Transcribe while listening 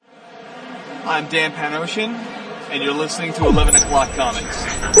I'm Dan Panoshin, and you're listening to 11 O'Clock Comics.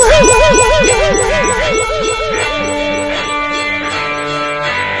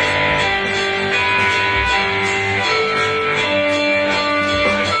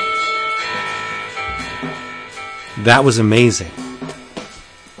 That was amazing.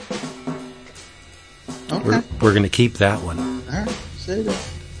 Okay. We're going to keep that one. All right. Say that.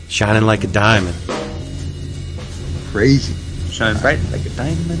 Shining like a diamond. Crazy. Shine bright like a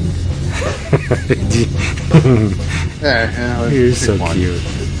diamond. You're so cute.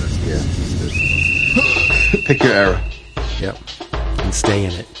 Yeah. Pick your era. Yep. And stay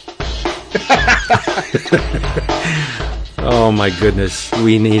in it. Oh my goodness.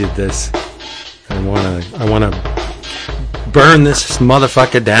 We needed this. I wanna burn this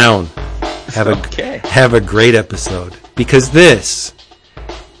motherfucker down. Have a great episode. Because this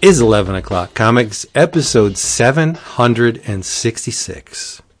is 11 O'Clock Comics, episode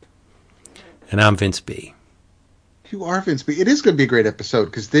 766. And I'm Vince B. You are Vince B. It is going to be a great episode,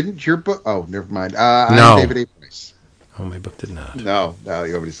 because didn't your book... Oh, never mind. No. I'm David A. Price. Oh, my book did not. No,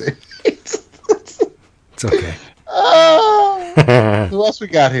 you want me to say It's okay. Who else we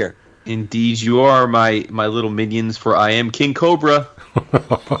got here? Indeed, you are my little minions, for I am King Cobra.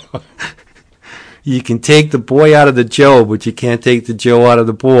 You can take the boy out of the Joe, but you can't take the Joe out of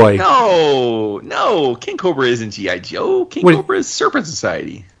the boy. No. King Cobra isn't G.I. Joe. Cobra is Serpent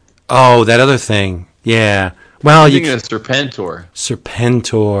Society. Oh, that other thing. Yeah. Well, you think of Serpentor.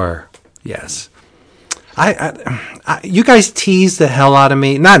 Serpentor. Yes. You guys tease the hell out of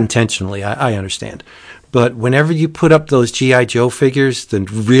me. Not intentionally, I understand. But whenever you put up those G.I. Joe figures, the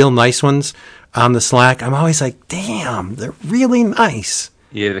real nice ones, on the Slack, I'm always like, damn, they're really nice.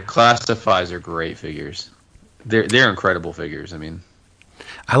 Yeah, the Classifies are great figures. They're incredible figures. I mean,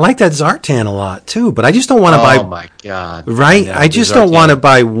 I like that Zartan a lot too, but I just don't want to buy. Oh my god! Right? I just don't want to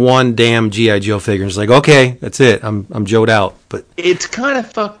buy one damn GI Joe figure. It's like, okay, that's it. I'm Joe'd out. But it's kind of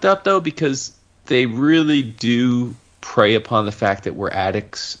fucked up though, because they really do prey upon the fact that we're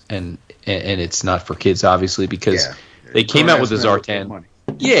addicts, and it's not for kids, obviously, because they came out with the Zartan.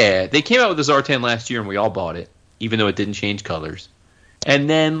 Yeah, they came out with the Zartan last year, and we all bought it, even though it didn't change colors. And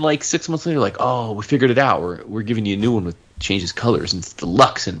then, like 6 months later, like, oh, we figured it out. We're giving you a new one with changes colors, and it's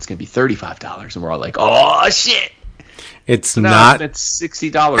deluxe, and it's going to be $35. And we're all like, oh shit! It's not. That's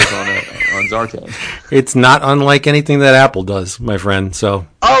 $60 on Zartan. It's not unlike anything that Apple does, my friend. So.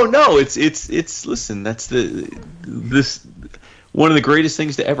 Oh no! It's listen. That's this one of the greatest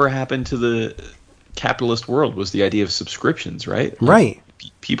things to ever happen to the capitalist world was the idea of subscriptions, right? Right.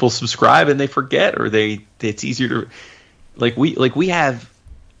 People subscribe and they forget, or it's easier to. We have,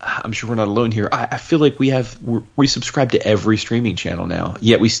 I'm sure we're not alone here. I feel like we subscribe to every streaming channel now,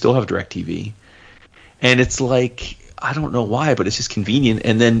 yet we still have DirecTV. And it's like, I don't know why, but it's just convenient.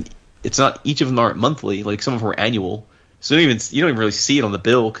 And then it's not, each of them aren't monthly, like some of them are annual. So you don't even really see it on the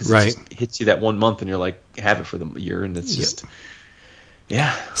bill, because it just hits you that 1 month and you're like, have it for the year. And it's just,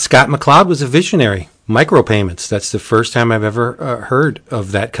 yeah. Scott McCloud was a visionary. Micropayments. That's the first time I've ever heard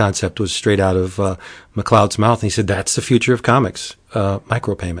of that concept. Was straight out of McCloud's mouth. And he said that's the future of comics,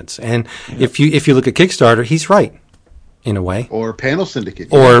 micropayments. And if you look at Kickstarter, he's right in a way. Or Panel Syndicate.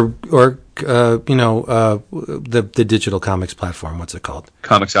 Or the digital comics platform. What's it called?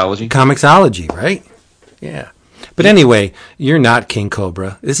 Comixology. Comixology, right? Yeah. But anyway, you're not King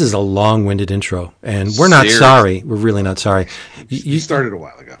Cobra. This is a long-winded intro, and we're not sorry. We're really not sorry. You started a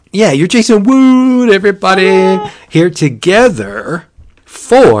while ago. Yeah, you're Jason Wood, everybody, here together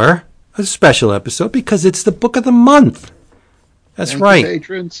for a special episode because it's the book of the month. That's right. Thank you,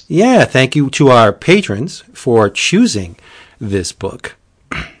 patrons. Yeah, thank you to our patrons for choosing this book.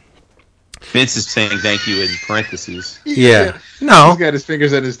 Vince is saying thank you in parentheses. Yeah. No. He's got his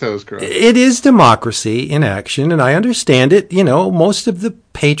fingers and his toes crossed. It is democracy in action, and I understand it. You know, most of the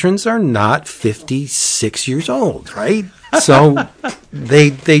patrons are not 56 years old, right? So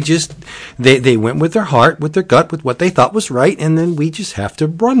they went with their heart, with their gut, with what they thought was right, and then we just have to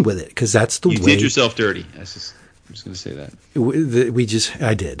run with it because that's the way. You did yourself dirty. I'm just going to say that.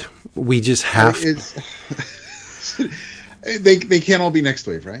 I did. We just have. They can't all be next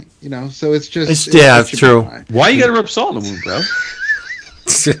wave, right? You know, so it's just that's true. Why you got to rub salt in the wound, bro?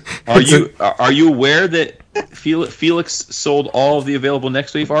 Are you aware that Felix sold all of the available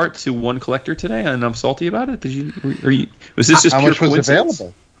Next Wave art to one collector today, and I'm salty about it? Was this just how pure much was coincidence?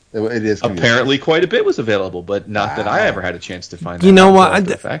 available? It is apparently quite a bit was available, but not that I ever had a chance to find. You know what?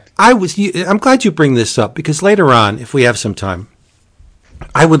 I'm glad you bring this up because later on, if we have some time,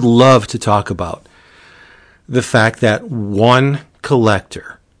 I would love to talk about the fact that one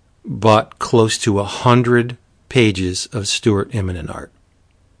collector bought close to 100 pages of Stuart Immonen art.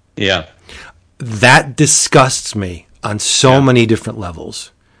 Yeah. That disgusts me on so many different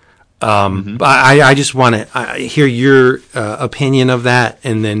levels. I just want to hear your opinion of that,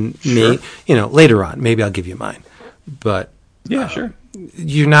 and then later on, maybe I'll give you mine. But yeah, sure.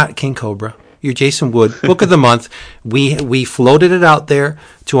 You're not King Cobra. You're Jason Wood. Book of the month. We floated it out there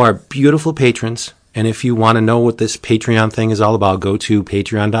to our beautiful patrons. And if you want to know what this Patreon thing is all about, go to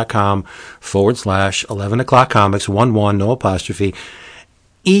patreon.com/11 o'clock comics, 11, no apostrophe.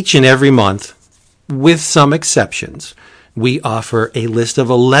 Each and every month, with some exceptions, we offer a list of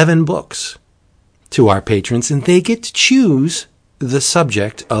 11 books to our patrons, and they get to choose the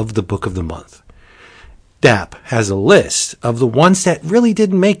subject of the book of the month. DAP has a list of the ones that really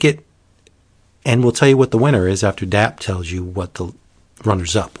didn't make it, and we'll tell you what the winner is after DAP tells you what the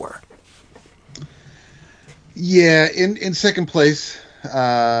runners-up were. Yeah, in second place,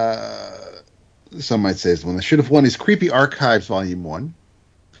 some might say is the one that should have won is Creepy Archives Volume 1,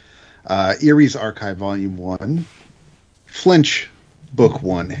 Eerie's Archive Volume 1, Flinch Book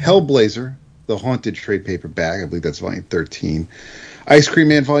 1, Hellblazer, The Haunted Trade Paperback, I believe that's Volume 13, Ice Cream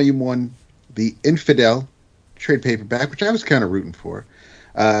Man Volume 1, The Infidel Trade Paperback, which I was kind of rooting for,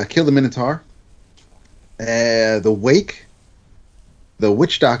 Kill the Minotaur, The Wake, The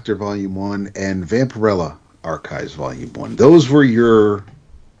Witch Doctor Volume 1, and Vampirella Archives Volume 1. Those were your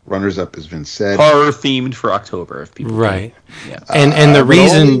runners-up, as Vince said. Horror-themed for October, if people right. Yeah. And the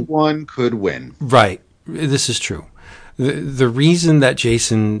reason... only one could win. Right. This is true. The reason that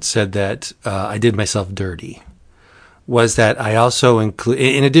Jason said that I did myself dirty was that I also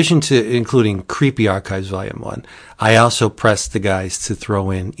in addition to including Creepy Archives Volume 1, I also pressed the guys to throw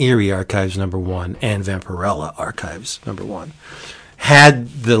in Eerie Archives number 1 and Vampirella Archives number 1.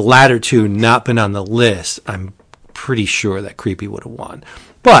 Had the latter two not been on the list, I'm pretty sure that Creepy would have won.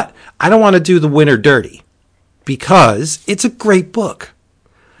 But I don't want to do the winner dirty because it's a great book.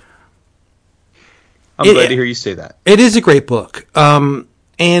 I'm glad to hear you say that. It is a great book. But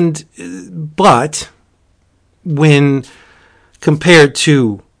when compared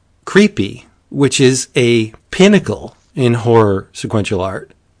to Creepy, which is a pinnacle in horror sequential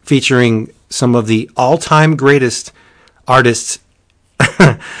art, featuring some of the all-time greatest artists,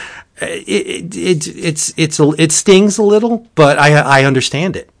 it stings a little, but I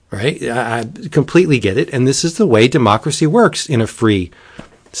understand it, right? I completely get it, and this is the way democracy works in a free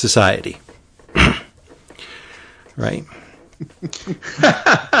society. Right.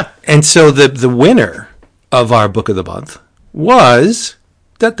 And so the winner of our book of the month was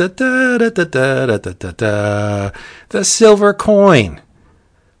the Silver Coin,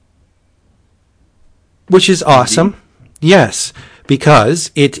 which is awesome. Yes,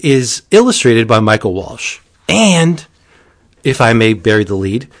 because it is illustrated by Michael Walsh. And, if I may bury the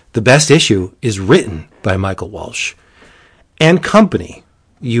lead, the best issue is written by Michael Walsh. And company.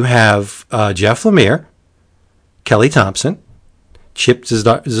 You have Jeff Lemire, Kelly Thompson, Chip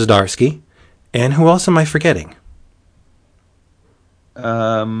Zdarsky, and who else am I forgetting?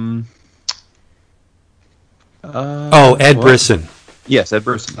 Ed Brisson. Yes, Ed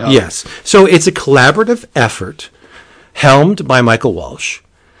Brisson. Oh. Yes. So it's a collaborative effort helmed by Michael Walsh.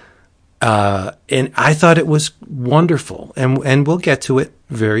 And I thought it was wonderful. And we'll get to it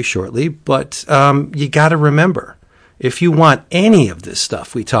very shortly. But you got to remember, if you want any of this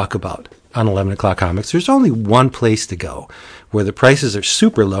stuff we talk about on 11 O'Clock Comics, there's only one place to go where the prices are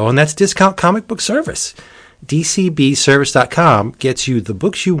super low, and that's Discount Comic Book Service. DCBService.com gets you the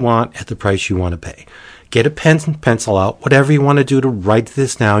books you want at the price you want to pay. Get a pen and pencil out, whatever you want to do to write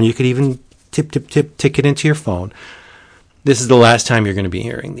this down. You could even tick it into your phone. This is the last time you're going to be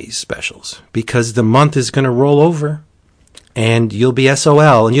hearing these specials because the month is going to roll over and you'll be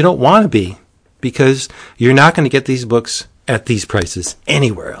SOL, and you don't want to be because you're not going to get these books at these prices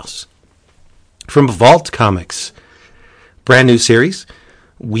anywhere else. From Vault Comics, brand new series,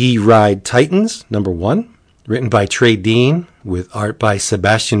 We Ride Titans, number 1, written by Trey Dean with art by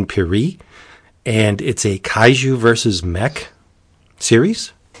Sebastian Piri. And it's a kaiju versus mech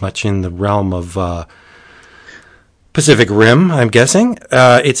series, much in the realm of Pacific Rim, I'm guessing.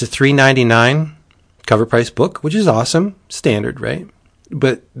 It's a $3.99 cover price book, which is awesome. Standard, right?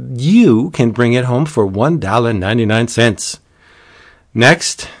 But you can bring it home for $1.99.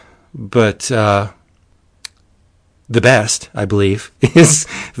 Next, but the best, I believe, is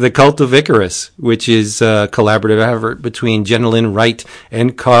The Cult of Icarus, which is a collaborative effort between Jenna Lynn Wright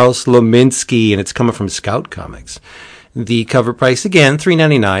and Carl Slominski, and it's coming from Scout Comics. The cover price, again,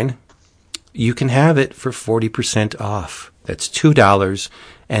 $3.99. You can have it for 40% off. That's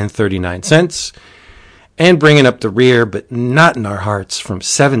 $2.39. And bringing up the rear, but not in our hearts, from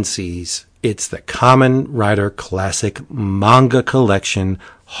Seven Seas, it's the Kamen Rider Classic Manga Collection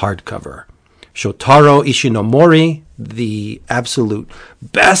hardcover. Shotaro Ishinomori, the absolute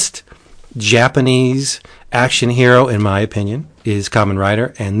best Japanese action hero, in my opinion, is Kamen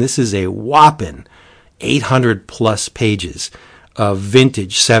Rider. And this is a whopping 800 plus pages of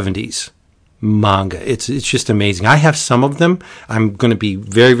vintage 70s manga. It's just amazing. I have some of them. I'm going to be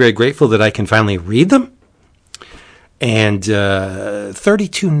very, very grateful that I can finally read them. And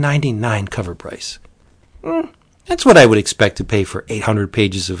 $32.99 cover price. That's what I would expect to pay for 800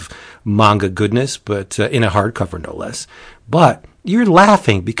 pages of manga goodness, but in a hardcover, no less. But you're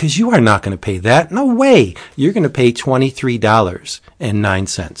laughing because you are not going to pay that. No way. You're going to pay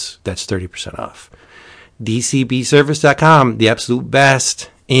 $23.09. That's 30% off. DCBService.com, the absolute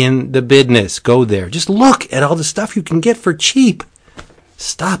best in the business. Go there. Just look at all the stuff you can get for cheap.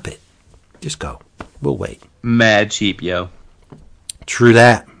 Stop it. Just go. We'll wait. Mad cheap, yo. True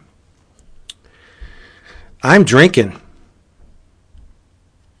that. I'm drinking.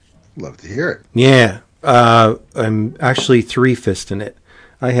 Love to hear it. Yeah. I'm actually three-fisting it.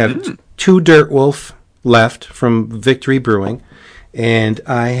 I have two Dirt Wolf left from Victory Brewing. And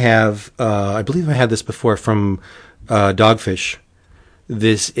I have, I believe I had this before from Dogfish.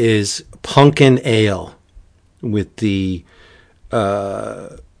 This is Pumpkin Ale with the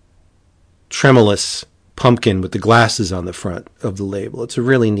tremulous pumpkin with the glasses on the front of the label. It's a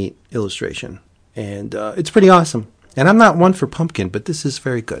really neat illustration. And it's pretty awesome. And I'm not one for pumpkin, but this is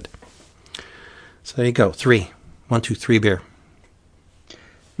very good. So there you go. 3. 1, 2, 3 beer.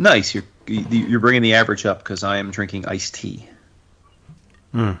 Nice. You're bringing the average up because I am drinking iced tea.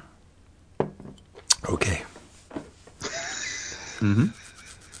 Okay. Mm-hmm.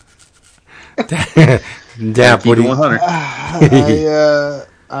 Dap, what do you? 100.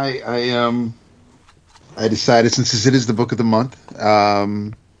 I decided, since it is the book of the month,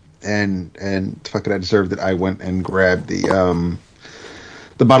 and fuck it, I deserved it. I went and grabbed the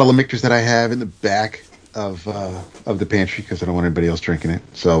bottle of Michter's that I have in the back of the pantry because I don't want anybody else drinking it.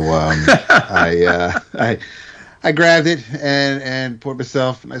 So I grabbed it and poured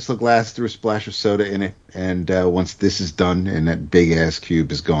myself a nice little glass, threw a splash of soda in it, and once this is done and that big ass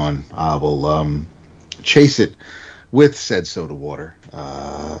cube is gone, I will chase it with said soda water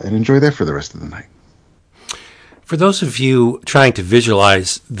and enjoy that for the rest of the night. For those of you trying to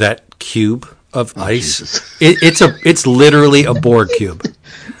visualize that cube of ice, it's literally a Borg cube.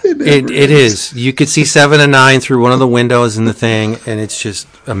 It is. You could see 7 and 9 through one of the windows in the thing, and it's just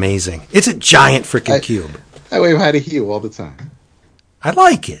amazing. It's a giant freaking cube. I wave hi to Hugh all the time. I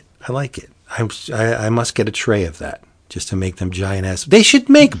like it. I must get a tray of that just to make them giant ass. They should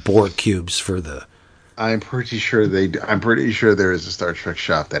make Borg cubes for the. I'm pretty sure I'm pretty sure there is a Star Trek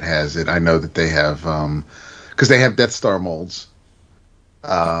shop that has it. I know that they have, because they have Death Star molds.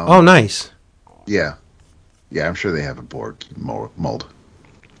 Oh, nice. Yeah, I'm sure they have a Borg mold.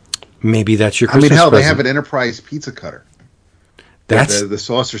 Maybe that's your Christmas present. They have an Enterprise pizza cutter. That's the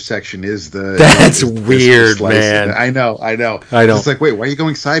saucer section is the. That's weird, man. I know. It's like, wait, why are you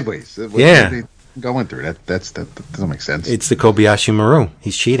going sideways? What are they going through? That doesn't make sense. It's the Kobayashi Maru.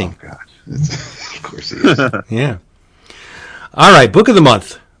 He's cheating. Oh God, of course he is. Yeah. All right, book of the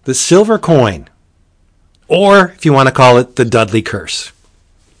month, The Silver Coin, or if you want to call it, The Dudley Curse.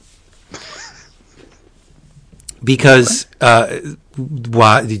 Because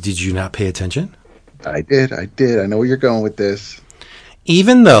why did you not pay attention? I did. I know where you're going with this.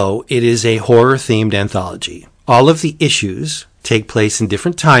 Even though it is a horror-themed anthology, all of the issues take place in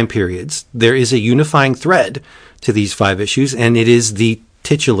different time periods. There is a unifying thread to these 5 issues, and it is the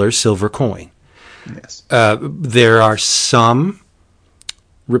titular silver coin. Yes. There are some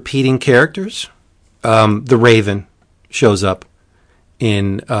repeating characters. The Raven shows up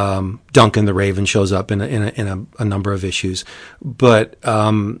in Duncan the Raven shows up in a number of issues, but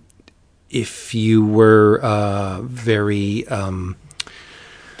if you were very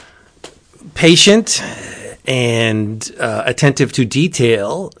patient and attentive to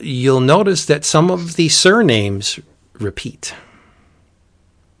detail, you'll notice that some of the surnames repeat.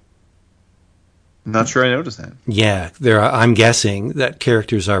 Not sure I noticed that. Yeah, I'm guessing that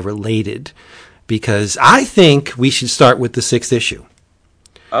characters are related, because I think we should start with the 6th issue.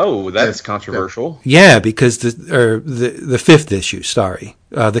 Oh, that's controversial. Yeah, because the 5th issue,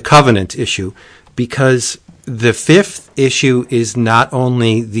 the Covenant issue, because the 5th issue is not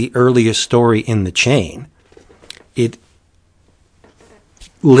only the earliest story in the chain, it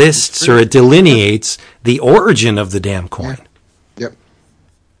lists or it delineates the origin of the damn coin. Yep.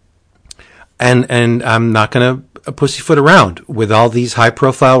 And I'm not going to pussyfoot around with all these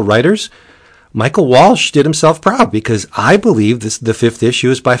high-profile writers. Michael Walsh did himself proud, because I believe the 5th issue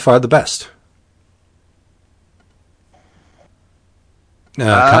is by far the best.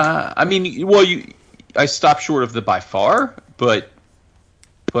 I mean, well, I stopped short of the by far, but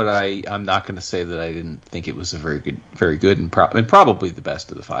I'm not going to say that I didn't think it was a very good, and probably the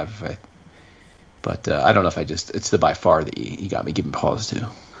best of the five. But I don't know if it's the by far that you got me giving pause to.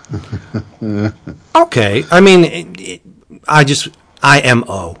 Okay, I mean,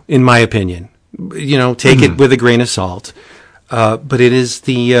 IMO, in my opinion. Take it with a grain of salt. But it is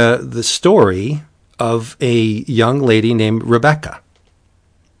the story of a young lady named Rebecca.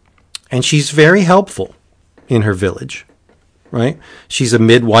 And she's very helpful in her village, right? She's a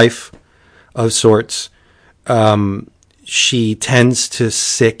midwife of sorts. She tends to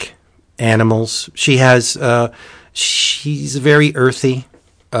sick animals. She's very earthy,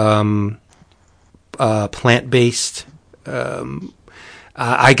 plant-based.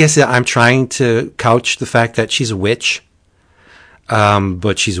 I guess I'm trying to couch the fact that she's a witch,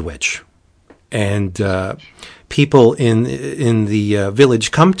 but she's a witch. And people in the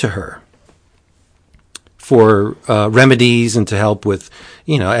village come to her for remedies and to help with,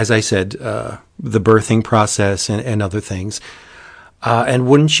 as I said, the birthing process and other things. And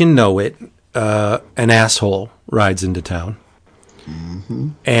wouldn't you know it, an asshole rides into town. Mm-hmm.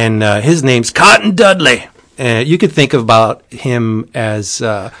 And his name's Cotton Dudley. You could think about him as...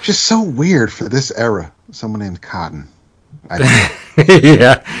 just so weird for this era, someone named Cotton.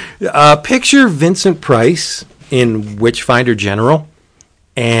 Yeah. Picture Vincent Price in Witchfinder General,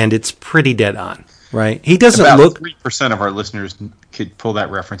 and it's pretty dead on, right? He doesn't look... 3% of our listeners could pull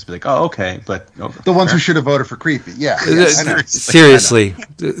that reference and be like, oh, okay, but... the ones who should have voted for Creepy, yeah. Seriously.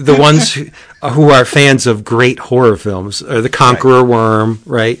 The ones who are fans of great horror films, or The Conqueror Worm,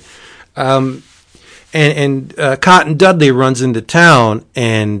 right? And Cotton Dudley runs into town,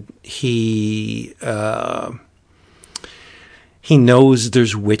 and he knows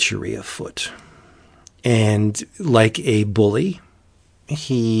there's witchery afoot. And like a bully,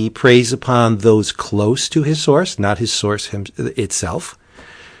 he preys upon those close to his source, not his source itself.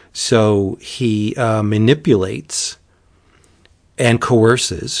 So he manipulates and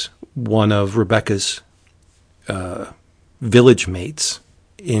coerces one of Rebecca's village mates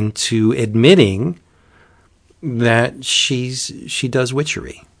into admitting that she does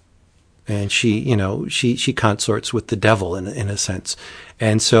witchery, and she consorts with the devil in a sense,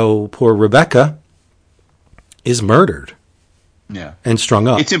 and so poor Rebecca is murdered, and strung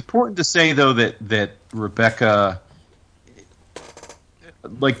up. It's important to say though that Rebecca,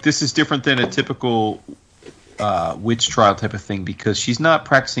 like, this is different than a typical witch trial type of thing, because she's not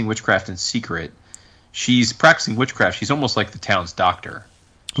practicing witchcraft in secret. She's practicing witchcraft. She's almost like the town's doctor.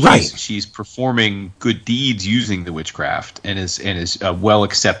 She's performing good deeds using the witchcraft, and is well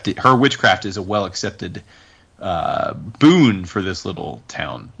accepted. Her witchcraft is a well accepted boon for this little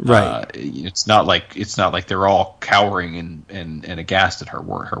town. Right. It's not like they're all cowering and aghast at her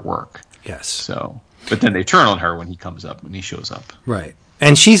work. Yes. So, but then they turn on her when he shows up. Right.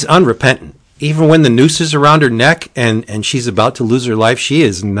 And she's unrepentant. Even when the noose is around her neck and she's about to lose her life, she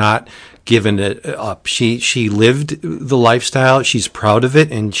is not given it up. She lived the lifestyle. She's proud of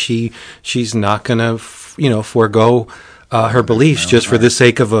it, and she's not going to forego her beliefs just for the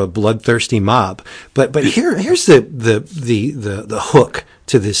sake of a bloodthirsty mob. But here's the hook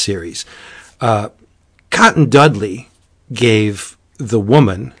to this series. Cotton Dudley gave the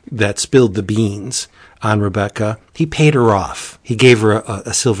woman that spilled the beans on Rebecca, he paid her off. He gave her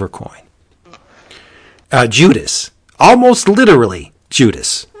a silver coin. Judas, almost literally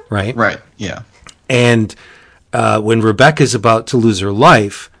Judas, right? Right, yeah. And when Rebecca's about to lose her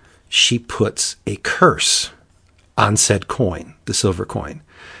life, she puts a curse on said coin, the silver coin.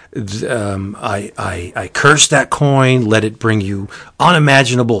 I curse that coin, let it bring you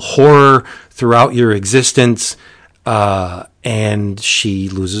unimaginable horror throughout your existence, and she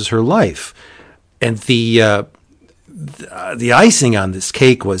loses her life. And the icing on this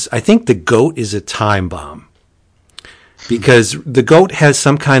cake was, I think the goat is a time bomb, because the goat has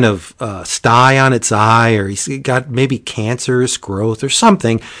some kind of sty on its eye, or he's got maybe cancerous growth or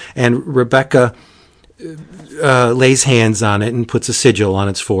something, and Rebecca lays hands on it and puts a sigil on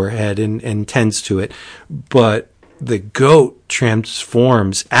its forehead and tends to it. But the goat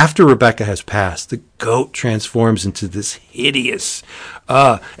transforms, after Rebecca has passed, the goat transforms into this hideous,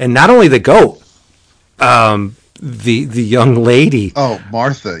 and not only the goat, the young lady. Oh,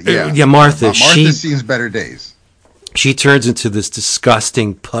 Martha. Yeah. Yeah, Martha. Martha's seen better days. She turns into this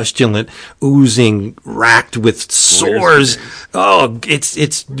disgusting, pustulent, oozing, racked with sores. Oh,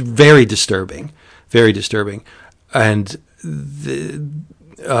 it's very disturbing. Very disturbing. And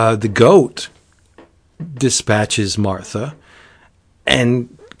the goat dispatches Martha,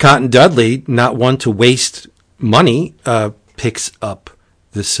 and Cotton Dudley, not one to waste money, picks up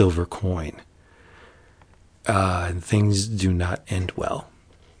the silver coin. And things do not end well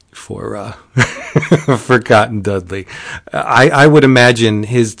for for Cotton Dudley. I would imagine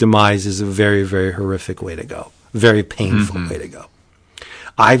his demise is a very, very horrific way to go. Very painful way to go.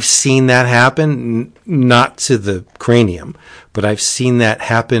 I've seen that happen, not to the cranium, but I've seen that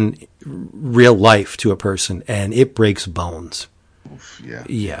happen real life to a person, and it breaks bones. Oof, yeah.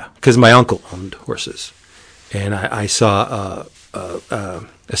 Yeah, because my uncle owned horses, and I saw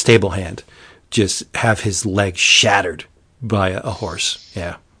a stable hand just have his leg shattered by a horse.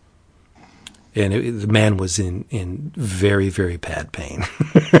 Yeah. And the man was in very, very bad pain.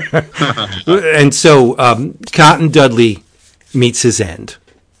 And so Cotton Dudley meets his end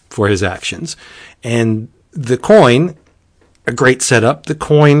for his actions. And the coin, a great setup, the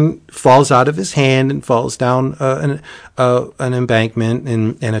coin falls out of his hand and falls down an embankment,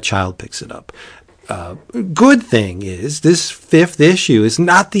 and a child picks it up. Good thing is, this 5th issue is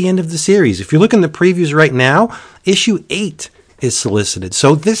not the end of the series. If you look in the previews right now, issue 8 is solicited.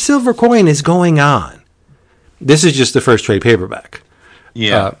 So this silver coin is going on. This is just the first trade paperback.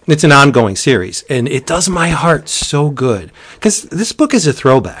 Yeah. It's an ongoing series, and it does my heart so good because this book is a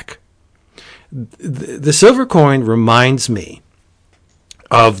throwback. The silver coin reminds me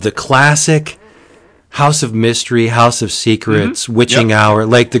of the classic House of Mystery, House of Secrets, Witching Hour,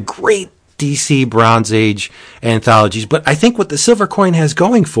 like the great DC Bronze Age anthologies. But I think what the silver coin has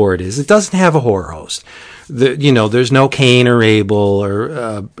going for it is it doesn't have a horror host. There's no Cain or Abel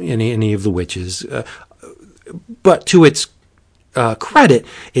or any of the witches. But to its credit,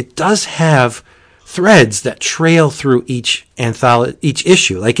 it does have threads that trail through each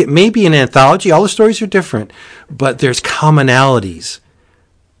issue. Like, it may be an anthology, all the stories are different, but there's commonalities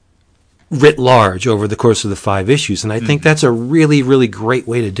writ large over the course of the 5 issues. And I think that's a really, really great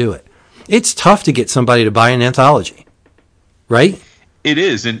way to do it. It's tough to get somebody to buy an anthology, right? It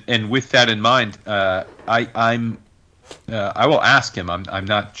is, and with that in mind, I will ask him. I'm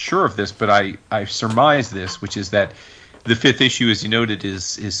not sure of this, but I surmise this, which is that the 5th issue, as you noted,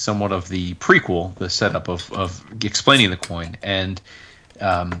 is somewhat of the prequel, the setup of explaining the coin. And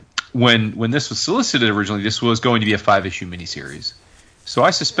when this was solicited originally, this was going to be a 5-issue miniseries. So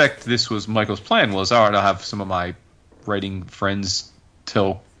I suspect this was Michael's plan. Was, all right, I'll have some of my writing friends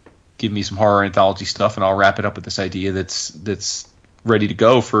give me some horror anthology stuff, and I'll wrap it up with this idea that's ready to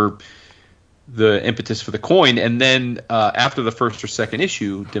go for the impetus for the coin. And then after the 1st or 2nd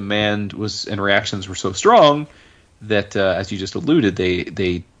issue, demand and reactions were so strong that, as you just alluded,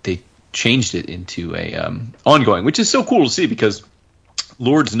 they changed it into a ongoing, which is so cool to see, because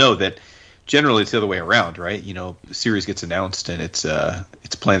lords know that generally it's the other way around, right? The series gets announced and it's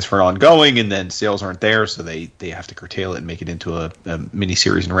plans for an ongoing, and then sales aren't there, so they have to curtail it and make it into a mini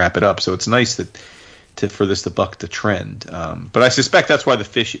series and wrap it up. So it's nice for this to buck the trend. But I suspect that's why the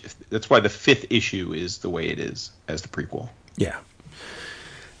 5th issue is the way it is as the prequel. Yeah.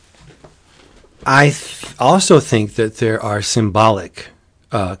 I also think that there are symbolic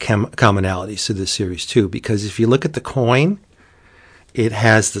commonalities to this series too, because if you look at the coin, it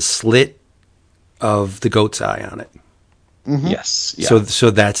has the slit of the goat's eye on it. Mm-hmm. Yes. Yeah. So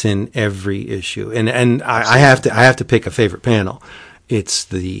that's in every issue, and I have to pick a favorite panel. It's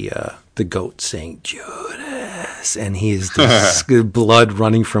the goat saying Judas, and he is blood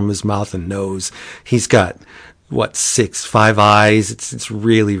running from his mouth and nose. He's got 5 eyes. It's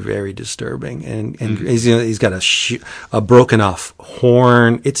really very disturbing, and he's got a broken off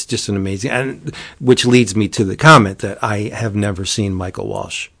horn. It's just an amazing, and which leads me to the comment that I have never seen Michael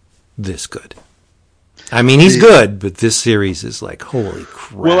Walsh this good. I mean, he's good, but this series is like, holy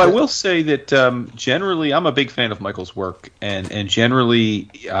crap. Well, I will say that generally, I'm a big fan of Michael's work, and generally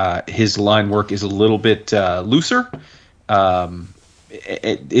his line work is a little bit looser.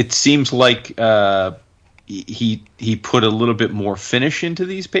 It seems like he put a little bit more finish into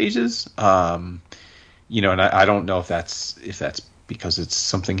these pages, and I don't know if that's because it's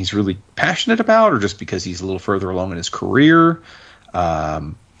something he's really passionate about, or just because he's a little further along in his career.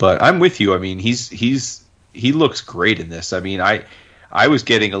 But I'm with you. I mean, he looks great in this. I mean, I was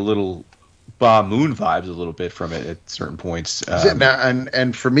getting a little Ba Moon vibes a little bit from it at certain points.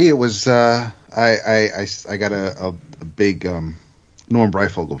 And for me, it was I got a big Norm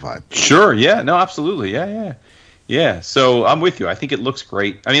Breyfogle vibe. Sure. Yeah. No. Absolutely. Yeah. So I'm with you. I think it looks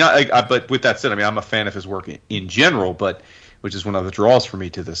great. I mean, but with that said, I mean, I'm a fan of his work in general, but which is one of the draws for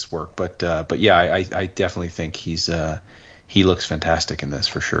me to this work. But yeah, I definitely think he looks fantastic in this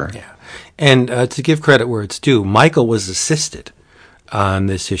for sure. Yeah. And to give credit where it's due, Michael was assisted on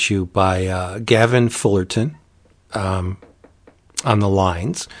this issue by Gavin Fullerton on the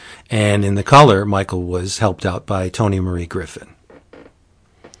lines. And in the color, Michael was helped out by Tony Marie Griffin.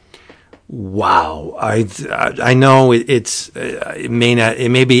 Wow, I know it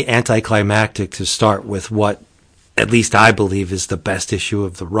may be anticlimactic to start with what at least I believe is the best issue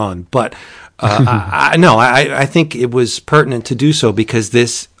of the run, but I think it was pertinent to do so because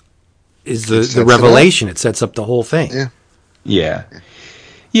this is the revelation. It sets up the whole thing. Yeah.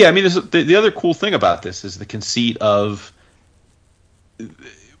 I mean, the other cool thing about this is the conceit of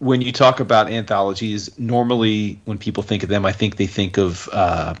when you talk about anthologies. Normally, when people think of them, I think they think of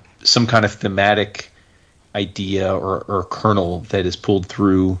some kind of thematic idea or kernel that is pulled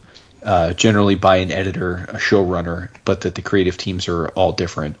through generally by an editor, a showrunner, but that the creative teams are all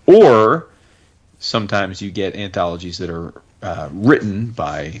different. Or sometimes you get anthologies that are written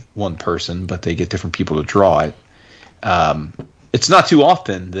by one person, but they get different people to draw it. It's not too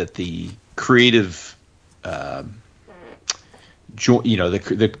often that the creative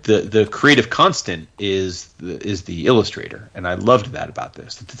the creative constant is the illustrator, and I loved that about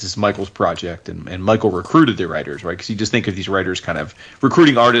this. This is Michael's project, and Michael recruited the writers, right? Because you just think of these writers kind of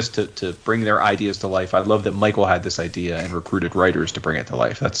recruiting artists to bring their ideas to life. I love that Michael had this idea and recruited writers to bring it to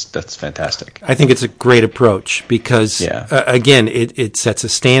life. That's fantastic. I think it's a great approach because, again, it sets a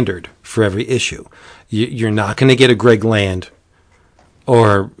standard for every issue. You're not going to get a Greg Land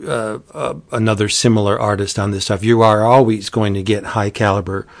or another similar artist on this stuff. You are always going to get high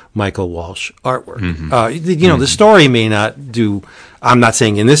caliber Michael Walsh artwork. Mm-hmm. The story may not do, I'm not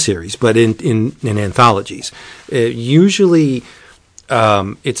saying in this series, but in anthologies. Usually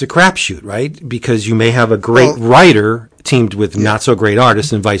it's a crapshoot, right? Because you may have a great writer teamed with not so great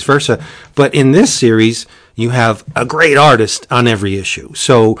artists and vice versa. But in this series, you have a great artist on every issue.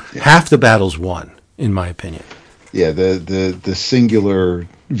 So half the battle's won, in my opinion. Yeah, the singular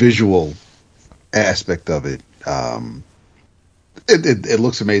visual aspect of it, it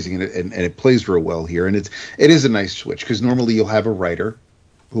looks amazing and it plays real well here, and it is a nice switch because normally you'll have a writer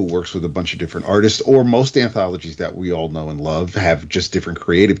who works with a bunch of different artists, or most anthologies that we all know and love have just different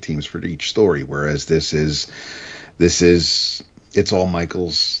creative teams for each story, whereas this is it's all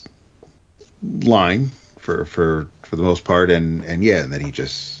Michael's line for the most part, and then he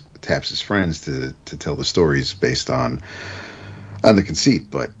just taps his friends to tell the stories based on the conceit.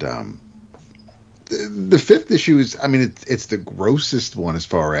 But the fifth issue is, I mean, it's the grossest one as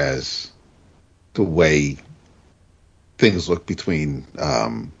far as the way things look between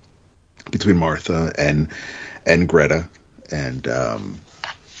Martha and Greta, and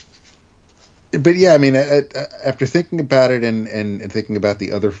but yeah, I mean, after thinking about it and thinking about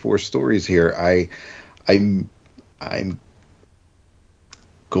the other four stories here, I'm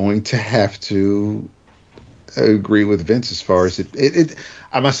going to have to agree with Vince as far as it.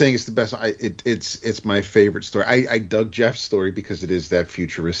 I'm not saying it's the best. It's my favorite story. I dug Jeff's story because it is that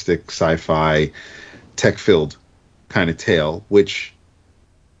futuristic sci-fi, tech-filled kind of tale, which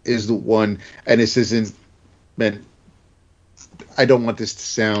is the one. And this isn't meant. I don't want this to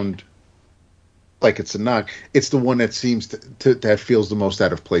sound like it's a knock. It's the one that seems to that feels the most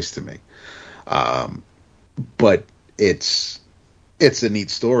out of place to me. But it's a neat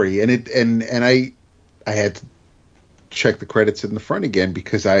story, and I had to check the credits in the front again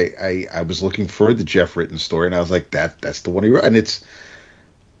because I was looking for the Jeff written story, and I was like, that's the one he wrote, and it's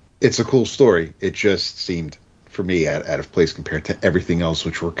a cool story. It just seemed for me out of place compared to everything else,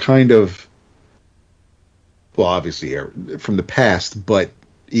 which were kind of, well, obviously from the past, but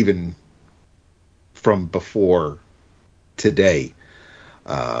even from before today,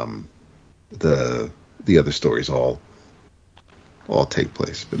 the other stories all take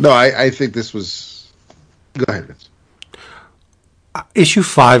place. But no, I think this was. Go ahead, Vince. Issue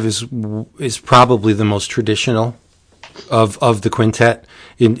 5 is probably the most traditional of the quintet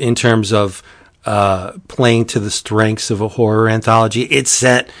in terms of playing to the strengths of a horror anthology. It's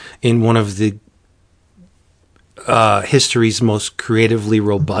set in one of the history's most creatively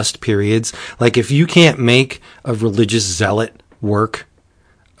robust periods. Like, if you can't make a religious zealot work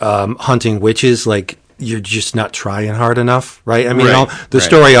hunting witches, like, you're just not trying hard enough, right? I mean, the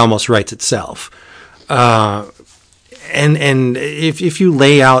story almost writes itself. And if you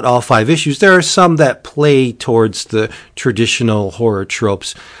lay out all 5 issues, there are some that play towards the traditional horror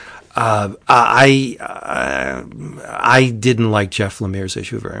tropes. I didn't like Jeff Lemire's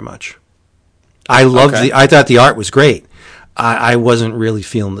issue very much. I thought the art was great. I wasn't really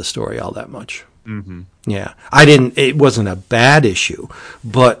feeling the story all that much. Mm-hmm. Yeah, it wasn't a bad issue,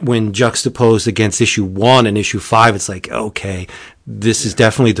 but when juxtaposed against issue 1 and issue 5, it's like, okay, this is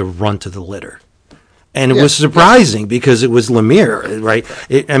definitely the runt of the litter. And it was surprising because it was Lemire, right?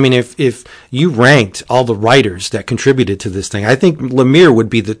 I mean, if you ranked all the writers that contributed to this thing, I think Lemire would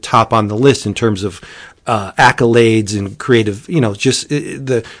be the top on the list in terms of accolades and creative, just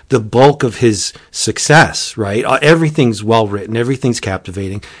the bulk of his success, right? Everything's well written, everything's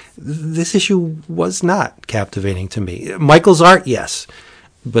captivating. This issue was not captivating to me. Michael's art, yes,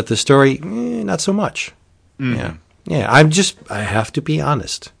 but the story, not so much. Yeah. I have to be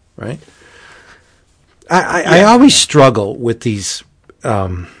honest, right? I always struggle with these.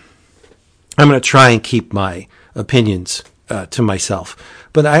 I'm going to try and keep my opinions to myself,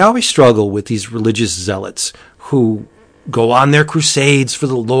 but I always struggle with these religious zealots who go on their crusades for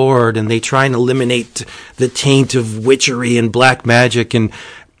the Lord and they try and eliminate the taint of witchery and black magic. And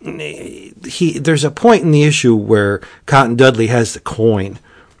there's a point in the issue where Cotton Dudley has the coin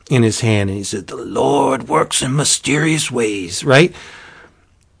in his hand and he said, "The Lord works in mysterious ways," right?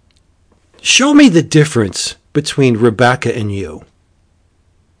 Show me the difference between Rebecca and you.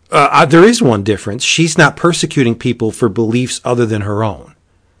 There is one difference. She's not persecuting people for beliefs other than her own,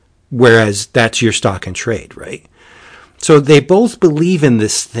 whereas that's your stock and trade, right? So they both believe in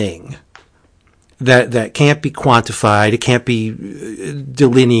this thing that can't be quantified. It can't be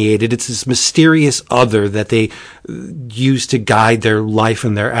delineated. It's this mysterious other that they use to guide their life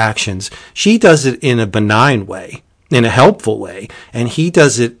and their actions. She does it in a benign way, in a helpful way, and he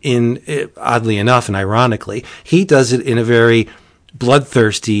does it oddly enough and ironically, he does it in a very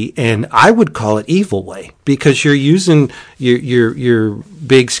bloodthirsty and I would call it evil way, because you're using your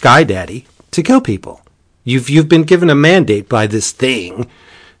big sky daddy to kill people. You've been given a mandate by this thing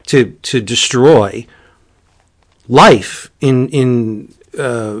to destroy life in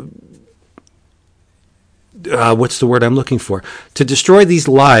what's the word I'm looking for? To destroy these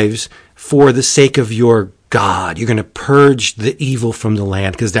lives for the sake of your God. You're going to purge the evil from the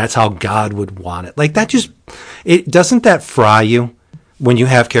land because that's how God would want it. Like that doesn't that fry you when you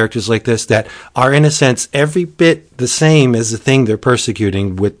have characters like this that are in a sense every bit the same as the thing they're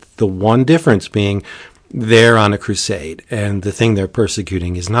persecuting, with the one difference being they're on a crusade and the thing they're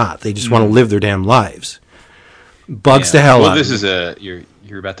persecuting is not. They just want to live their damn lives. Bugs the hell out. Well, this is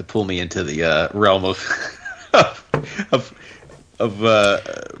you're about to pull me into the realm of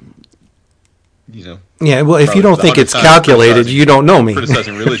Yeah, well, if you don't think it's calculated, you don't know me.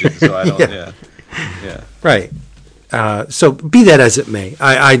 Criticizing religion, so I don't. Yeah. Right. So be that as it may,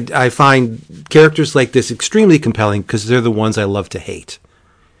 I find characters like this extremely compelling because they're the ones I love to hate.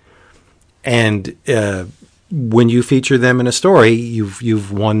 And when you feature them in a story,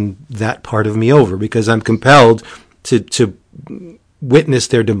 you've won that part of me over because I'm compelled to witness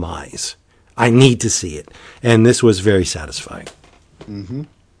their demise. I need to see it, and this was very satisfying. Mm-hmm.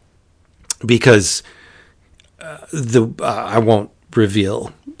 Because I won't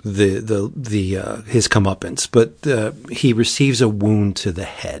reveal his comeuppance, but he receives a wound to the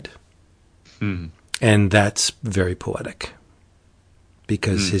head, and that's very poetic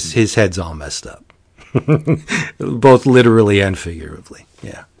because his head's all messed up, both literally and figuratively.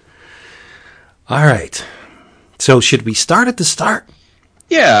 Yeah. All right. So should we start at the start?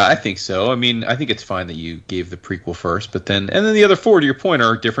 Yeah, I think so. I mean, I think it's fine that you gave the prequel first, but then the other four, to your point,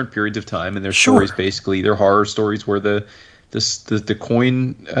 are different periods of time, and they're stories basically. They're horror stories where the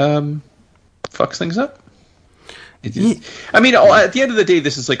coin fucks things up. I mean, at the end of the day,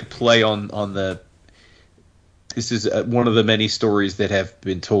 this is like a play on the. This is one of the many stories that have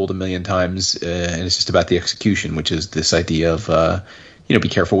been told a million times, and it's just about the execution, which is this idea of. Be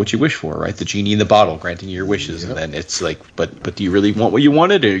careful what you wish for, right? The genie in the bottle granting you your wishes. Yep. And then it's like, but do you really want what you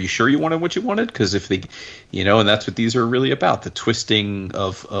wanted? Are you sure you wanted what you wanted? Because if they, and that's what these are really about, the twisting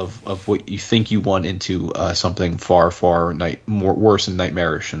of what you think you want into something far, far worse and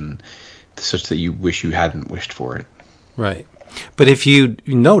nightmarish, and such that you wish you hadn't wished for it. Right. But if you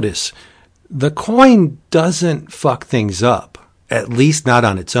notice, the coin doesn't fuck things up, at least not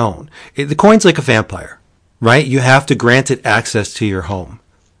on its own. The coin's like a vampire. Right? You have to grant it access to your home.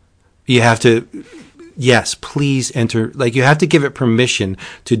 You have to, yes, please enter, like you have to give it permission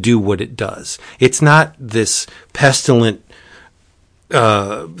to do what it does. It's not this pestilent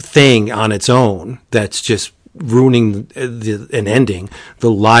thing on its own that's just ruining and ending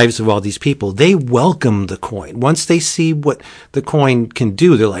the lives of all these people. They welcome the coin. Once they see what the coin can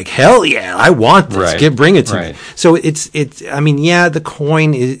do, they're like, hell yeah, I want this. Right. Bring it to me. So I mean, yeah, the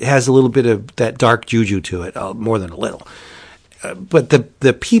coin has a little bit of that dark juju to it, more than a little. But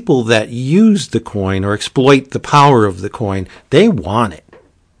the people that use the coin or exploit the power of the coin, they want it.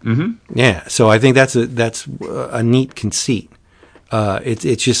 Mm-hmm. Yeah. So I think that's a neat conceit.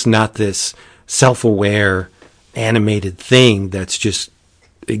 It's just not this self-aware animated thing that's just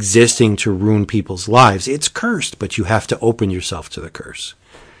existing to ruin people's lives. It's cursed, but you have to open yourself to the curse.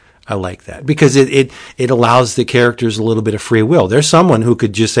 I like that because it allows the characters a little bit of free will. There's someone who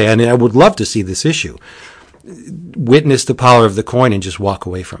could just say, and I would love to see this issue, witness the power of the coin and just walk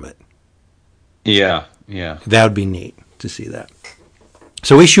away from it. Yeah. That would be neat to see that.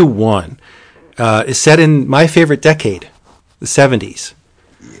 So issue 1 is set in my favorite decade, the 70s.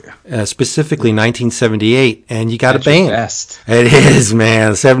 Specifically 1978, and you got That's a band. your best. It is,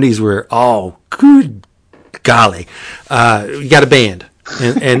 man. The 70s were good golly. You got a band,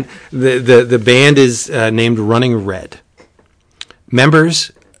 and the band is named Running Red.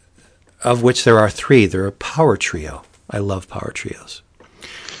 Members of which there are 3. They're a power trio. I love power trios.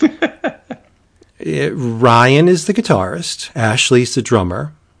 Ryan is the guitarist, Ashley's the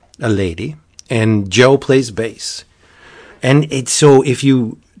drummer, a lady, and Joe plays bass. And so if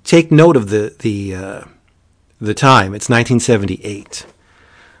you take note of the time, it's 1978,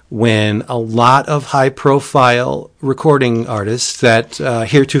 when a lot of high-profile recording artists that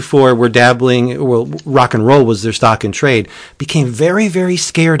heretofore were dabbling, well, rock and roll was their stock in trade, became very, very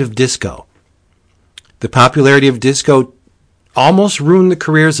scared of disco. The popularity of disco almost ruined the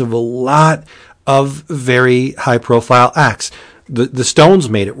careers of a lot of very high-profile acts. The Stones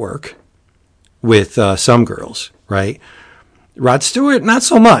made it work with Some Girls, right? Rod Stewart, not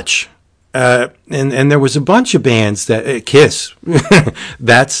so much. And there was a bunch of bands that, Kiss,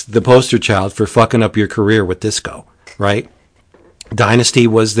 that's the poster child for fucking up your career with disco, right? Dynasty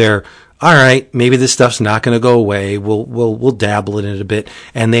was their, all right, maybe this stuff's not going to go away. We'll dabble in it a bit.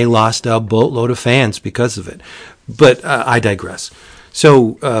 And they lost a boatload of fans because of it. But I digress.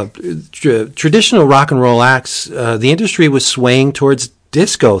 So traditional rock and roll acts, the industry was swaying towards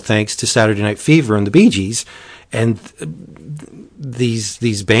disco thanks to Saturday Night Fever and the Bee Gees. And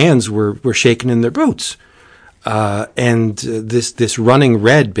these bands were shaking in their boots. And this Running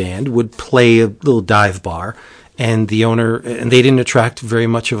Red band would play a little dive bar, and the owner, and they didn't attract very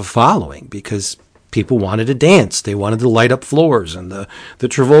much of a following because people wanted to dance. They wanted to light up floors and the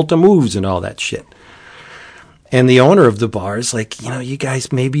Travolta moves and all that shit. And the owner of the bar is like, you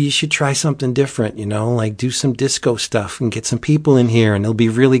guys, maybe you should try something different, like do some disco stuff and get some people in here and it'll be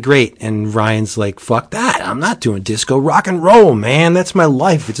really great. And Ryan's like, fuck that. I'm not doing disco. Rock and roll, man. That's my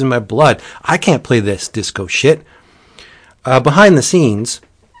life. It's in my blood. I can't play this disco shit. Behind the scenes,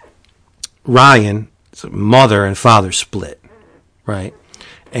 Ryan's mother and father split, right?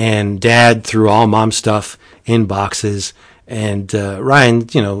 And dad threw all mom's stuff in boxes. And Ryan,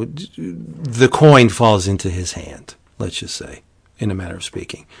 the coin falls into his hand, let's just say, in a manner of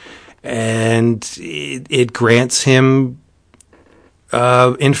speaking. And it grants him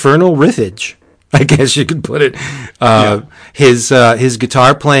infernal riffage, I guess you could put it. His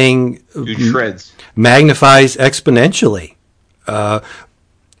guitar playing shreds. Magnifies exponentially.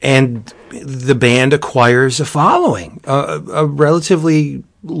 And the band acquires a following, a relatively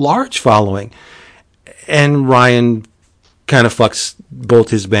large following. And Ryan kind of fucks both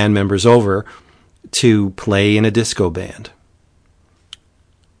his band members over to play in a disco band.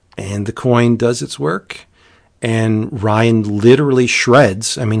 And the coin does its work, and Ryan literally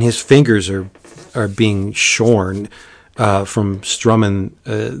shreds. I mean, his fingers are being shorn from strumming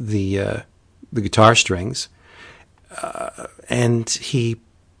the guitar strings, and he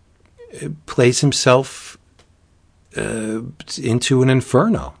plays himself into an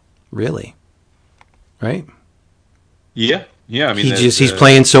inferno, really, right? Yeah. I mean, he's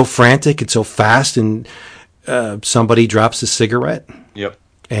playing so frantic and so fast, and somebody drops a cigarette. Yep.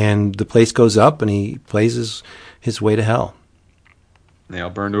 And the place goes up, and he plays his way to hell. They all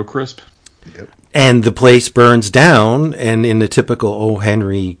burn to a crisp. Yep. And the place burns down, and in the typical O.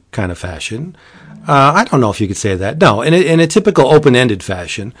 Henry kind of fashion. I don't know if you could say that. No, in a typical open-ended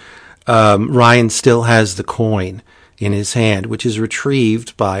fashion, Ryan still has the coin in his hand, which is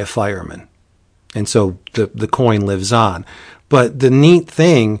retrieved by a fireman. And so the coin lives on. But the neat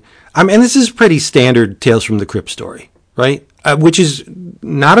thing, and this is pretty standard Tales from the Crypt story, right? Which is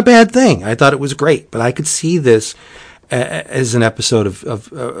not a bad thing. I thought it was great, but I could see this as an episode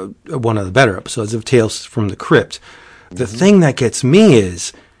of one of the better episodes of Tales from the Crypt. The thing that gets me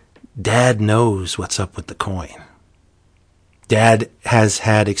is Dad knows what's up with the coin. Dad has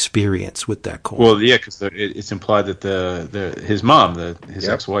had experience with that coin. Well, yeah, because it's implied that his mom, his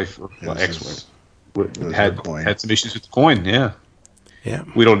ex-wife, ex-wife, had some issues with the coin. Yeah.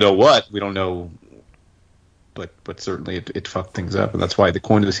 We don't know what. We don't know, but certainly it fucked things up, and that's why the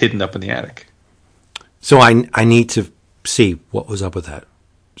coin was hidden up in the attic. So I need to see what was up with that.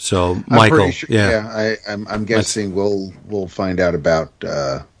 So Michael, sure, I'm guessing we'll find out about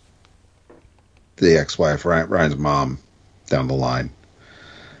the ex-wife, Ryan's mom, down the line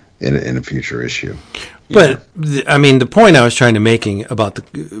in a future issue. But I mean, the point I was trying to make about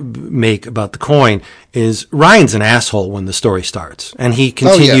the coin is Ryan's an asshole when the story starts, and he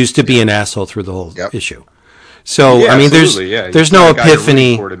continues to be an asshole through the whole issue. So Yeah, I mean, absolutely, there's no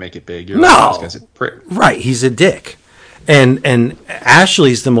epiphany. For to make it big. You're No. like, this guy's a prick. Right, he's a dick. And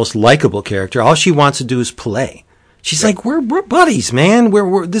Ashley's the most likable character. All she wants to do is play. She's like, we're buddies, man.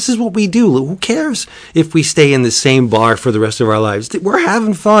 We're this is what we do. Who cares if we stay in the same bar for the rest of our lives? We're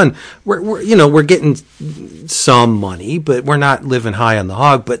having fun. We're getting some money, but we're not living high on the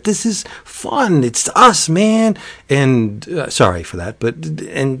hog. But this is fun. It's us, man. And sorry for that,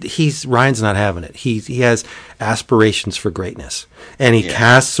 and Ryan's not having it. He has aspirations for greatness, and he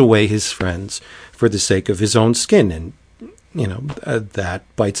casts away his friends for the sake of his own skin, and that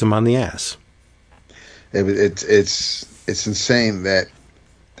bites him on the ass. It's insane that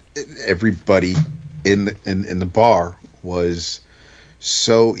everybody in the bar was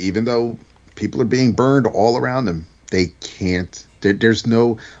so, even though people are being burned all around them, they can't. There's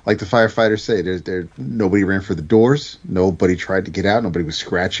no, like the firefighters say, there nobody ran for the doors, nobody tried to get out, nobody was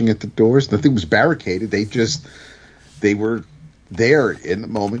scratching at the doors, nothing was barricaded. They were there in the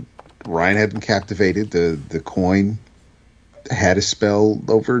moment. Ryan had them captivated. The coin had a spell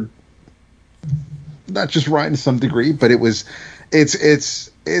over not just Ryan to some degree, but it's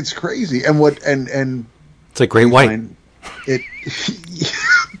crazy. And it's like Great White. It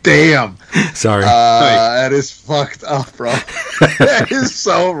damn. Sorry. That is fucked up, bro. That is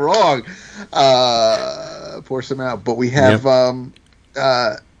so wrong. Pour some out. But we have but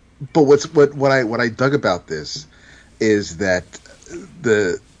what I dug about this is that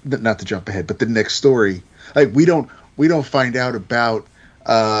not to jump ahead, but the next story, like we don't find out about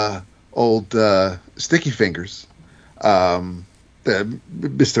old Sticky Fingers, Mr.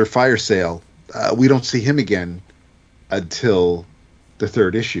 Fire Sale. We don't see him again until the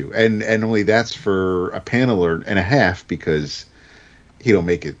third issue, and only that's for a panel and a half because he don't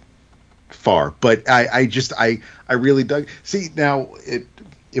make it far. But I really dug. See, now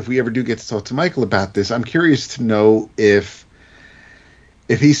if we ever do get to talk to Michael about this, I'm curious to know if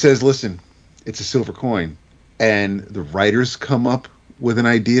he says, listen, it's a silver coin, and the writers come up with an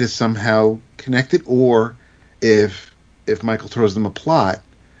idea to somehow connect it, or if Michael throws them a plot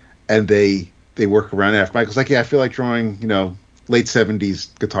and they work around it. If Michael's like, I feel like drawing, late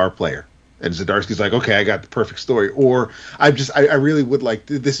 70s guitar player, and Zdarsky's like, okay, I got the perfect story. Or I really would like,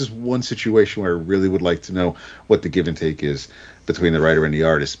 this is one situation where I really would like to know what the give and take is between the writer and the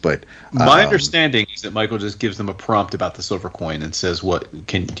artist. But my understanding is that Michael just gives them a prompt about the silver coin and says, do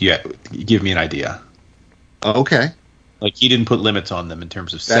you give me an idea? Okay. Like, he didn't put limits on them in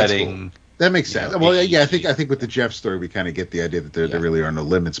terms of setting. Cool. That makes sense. Well, yeah, I think with the Jeff story, we kind of get the idea that there really are no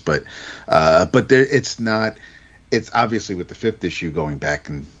limits, but there, it's not. It's obviously with the fifth issue going back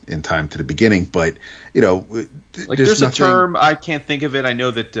in time to the beginning, but there's a term, I can't think of it. I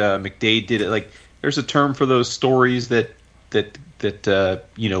know that McDade did it. Like, there's a term for those stories that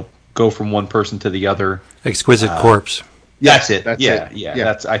go from one person to the other. Exquisite corpse. That's it.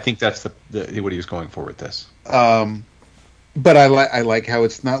 Yeah. I think that's the what he was going for with this. But I like how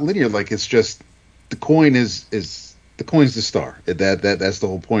it's not linear. Like, it's just the coin is the coin's the star. That's the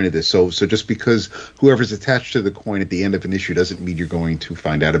whole point of this. So just because whoever's attached to the coin at the end of an issue doesn't mean you're going to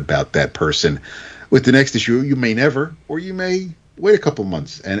find out about that person with the next issue. You may never, or you may wait a couple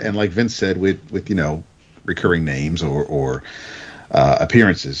months. And like Vince said, with recurring names or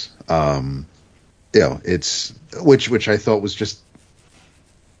appearances, it's which I thought was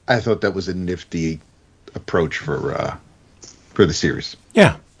that was a nifty approach for the series.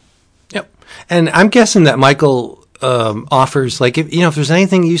 Yeah. Yep. And I'm guessing that Michael offers, like, if there's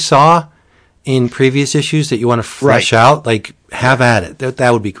anything you saw in previous issues that you want to flesh out, like, have at it.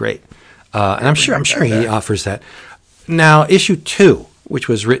 That would be great. And I'm sure he offers that. Now, issue 2, which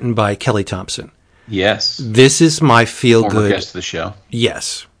was written by Kelly Thompson. Yes. This is my feel-good. Former guest of the show.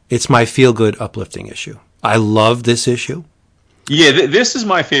 Yes. It's my feel-good uplifting issue. I love this issue. Yeah, this is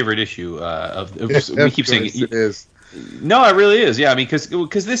my favorite issue. We keep saying it is. No, it really is. Yeah, I mean,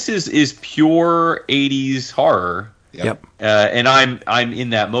 because this is pure 80s horror. Yep. And I'm in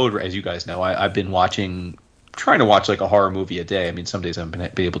that mode, as you guys know. I've been trying to watch like a horror movie a day. I mean, some days I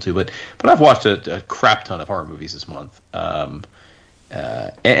haven't been able to, but I've watched a crap ton of horror movies this month. And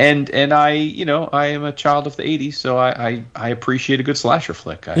I am a child of the 80s, so I appreciate a good slasher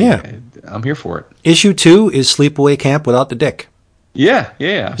flick. I'm here for it. Issue 2 is Sleepaway Camp without the dick. Yeah,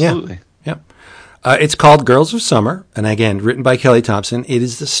 absolutely. Yep. It's called Girls of Summer, and again, written by Kelly Thompson. It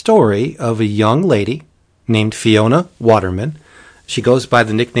is the story of a young lady named Fiona Waterman. She goes by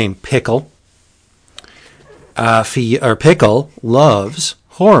the nickname Pickle. Pickle loves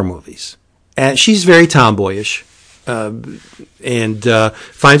horror movies. and she's very tomboyish, and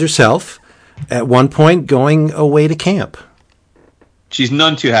finds herself at one point going away to camp. She's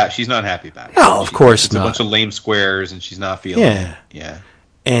none too happy. She's not happy about it. No, of course it's not. A bunch of lame squares, and she's not feeling it. Yeah.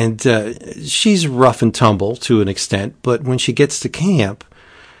 And she's rough and tumble to an extent, but when she gets to camp,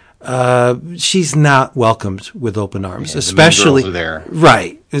 she's not welcomed with open arms. Especially, the mean girls are there.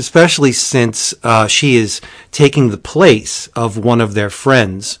 Right. Especially since she is taking the place of one of their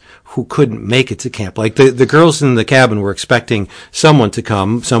friends who couldn't make it to camp. Like the girls in the cabin were expecting someone to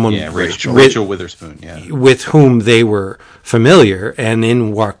come, Rachel Witherspoon, with whom they were familiar, and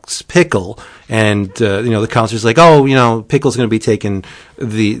in walks Pickle, and the counselor's like, oh, Pickle's going to be taking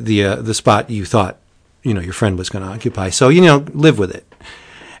the spot you thought your friend was going to occupy, so live with it.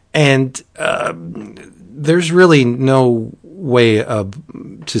 And there's really no way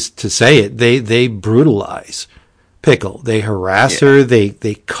to say it. They brutalize Pickle. They harass her. They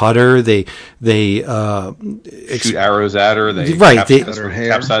cut her. They shoot arrows at her. They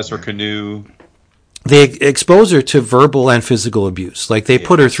capsize her canoe. They expose her to verbal and physical abuse. Like they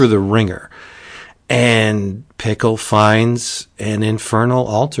put her through the ringer. And Pickle finds an infernal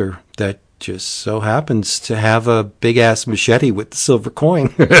altar that just so happens to have a big ass machete with the silver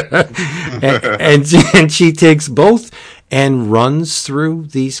coin. and she takes both and runs through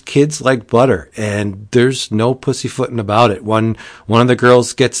these kids like butter, and there's no pussyfooting about it. One of the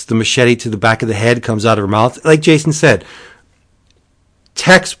girls gets the machete to the back of the head, comes out of her mouth. Like Jason said,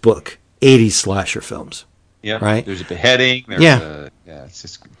 textbook 80s slasher films. Yeah, right. There's a beheading. It's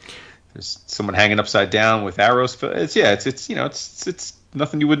just there's someone hanging upside down with arrows. It's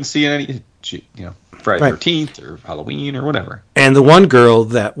nothing you wouldn't see in any Friday the 13th or Halloween or whatever. And the one girl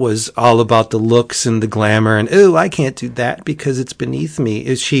that was all about the looks and the glamour and, I can't do that because it's beneath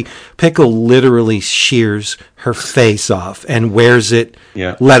me, Pickle literally shears her face off and wears it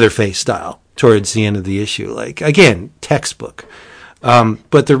Leatherface style towards the end of the issue. Like, again, textbook.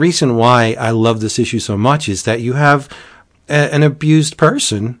 But the reason why I love this issue so much is that you have an abused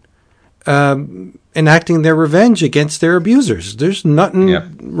person enacting their revenge against their abusers. There's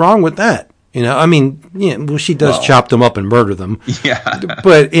nothing wrong with that. She does chop them up and murder them. Yeah.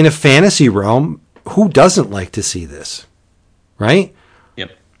 But in a fantasy realm, who doesn't like to see this? Right?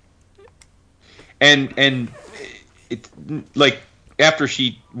 Yep. And it, like, after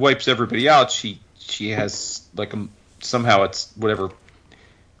she wipes everybody out, she has like somehow it's whatever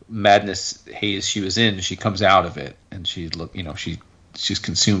madness haze she was in, she comes out of it, and she's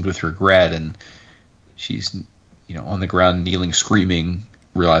consumed with regret, and she's on the ground kneeling, screaming,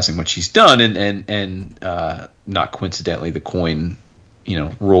 realizing what she's done, and not coincidentally, the coin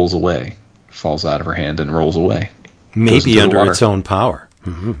rolls away, falls out of her hand and rolls away, maybe under its own power.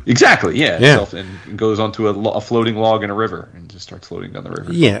 Mm-hmm. Exactly, yeah. And goes onto a floating log in a river and just starts floating down the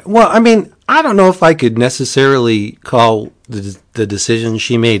river. Yeah, well, I don't know if I could necessarily call the decision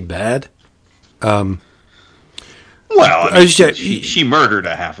she made bad. She murdered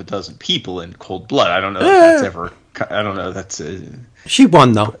a half a dozen people in cold blood. I don't know if that's ever. I don't know. She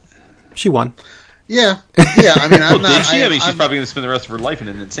won though. She won. Yeah. She's probably going to spend the rest of her life in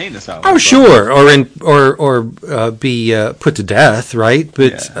an insane asylum. Oh, sure, or be put to death, right?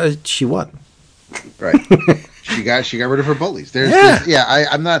 But she won. Right. she got rid of her bullies.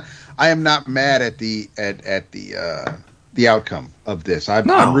 I am not mad at the outcome of this.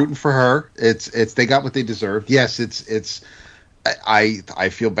 I'm rooting for her. It's they got what they deserved. Yes, I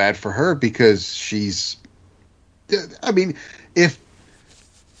feel bad for her because she's. If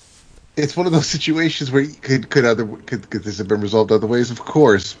it's one of those situations where could this have been resolved other ways? Of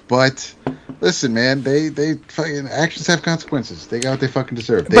course, but listen, man, they fucking actions have consequences. They got what they fucking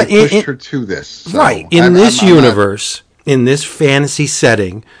deserve. They pushed her to this, so right? In this universe, in this fantasy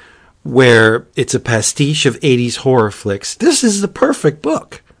setting, where it's a pastiche of 80s horror flicks, this is the perfect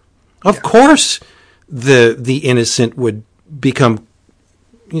book. Of course, the innocent would become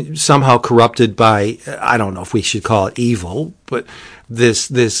somehow corrupted by, I don't know if we should call it evil, but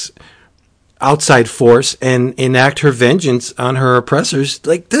this outside force, and enact her vengeance on her oppressors.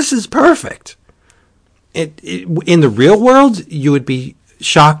 Like, this is perfect. In the real world, you would be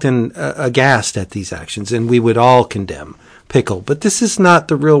shocked and aghast at these actions, and we would all condemn Pickle. But this is not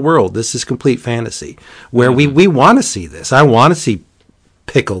the real world. This is complete fantasy, where we want to see this. I want to see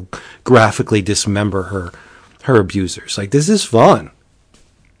Pickle graphically dismember her abusers. Like, this is fun.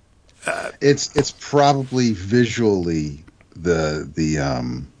 It's probably visually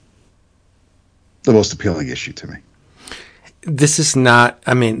the most appealing issue to me. This is not.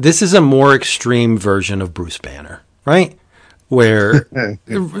 This is a more extreme version of Bruce Banner, right? Where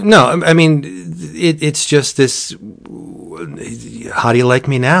it's just this. How do you like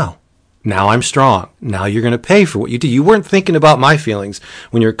me now? Now I'm strong. Now you're going to pay for what you did. You weren't thinking about my feelings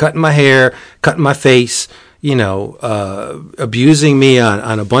when you're cutting my hair, cutting my face, abusing me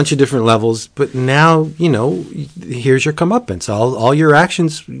on a bunch of different levels. But now, here's your comeuppance. All your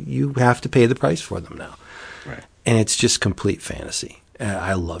actions, you have to pay the price for them now. Right. And it's just complete fantasy.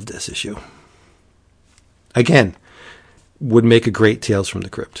 I love this issue. Again, would make a great Tales from the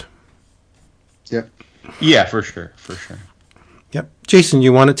Crypt. Yep. Yeah, for sure. Yep. Jason,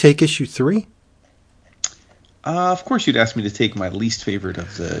 you want to take issue 3? Of course, you'd ask me to take my least favorite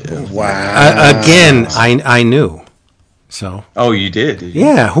of the. Wow. Again, I knew. So. Oh, you did you?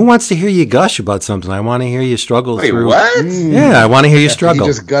 Yeah. Who wants to hear you gush about something? I want to hear you struggle Wait, through. what? Yeah, I want to hear you struggle. He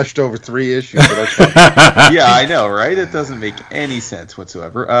just gushed over 3 issues. But okay. Yeah, I know, right? It doesn't make any sense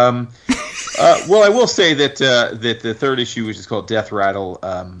whatsoever. Well, I will say that the third issue, which is called Death Rattle,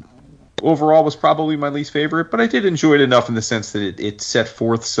 overall was probably my least favorite, but I did enjoy it enough in the sense that it set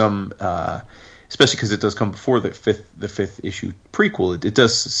forth some, especially because it does come before the fifth issue prequel. It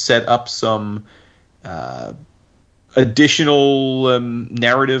does set up some additional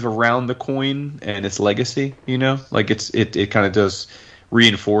narrative around the coin and its legacy. Like it kind of does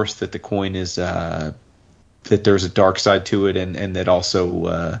reinforce that the coin is that there's a dark side to it, and that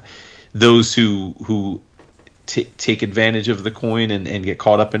also those who take advantage of the coin and get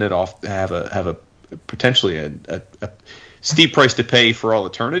caught up in it have a potentially a steep price to pay for all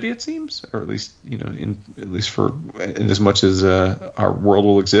eternity, it seems, or at least in as much as our world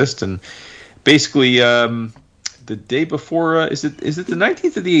will exist. And basically the day before is it the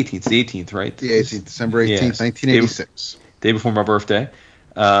 19th or the 18th? The 18th, right? The 18th, December 18th, Yes. 1986. Day before my birthday.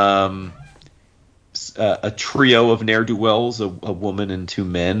 A trio of ne'er-do-wells, a woman and 2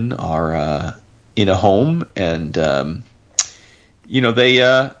 men, are in a home, and they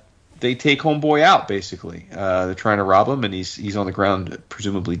take homeboy out. Basically, they're trying to rob him, and he's on the ground,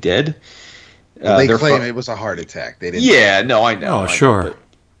 presumably dead. Well, they claim it was a heart attack. They didn't. Yeah, no, I know. Oh, sure.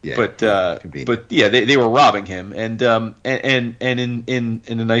 But they were robbing him, and in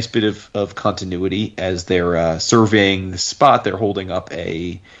a nice bit of continuity, as they're surveying the spot, they're holding up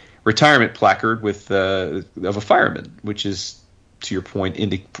a retirement placard with of a fireman, which is, to your point,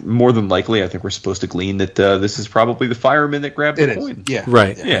 more than likely, I think we're supposed to glean that this is probably the fireman that grabbed the coin. Yeah.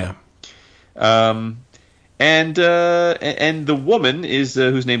 Right. Yeah. And the woman is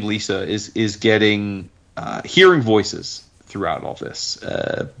who's named Lisa is getting hearing voices throughout all this.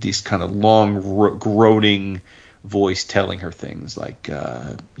 These kind of long groaning voice telling her things like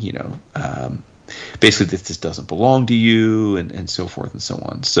basically that this doesn't belong to you, and so forth and so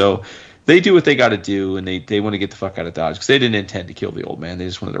on. So they do what they got to do, and they want to get the fuck out of Dodge because they didn't intend to kill the old man. They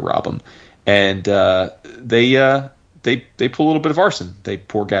just wanted to rob him. And they pull a little bit of arson. They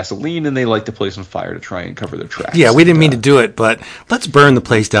pour gasoline, and they light the place on fire to try and cover their tracks. Yeah, we didn't mean to do it, but let's burn the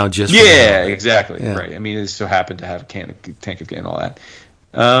place down just for Yeah, now. exactly. Yeah. Right. I mean, it so happened to have a tank of gas and all that.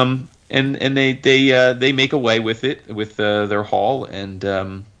 And they make away with it, with their haul,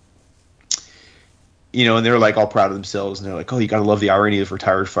 and and they're like all proud of themselves, and they're like, oh, you gotta love the irony of a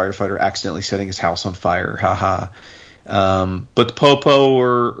retired firefighter accidentally setting his house on fire, haha. But the Popo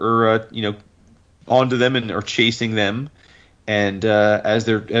are onto them and are chasing them, and as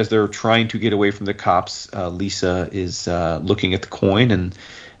they're trying to get away from the cops, Lisa is looking at the coin, and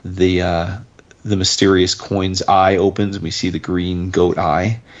the mysterious coin's eye opens, and we see the green goat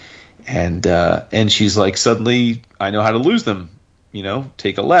eye, and she's like, suddenly I know how to lose them.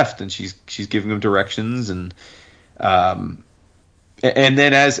 Take a left, and she's giving them directions, and then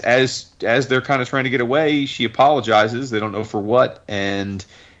as they're kind of trying to get away, she apologizes. They don't know for what, and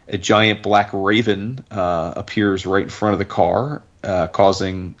a giant black raven appears right in front of the car,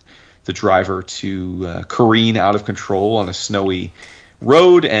 causing the driver to careen out of control on a snowy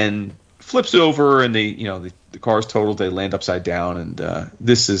road and flips over, and the car's totaled. They land upside down, and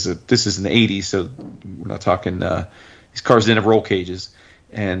this is in the 80s, so we're not talking. These cars didn't have roll cages,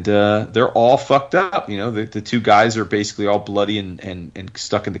 and they're all fucked up. The 2 guys are basically all bloody and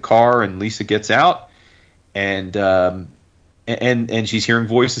stuck in the car, and Lisa gets out, and she's hearing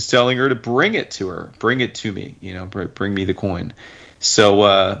voices telling her to bring it to me, bring me the coin.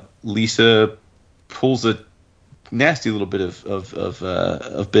 So Lisa pulls a nasty little bit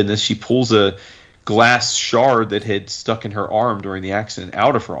of business. She pulls a glass shard that had stuck in her arm during the accident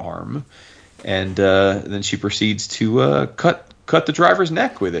out of her arm. And then she proceeds to cut the driver's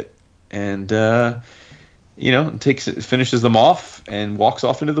neck with it, and finishes them off and walks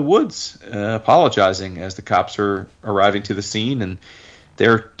off into the woods, apologizing as the cops are arriving to the scene, and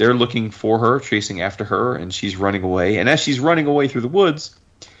they're looking for her, chasing after her, and she's running away. And as she's running away through the woods,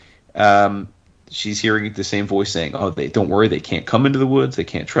 she's hearing the same voice saying, "Oh, they don't worry, they can't come into the woods. They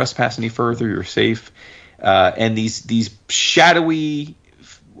can't trespass any further. You're safe." And these shadowy,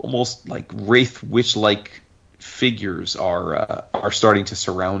 almost like wraith witch-like figures are starting to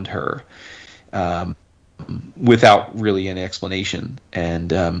surround her without really any explanation. And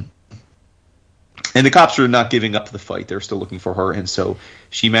the cops are not giving up the fight. They're still looking for her, and so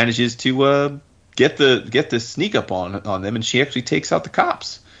she manages to get the sneak up on them, and she actually takes out the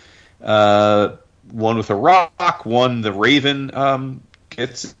cops. One with a rock, one the Raven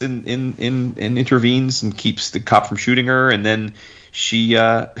gets in and intervenes and keeps the cop from shooting her, and then she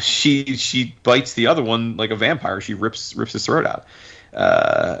bites the other one like a vampire. She rips his throat out.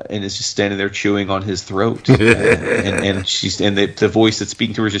 And is just standing there chewing on his throat, and the voice that's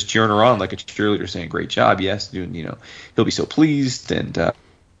speaking to her is just cheering her on like a cheerleader, saying, "Great job, yes, dude, he'll be so pleased." And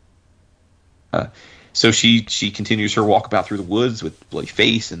so she continues her walkabout through the woods with bloody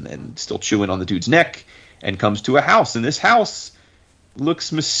face and still chewing on the dude's neck, and comes to a house. And this house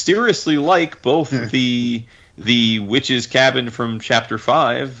looks mysteriously like both the witch's cabin from chapter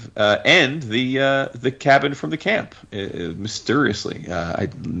 5 and the cabin from the camp. Mysteriously,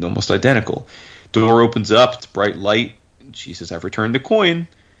 almost identical. Door opens up. It's bright light. She says, "I've returned the coin."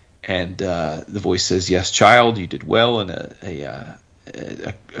 And the voice says, "Yes, child, you did well." And a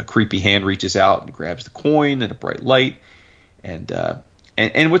creepy hand reaches out and grabs the coin in a bright light.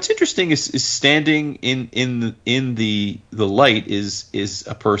 And what's interesting is standing in the light is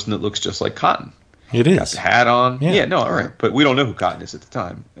a person that looks just like Cotton. It is. Got the hat on. Yeah. No, all right. But we don't know who Cotton is at the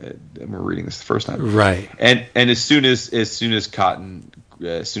time. We're reading this the first time. Right. And as soon as this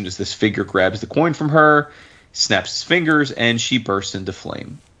figure grabs the coin from her, snaps his fingers, and she bursts into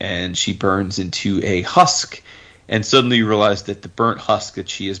flame. And she burns into a husk. And suddenly you realize that the burnt husk that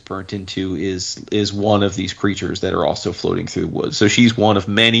she is burnt into is one of these creatures that are also floating through the woods. So she's one of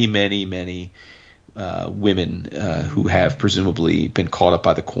many, many, many women who have presumably been caught up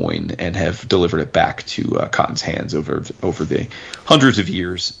by the coin and have delivered it back to Cotton's hands over the hundreds of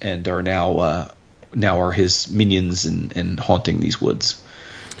years, and are now are his minions and haunting these woods.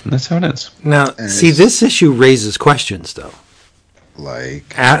 And that's how it ends. Now, see, this issue raises questions, though.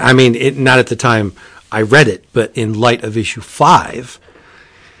 Like, I mean, not at the time I read it, but in light of issue 5.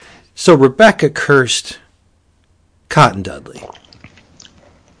 So Rebecca cursed Cotton Dudley,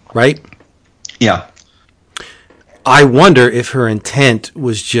 right? Yeah. I wonder if her intent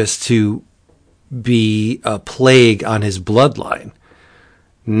was just to be a plague on his bloodline,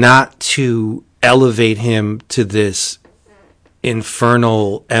 not to elevate him to this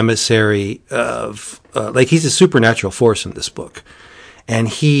infernal emissary of, like, he's a supernatural force in this book, and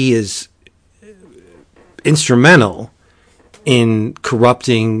he is instrumental in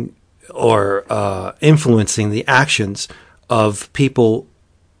corrupting or influencing the actions of people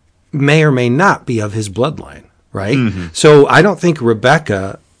may or may not be of his bloodline, right? Mm-hmm. So I don't think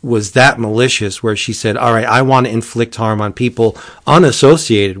Rebecca was that malicious where she said, all right, I want to inflict harm on people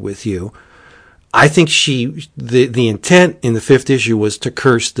unassociated with you. I think the intent in the 5th issue was to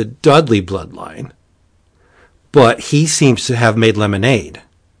curse the Dudley bloodline, but he seems to have made lemonade,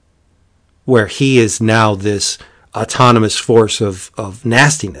 where he is now this autonomous force of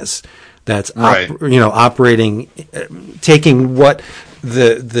nastiness that's operating, taking what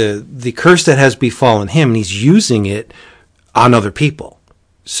the curse that has befallen him, and he's using it on other people.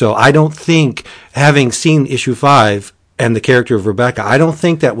 So I don't think, having seen issue 5 and the character of Rebecca, I don't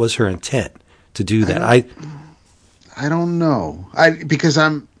think that was her intent to do that. I don't know. I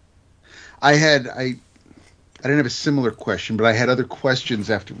didn't have a similar question, but I had other questions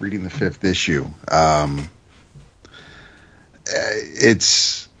after reading the 5th issue.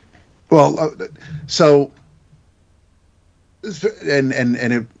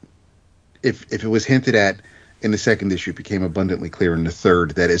 If it was hinted at in the 2nd issue, it became abundantly clear in the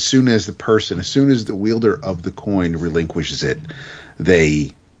 3rd that as soon as the wielder of the coin relinquishes it,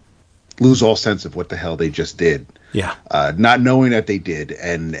 they lose all sense of what the hell they just did. Yeah. Not knowing that they did,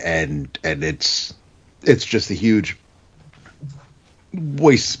 and it's just a huge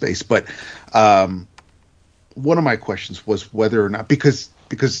waste of space. But one of my questions was whether or not, because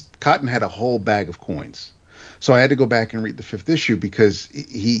Cotton had a whole bag of coins. So I had to go back and read the 5th issue because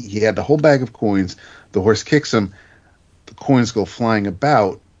he had the whole bag of coins. The horse kicks him. The coins go flying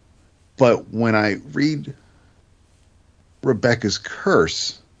about. But when I read Rebecca's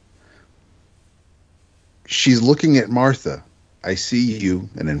curse, she's looking at Martha. I see you,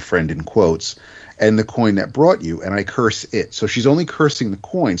 and then friend in quotes, and the coin that brought you, and I curse it. So she's only cursing the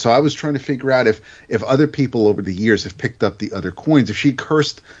coin. So I was trying to figure out if other people over the years have picked up the other coins, if she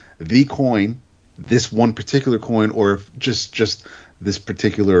cursed the coin, this one particular coin, or if just this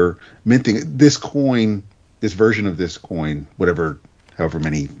particular minting, this coin, this version of this coin, however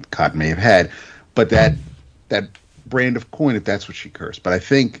many Cotton may have had, but that brand of coin, if that's what she cursed. But I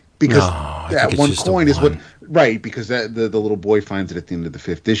think because that one coin is what, right? Because that the little boy finds it at the end of the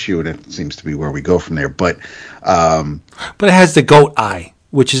 5th issue, and it seems to be where we go from there. But it has the goat eye,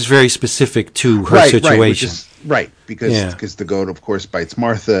 which is very specific to her situation. Right, because the goat, of course, bites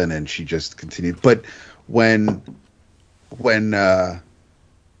Martha, and then she just continued. But when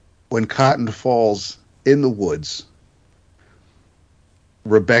Cotton falls in the woods,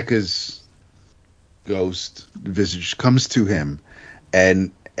 Rebecca's ghost visage comes to him,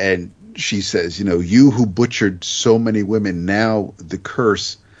 and she says, you who butchered so many women, now the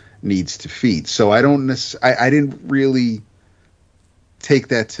curse needs to feed. So I didn't really take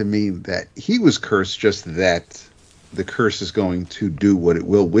that to mean that he was cursed, just that the curse is going to do what it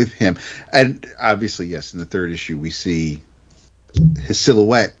will with him. And obviously, yes, in the 3rd issue we see his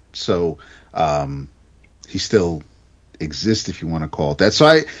silhouette, so he still exists, if you want to call it that.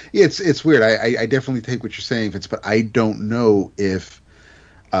 So it's weird. I definitely take what you're saying, Vince, but I don't know if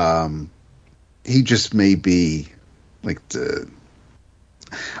he just may be like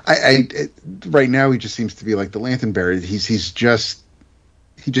right now he just seems to be like the lantern bearer. He just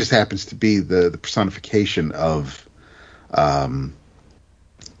happens to be the personification of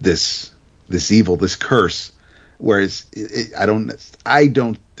this evil, this curse. Whereas I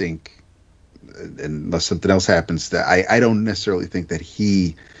don't think, unless something else happens, that I don't necessarily think that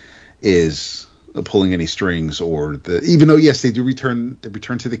he is pulling any strings, or even though yes, they return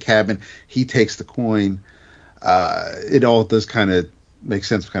to the cabin, he takes the coin. It all does kind of make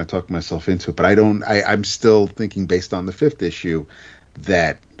sense. I'm kind of talking myself into it, but I'm still thinking, based on the 5th issue,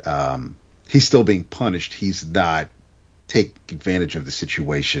 that he's still being punished. He's not taking advantage of the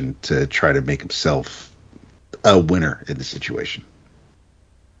situation to try to make himself a winner in the situation.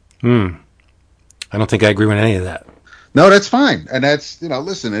 I don't think I agree with any of that. No, that's fine, and that's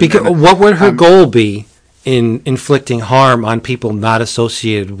listen. Because what would her goal be in inflicting harm on people not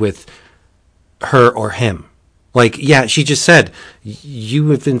associated with her or him? Like, yeah, she just said you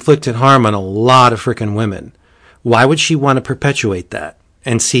have inflicted harm on a lot of freaking women. Why would she want to perpetuate that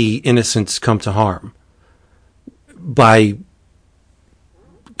and see innocents come to harm? By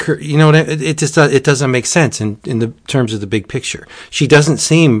it just it doesn't make sense in the terms of the big picture. She doesn't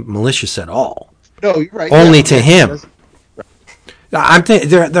seem malicious at all. No, you're right. Only to him. I'm thinking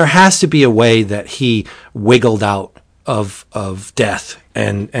there has to be a way that he wiggled out of death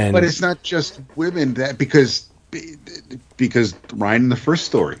and. But it's not just women that because Ryan in the first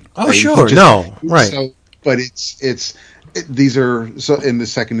story. Oh sure, right. So, but these are so in the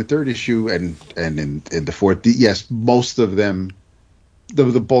 2nd and 3rd issue and in the 4th. Yes, most of them.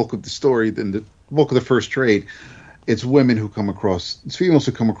 The bulk of the story, then the bulk of the first trade, it's females who come across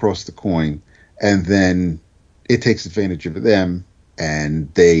the coin, and then it takes advantage of them, and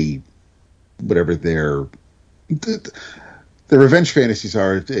they, whatever their revenge fantasies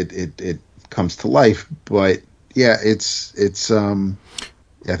are, it comes to life. But yeah, I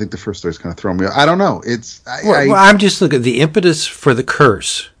think the first story's kind of thrown me off. I don't know. I'm just looking. The impetus for the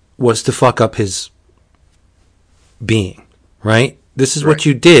curse was to fuck up his being, right? This is what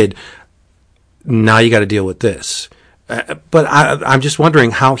you did. Now you got to deal with this. But I'm just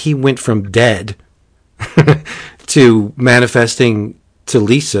wondering how he went from dead to manifesting to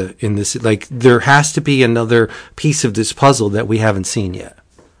Lisa in this. Like, there has to be another piece of this puzzle that we haven't seen yet.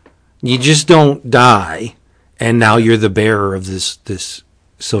 You just don't die, and now you're the bearer of this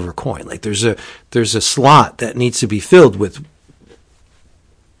silver coin. Like, there's a slot that needs to be filled with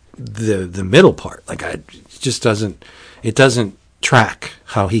the middle part. Like, it just doesn't track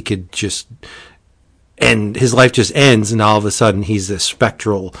how he could just end his life, just ends, and all of a sudden he's this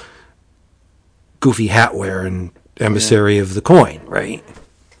spectral goofy hat wearing emissary of the coin, right?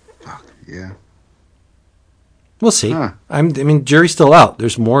 Yeah, we'll see. I mean, jury's still out.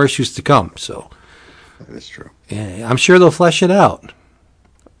 There's more issues to come, so that is true. Yeah, I'm sure they'll flesh it out,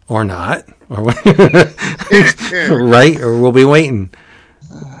 or not, or right, or we'll be waiting.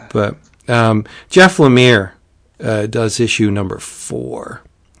 But Jeff Lemire does issue number 4.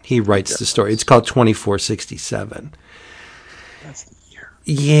 He writes the story. It's called 2467. That's the year.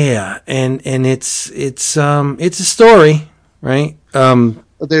 Yeah, and it's a story, right?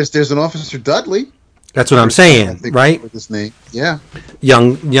 There's an Officer Dudley. That's what I'm saying, right? With his name, yeah.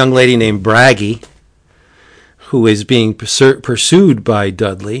 Young lady named Braggy, who is being pursued by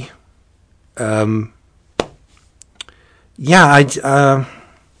Dudley. I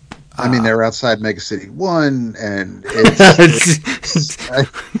mean, they're outside Mega City 1, and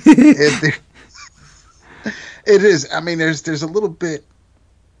It is. I mean, there's a little bit.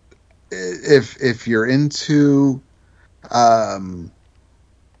 If you're into,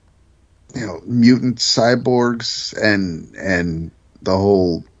 mutant cyborgs and the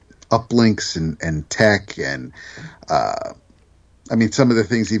whole uplinks and tech and, I mean, some of the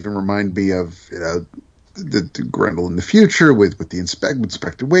things even remind me of the Grendel in the future with the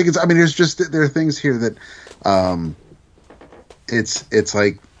Inspector Wiggins. I mean, there are things here that, it's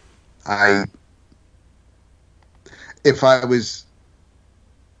like if I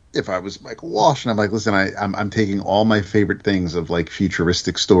was Michael Walsh and I'm like, listen, I'm taking all my favorite things of like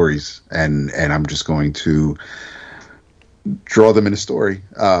futuristic stories and I'm just going to draw them in a story,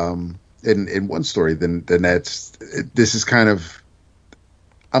 in one story, then this is kind of,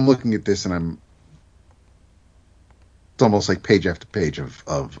 I'm looking at this and it's almost like page after page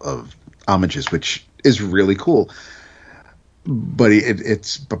of homages, which is really cool. But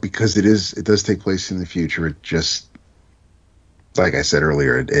but because it does take place in the future, it just, like I said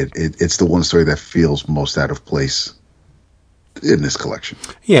earlier, it's the one story that feels most out of place in this collection.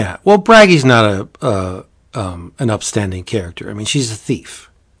 Yeah, well, Bragg's not an upstanding character. I mean, she's a thief,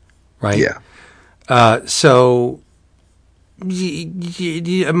 right? Yeah. So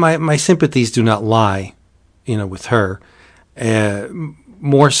my sympathies do not lie, with her.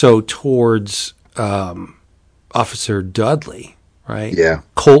 More so towards Officer Dudley, right? Yeah.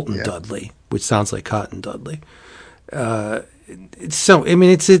 Colton Dudley, which sounds like Cotton Dudley. So I mean,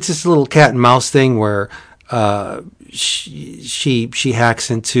 it's just a little cat and mouse thing where she hacks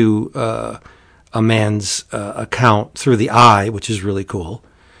into a man's account through the eye, which is really cool.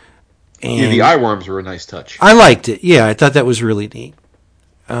 And the eye worms were a nice touch. I liked it. Yeah, I thought that was really neat.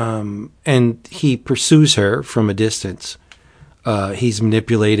 And he pursues her from a distance. He's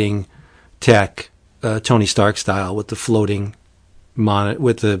manipulating tech, Tony Stark style, with the floating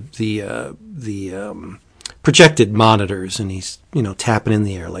with the projected monitors, and he's tapping in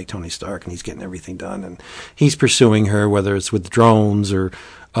the air like Tony Stark, and he's getting everything done. And he's pursuing her, whether it's with drones or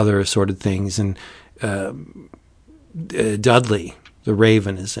other assorted things. And Dudley, the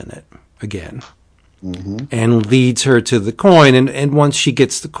Raven, is in it again. Mm-hmm. And leads her to the coin, and once she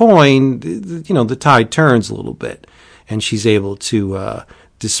gets the coin, the tide turns a little bit, and she's able to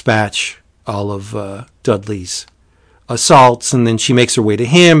dispatch all of Dudley's assaults, and then she makes her way to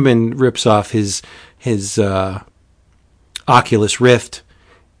him and rips off his Oculus Rift,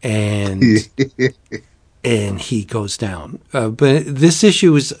 and and he goes down. But this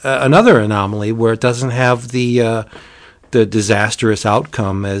issue is another anomaly where it doesn't have the disastrous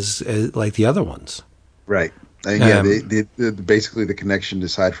outcome as like the other ones. Right. The basically the connection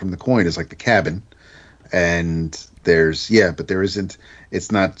aside from the coin is like the cabin, and but there isn't.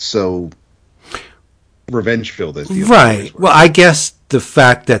 It's not so revenge filled as the right. Well, I guess the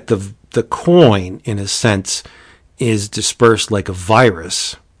fact that the coin, in a sense, is dispersed like a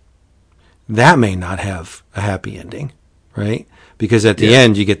virus, that may not have a happy ending, right? Because at the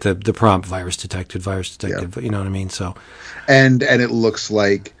end you get the prompt virus detected. You know what I mean? So, and it looks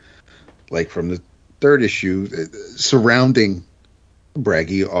like from the third issue, surrounding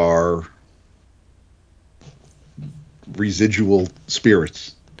Braggy are residual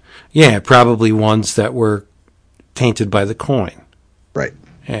spirits. Yeah, probably ones that were tainted by the coin. Right.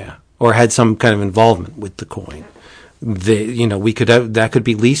 Yeah, or had some kind of involvement with the coin. We could have, that could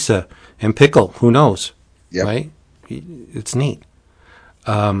be Lisa and Pickle. Who knows? Yep. Right? It's neat.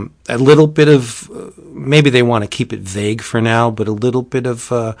 A little bit of maybe they want to keep it vague for now, but a little bit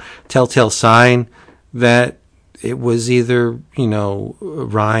of telltale sign that it was either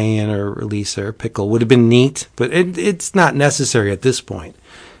Ryan or Lisa or Pickle would have been neat, but it's not necessary at this point,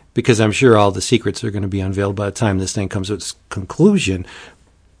 because I'm sure all the secrets are going to be unveiled by the time this thing comes to its conclusion.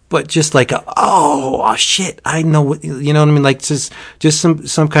 But just like oh shit, I know what what I mean, like just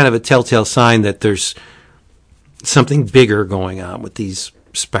some kind of a telltale sign that there's something bigger going on with these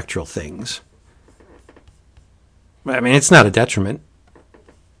spectral things. I mean, it's not a detriment.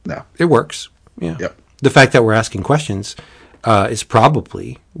 No, it works. Yeah. Yep. The fact that we're asking questions is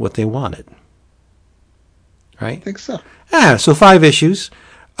probably what they wanted. Right? I think so. Yeah, so 5 issues.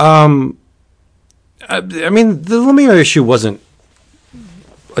 I mean, the Lemire issue wasn't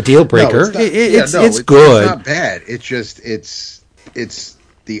a deal breaker. No, it's good. It's not bad. It's just it's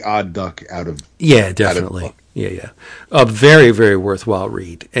the odd duck out of definitely. Out of yeah. A very, very worthwhile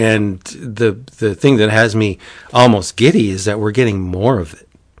read. And the thing that has me almost giddy is that we're getting more of it.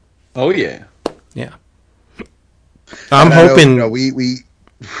 Oh yeah. Yeah. I'm hoping we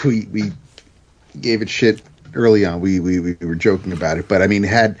gave it shit early on. We were joking about it, but I mean,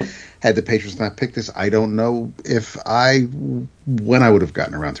 had Had the patrons not picked this, I don't know when I would have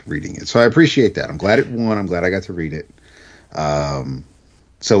gotten around to reading it. So I appreciate that. I'm glad it won. I'm glad I got to read it.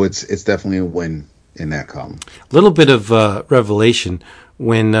 So it's definitely a win in that column. A little bit of revelation.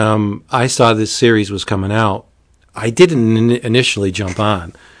 When I saw this series was coming out, I didn't initially jump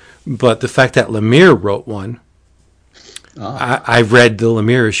on. But the fact that Lemire wrote one, I read the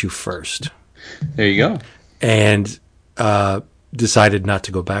Lemire issue first. There you go. And decided not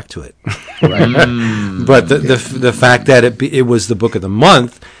to go back to it. Right. But the fact that it was the book of the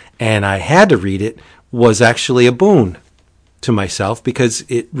month and I had to read it was actually a boon to myself because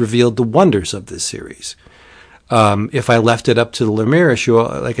it revealed the wonders of this series. If I left it up to the Lemire issue,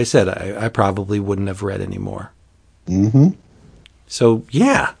 like I said, I probably wouldn't have read any more. Mm-hmm. So,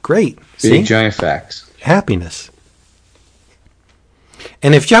 yeah, great. Big giant facts. Happiness.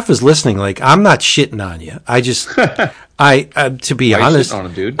 And if Jeff was listening, like, I'm not shitting on you. I just, to be honest, on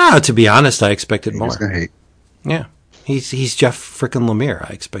him, dude? No, to be honest, I expected more. He's gonna hate. Yeah, he's Jeff frickin' Lemire.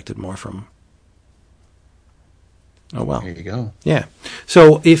 I expected more from him. Oh well. There you go. Yeah.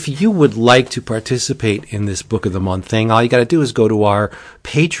 So if you would like to participate in this Book of the Month thing, all you got to do is go to our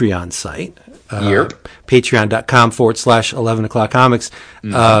Patreon site. Yep. Patreon.com/11 o'clock comics.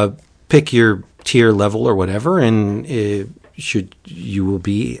 Pick your tier level or whatever, and you will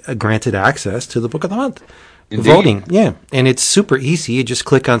be granted access to the Book of the Month. Indeed. Voting. Yeah. And it's super easy. You just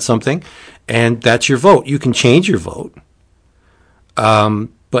click on something, and that's your vote. You can change your vote,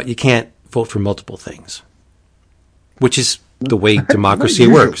 but you can't vote for multiple things, which is the way democracy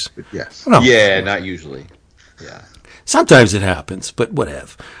works. Yes. No. Yeah, not usually. Yeah. Sometimes it happens, but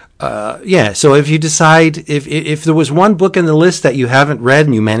whatever. Yeah, so if you decide, if there was one book in the list that you haven't read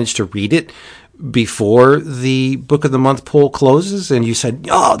and you managed to read it before the Book of the Month poll closes and you said,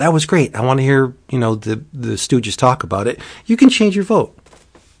 oh, that was great, I want to hear, the Stooges talk about it, you can change your vote.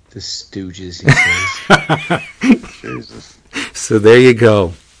 The Stooges, he says. Jesus. So there you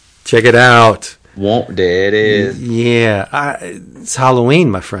go. Check it out. There it is. Yeah, it's Halloween,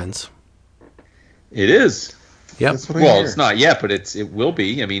 my friends. It is. Yep. That's what I Well, hear. it's not yet, but it will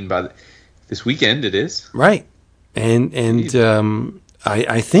be. I mean, by this weekend, it is. Right. And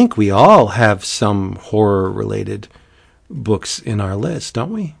I think we all have some horror-related books in our list,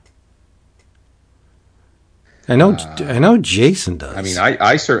 don't we? I know Jason does. I mean,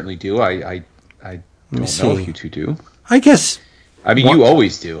 I certainly do. I don't know if you two do. I guess. I mean, you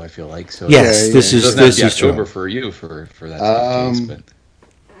always do. I feel like so. Yes, Yeah, this yeah. is It doesn't have to be true. October for you for that. Case, but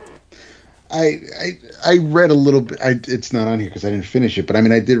I read a little bit. It's not on here because I didn't finish it. But I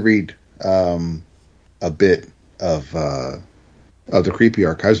mean, I did read a bit of the Creepy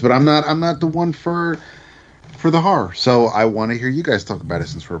Archives. But I'm not the one for the horror. So I want to hear you guys talk about it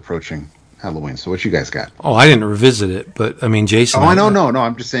since we're approaching Halloween. So what you guys got? Oh, I didn't revisit it, but I mean, Jason. Oh, I know, no.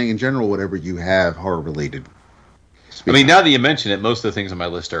 I'm just saying in general, whatever you have horror related. I mean, now that you mention it, most of the things on my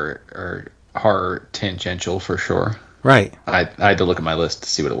list are horror tangential for sure. Right. I had to look at my list to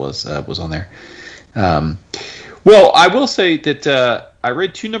see what it was on there. Well, I will say that I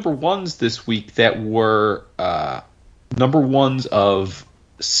read two number ones this week that were number ones of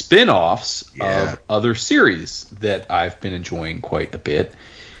spin-offs of other series that I've been enjoying quite a bit.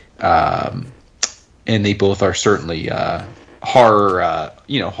 And they both are certainly horror,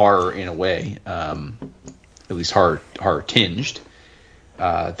 horror in a way, at least horror tinged.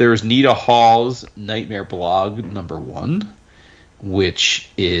 There's Nita Hall's Nightmare Blog number one, which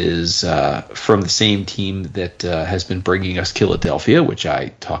is from the same team that has been bringing us Philadelphia, which I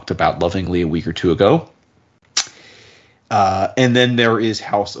talked about lovingly a week or two ago. And then there is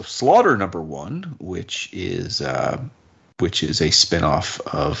House of Slaughter number one, which is a spinoff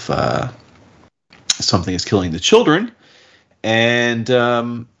of Something is Killing the Children, and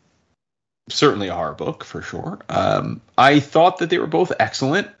certainly a horror book for sure. I thought that they were both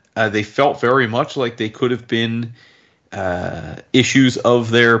excellent. They felt very much like they could have been issues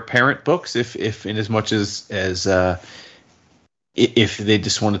of their parent books, if in as much as if they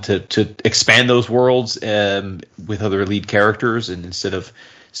just wanted to expand those worlds with other lead characters, and instead of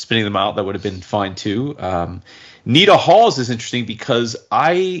spinning them out, that would have been fine too. Nita Hall's is interesting because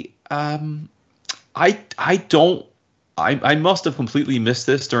I must have completely missed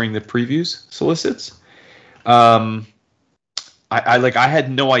this during the previews solicits. I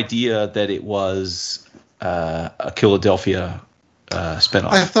had no idea that it was a Philadelphia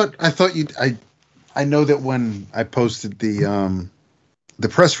spinoff. I thought you. I know that when I posted the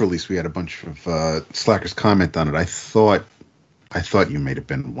press release, we had a bunch of slackers comment on it. I thought you may have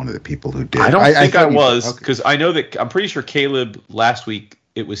been one of the people who did. I don't think I was, okay. because I know that I'm pretty sure Caleb last week,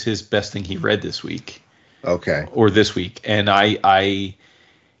 it was his best thing he read this week. Okay. Or this week. And I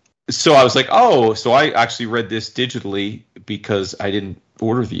So I was like, oh, so I actually read this digitally because I didn't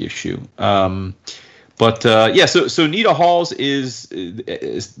order the issue. So Nita Halls is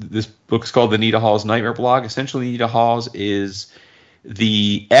this book is called The Nita Halls Nightmare Blog. Essentially, Nita Halls is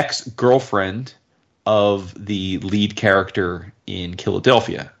the ex-girlfriend of the lead character in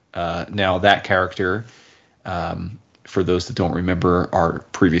Philadelphia. Now, that character, for those that don't remember our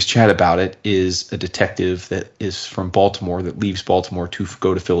previous chat about it, is a detective that is from Baltimore that leaves Baltimore to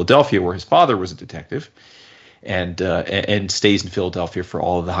go to Philadelphia, where his father was a detective, and stays in Philadelphia for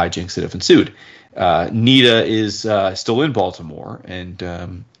all of the hijinks that have ensued. Nita is still in Baltimore,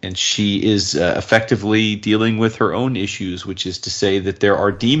 and she is effectively dealing with her own issues, which is to say that there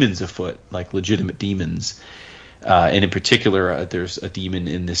are demons afoot, like legitimate demons. And in particular, there's a demon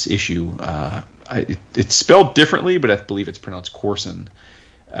in this issue. It's spelled differently, but I believe it's pronounced Corson.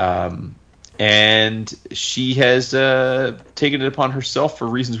 And she has taken it upon herself, for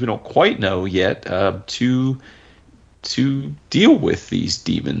reasons we don't quite know yet, to deal with these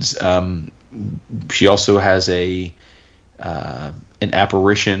demons. She also has an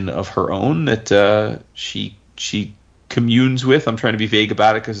apparition of her own that she communes with. I'm trying to be vague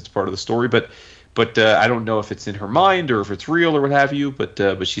about it because it's part of the story, but I don't know if it's in her mind or if it's real or what have you.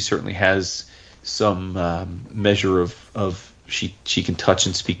 But she certainly has some measure of she can touch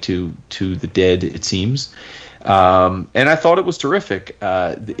and speak to the dead, it seems. And I thought it was terrific.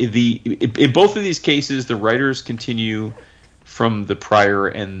 In both of these cases, the writers continue from the prior,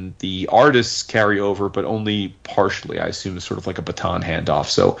 and the artists carry over, but only partially. I assume it's sort of like a baton handoff.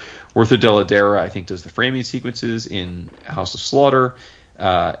 So Werther Dell'Edera, I think, does the framing sequences in House of Slaughter,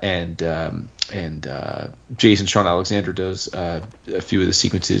 and Jason Sean Alexander does a few of the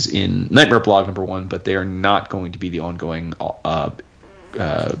sequences in Nightmare Blog #1, but they are not going to be the ongoing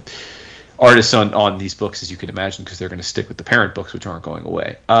artists on these books, as you can imagine, because they're going to stick with the parent books, which aren't going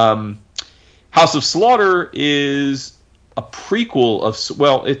away. House of Slaughter is a prequel of,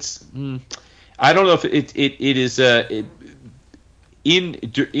 well, it's I don't know if it is in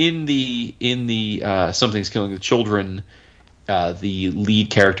the Something's Killing the Children. The lead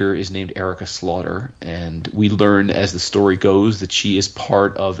character is named Erica Slaughter, and we learn as the story goes that she is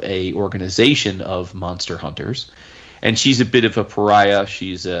part of a organization of monster hunters, and she's a bit of a pariah.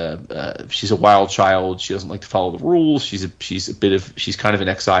 She's a wild child. She doesn't like to follow the rules. She's kind of an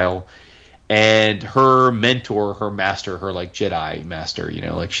exile. And her mentor, her master, her like Jedi master,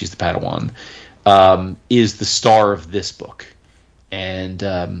 like she's the Padawan, is the star of this book.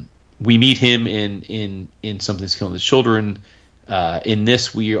 And we meet him in Something's Killing the Children. In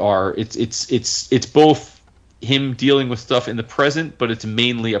this, it's both him dealing with stuff in the present, but it's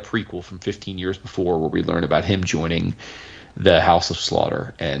mainly a prequel from 15 years before, where we learn about him joining the House of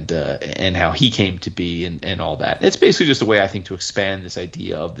Slaughter and how he came to be and all that. It's basically just a way, I think, to expand this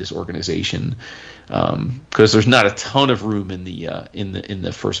idea of this organization, because there's not a ton of room in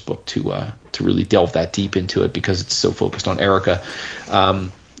the first book to really delve that deep into it, because it's so focused on Erica.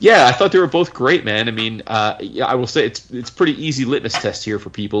 I thought they were both great, man. I mean, I will say it's pretty easy litmus test here for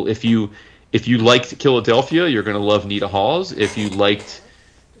people. If you liked Philadelphia, you're going to love Nita Halls. If you liked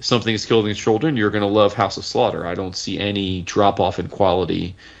Something's Killing the Children, you're going to love House of Slaughter. I don't see any drop off in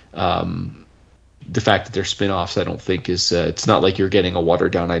quality. The fact that they're spin-offs, I don't think is it's not like you're getting a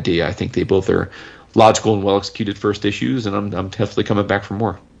watered down idea. I think they both are logical and well executed first issues, and I'm definitely coming back for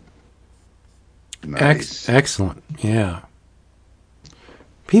more. Nice. Excellent. Yeah.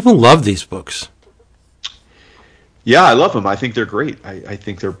 People love these books. Yeah, I love them. I think they're great. I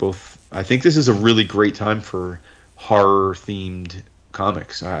think they're both. I think this is a really great time for horror themed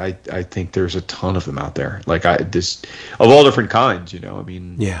comics. I think there's a ton of them out there. Like of all different kinds. I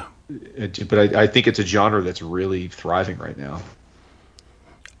mean, yeah. But I think it's a genre that's really thriving right now.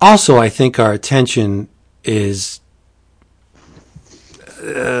 Also, I think our attention is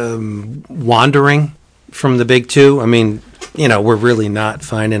wandering from the big two. I mean, we're really not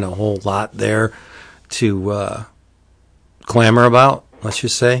finding a whole lot there to clamor about, let's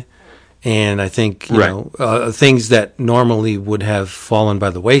just say. And I think, things that normally would have fallen by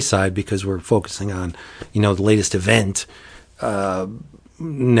the wayside because we're focusing on, the latest event,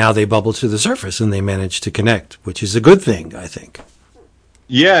 now they bubble to the surface and they manage to connect, which is a good thing, I think.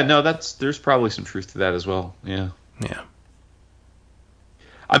 Yeah, no, there's probably some truth to that as well. Yeah. Yeah.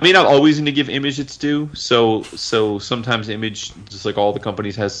 I mean, I'm always going to give Image its due. So sometimes Image, just like all the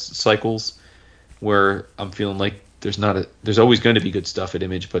companies, has cycles where I'm feeling like there's always going to be good stuff at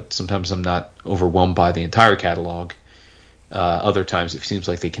Image, but sometimes I'm not overwhelmed by the entire catalog. Other times it seems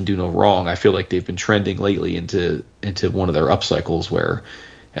like they can do no wrong. I feel like they've been trending lately into one of their up cycles where,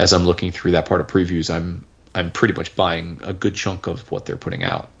 as I'm looking through that part of previews, I'm pretty much buying a good chunk of what they're putting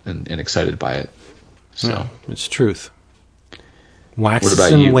out and excited by it. So it's truth. what Waxes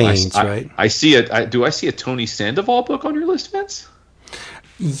about and you? wanes, right? I see it. Do I see a Tony Sandoval book on your list, Vince?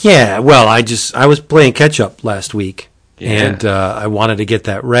 Yeah, well, I was playing catch up last week, Yeah. and I wanted to get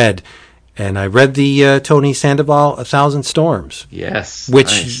that read, and I read the Tony Sandoval A Thousand Storms, Yes.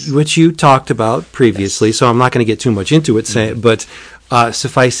 which you talked about previously. So I'm not going to get too much into it, but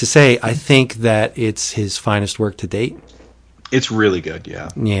suffice to say, I think that it's his finest work to date. It's really good. Yeah.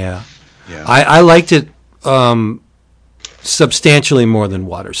 Yeah, Yeah. I liked it substantially more than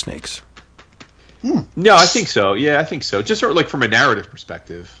Water Snakes. No, I think so. Yeah, I think so. Just sort of like from a narrative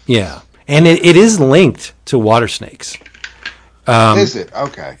perspective. Yeah, and it is linked to Water Snakes. Is it?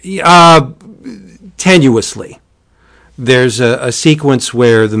 Okay. Tenuously. There's a sequence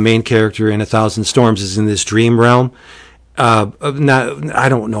where the main character in A Thousand Storms is in this dream realm. I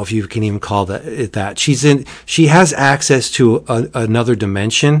don't know if you can even call that. She has access to another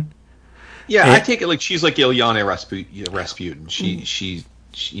dimension. Yeah, I take it like she's like Ilyana Rasputin. She,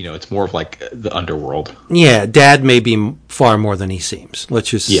 it's more of like the underworld. Yeah, Dad may be far more than he seems. Let's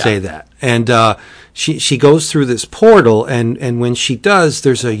just say that. And she goes through this portal, and when she does,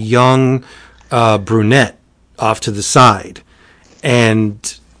 there's a young brunette off to the side,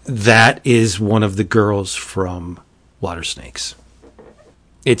 and that is one of the girls from Water Snakes.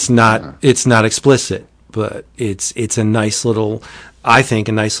 It's not explicit, but it's a nice little. I think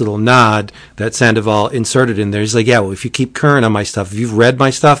a nice little nod that Sandoval inserted in there. He's like, yeah, well, if you keep current on my stuff, if you've read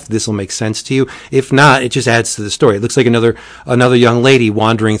my stuff, this will make sense to you. If not, it just adds to the story. It looks like another young lady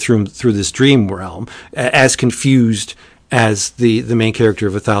wandering through this dream realm, as confused as the main character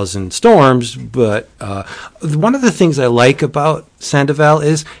of A Thousand Storms. But one of the things I like about Sandoval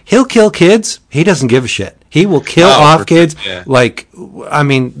is he'll kill kids. He doesn't give a shit. He will kill off kids. Yeah. Like, I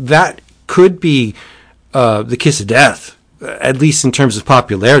mean, that could be the kiss of death. At least in terms of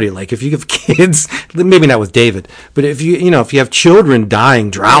popularity. Like if you have kids, maybe not with David, but if you have children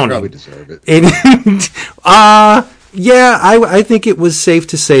dying, drowning, Probably deserve it. Yeah, I think it was safe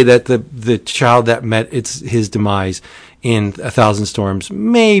to say that the child that met his demise in A Thousand Storms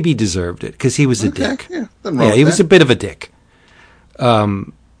maybe deserved it because he was a dick. Yeah, nothing wrong with he was that. a bit of a dick.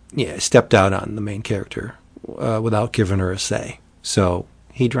 Stepped out on the main character without giving her a say, so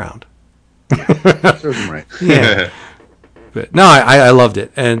he drowned. Serves him right. Yeah. But no, I loved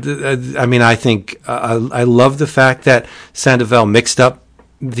it, and I mean, I think I love the fact that Sandoval mixed up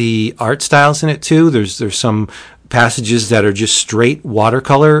the art styles in it too. There's some passages that are just straight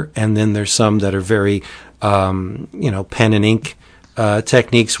watercolor, and then there's some that are very, pen and ink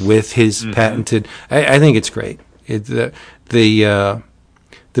techniques with his patented. I think it's great. The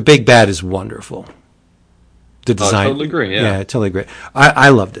big bad is wonderful. The design, I totally agree. Yeah, totally agree. I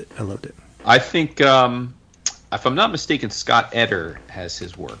loved it. I think. If I'm not mistaken, Scott Eder has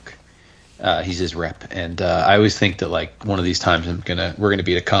his work. He's his rep, and I always think that like one of these times we're gonna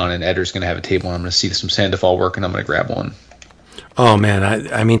be at a con, and Eder's gonna have a table, and I'm gonna see some Sandoval work, and I'm gonna grab one. Oh man,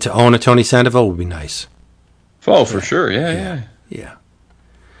 I mean to own a Tony Sandoval would be nice. Oh, for sure, yeah.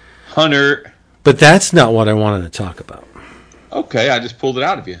 Hunter. But that's not what I wanted to talk about. Okay, I just pulled it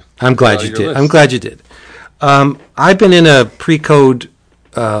out of you. I'm glad you did. I've been in a pre-code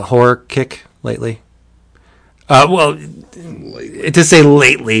horror kick lately. To say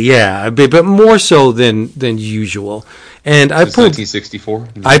lately, yeah, but more so than usual. And I Since pulled 1964.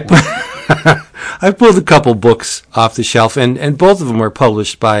 I pulled a couple books off the shelf, and both of them were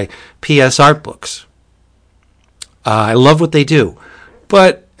published by PS Art Books. I love what they do,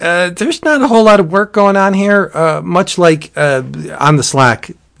 but there's not a whole lot of work going on here. Much like on the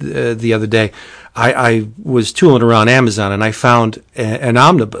Slack the other day, I was tooling around Amazon and I found an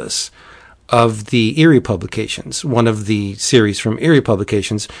omnibus of the Eerie Publications, one of the series from Eerie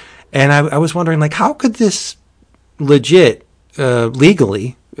Publications, and I was wondering, like, how could this legit,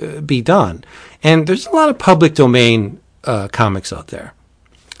 legally be done? And there's a lot of public domain comics out there,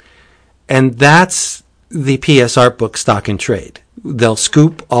 and that's the PS Art Book stock and trade. They'll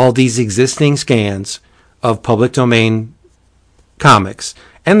scoop all these existing scans of public domain comics,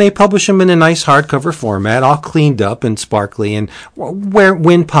 and they publish them in a nice hardcover format, all cleaned up and sparkly, and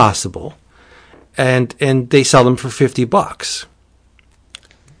when possible. And they sell them for $50.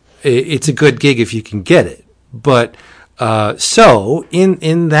 It's a good gig if you can get it. But so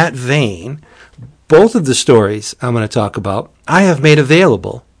in that vein, both of the stories I'm going to talk about, I have made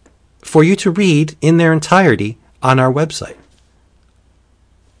available for you to read in their entirety on our website,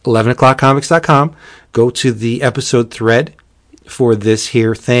 11o'clockcomics.com. Go to the episode thread for this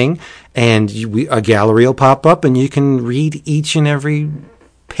here thing, and a gallery will pop up, and you can read each and every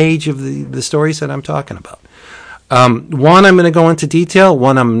page of the stories that I'm talking about. One I'm going to go into detail.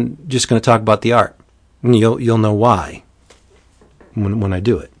 One I'm just going to talk about the art. And you'll know why when I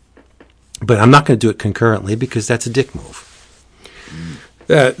do it. But I'm not going to do it concurrently because that's a dick move.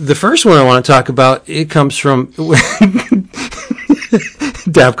 The first one I want to talk about, it comes from...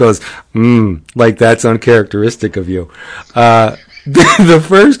 Dap goes, like that's uncharacteristic of you. The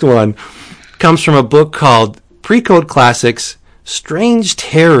first one comes from a book called Pre-Code Classics, Strange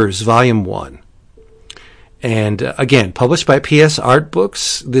Terrors, Volume 1. And again, published by PS Art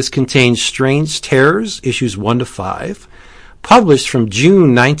Books, this contains Strange Terrors, issues 1 to 5, published from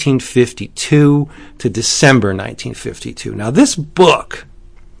June 1952 to December 1952. Now, this book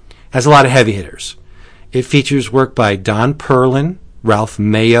has a lot of heavy hitters. It features work by Don Perlin, Ralph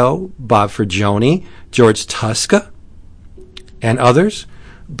Mayo, Bob Fragioni, George Tuska, and others.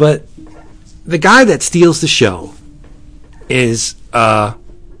 But the guy that steals the show is, at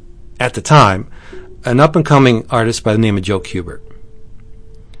the time, an up-and-coming artist by the name of Joe Kubert.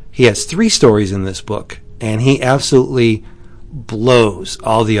 He has 3 stories in this book, and he absolutely blows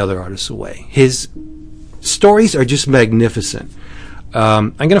all the other artists away. His stories are just magnificent.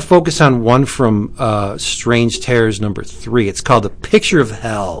 I'm going to focus on one from Strange Terrors number 3. It's called The Picture of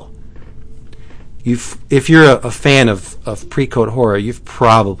Hell. If you're a fan of pre-code horror, you've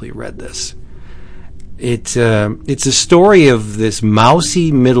probably read this. It's a story of this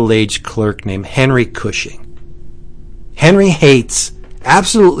mousy middle-aged clerk named Henry Cushing. Henry hates,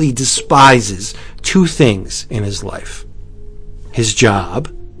 absolutely despises 2 things in his life: his job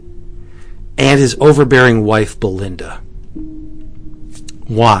and his overbearing wife, Belinda.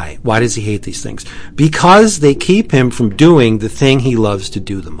 Why? Why does he hate these things? Because they keep him from doing the thing he loves to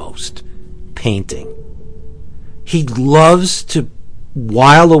do the most: painting. He loves to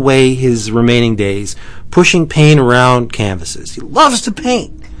while away his remaining days pushing paint around canvases. He loves to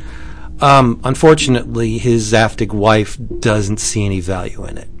paint. Unfortunately, his Zaftig wife doesn't see any value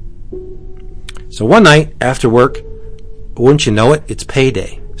in it. So one night after work, wouldn't you know it, it's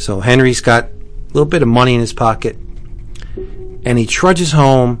payday. So Henry's got a little bit of money in his pocket, and he trudges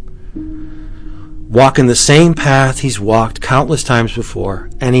home, walking the same path he's walked countless times before,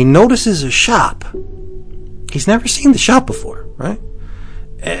 and he notices a shop. He's never seen the shop before, right?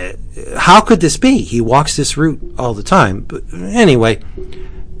 How could this be? He walks this route all the time. But anyway,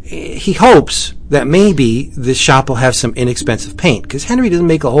 he hopes that maybe this shop will have some inexpensive paint, because Henry doesn't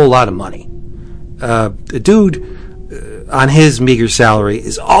make a whole lot of money. The dude, on his meager salary,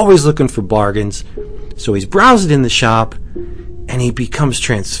 is always looking for bargains. So he's browsing in the shop, and he becomes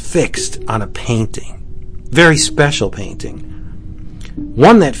transfixed on a painting. Very special painting.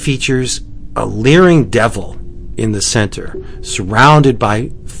 One that features a leering devil in the center, surrounded by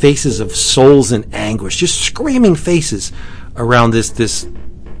faces of souls in anguish, just screaming faces around this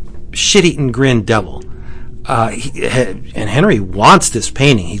shit-eaten grin devil. And Henry wants this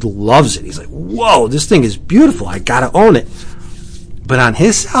painting. He loves it. He's like, whoa, this thing is beautiful. I gotta own it. But on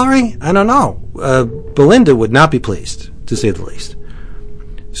his salary, I don't know. Belinda would not be pleased, to say the least.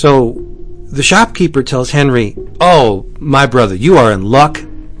 So the shopkeeper tells Henry, oh, my brother, you are in luck,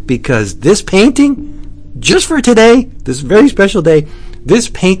 because this painting, just for today, this very special day, this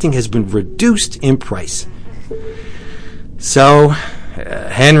painting has been reduced in price. So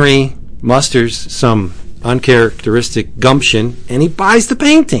Henry musters some uncharacteristic gumption, and he buys the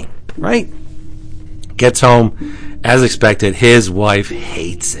painting, right? Gets home, as expected, his wife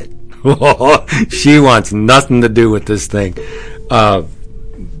hates it. She wants nothing to do with this thing.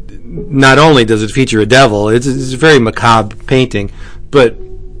 Not only does it feature a devil, it's a very macabre painting, but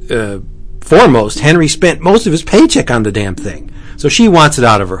foremost, Henry spent most of his paycheck on the damn thing. So she wants it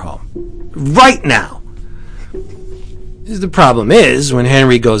out of her home. Right now. The problem is, when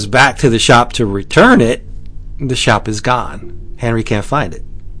Henry goes back to the shop to return it, the shop is gone. Henry can't find it.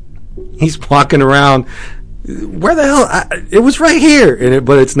 He's walking around, where the hell? It was right here,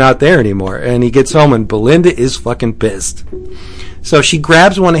 but it's not there anymore. And he gets home, and Belinda is fucking pissed. So she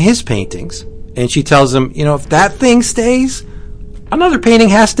grabs one of his paintings, and she tells him, if that thing stays, another painting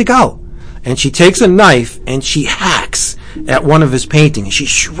has to go. And she takes a knife, and she hacks at one of his paintings. She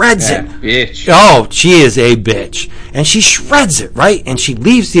shreds it. Bitch. Oh, she is a bitch. And she shreds it, right? And she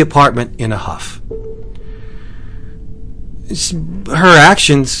leaves the apartment in a huff. Her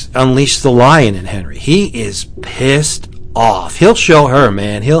actions unleash the lion in Henry. He is pissed off. He'll show her,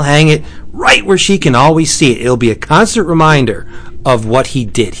 man. He'll hang it right where she can always see it. It'll be a constant reminder of what he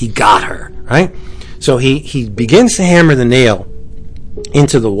did. He got her, right? So he begins to hammer the nail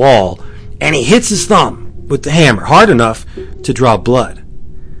into the wall, and he hits his thumb with the hammer hard enough to draw blood.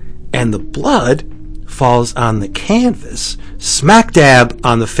 And the blood falls on the canvas, smack dab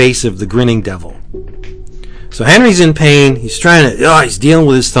on the face of the grinning devil. So Henry's in pain. He's he's dealing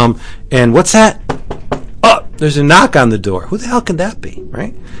with his thumb. And what's that? Oh, there's a knock on the door. Who the hell can that be,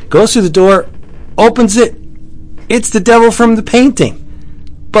 right? Goes to the door, opens it. It's the devil from the painting.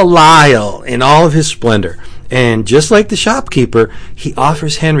 Belial in all of his splendor. And just like the shopkeeper, he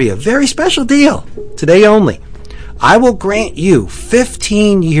offers Henry a very special deal. Today only. I will grant you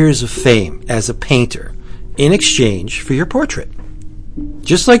 15 years of fame as a painter in exchange for your portrait.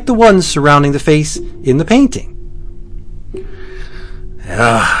 Just like the ones surrounding the face in the painting.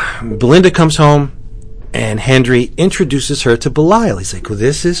 Belinda comes home, and Henry introduces her to Belial. He's like, well,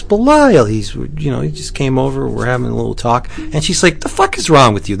 this is Belial. He just came over. We're having a little talk. And she's like, the fuck is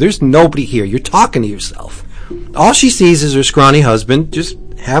wrong with you? There's nobody here. You're talking to yourself. All she sees is her scrawny husband just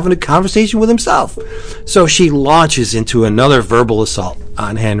having a conversation with himself. So she launches into another verbal assault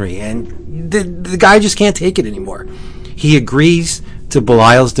on Henry, and the guy just can't take it anymore. He agrees to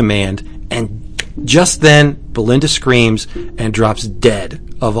Belial's demand, and just then Belinda screams and drops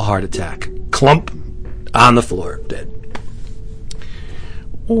dead of a heart attack. Clump on the floor, dead.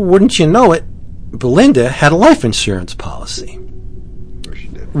 Well, wouldn't you know it, Belinda had a life insurance policy,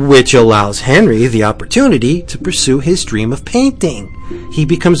 which allows Henry the opportunity to pursue his dream of painting. He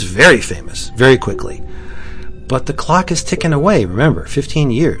becomes very famous very quickly. But the clock is ticking away, remember, 15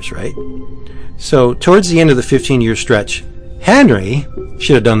 years, right? So towards the end of the 15-year stretch, Henry,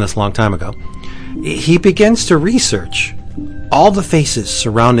 should have done this a long time ago, he begins to research all the faces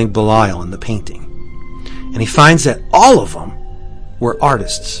surrounding Belial in the painting. And he finds that all of them were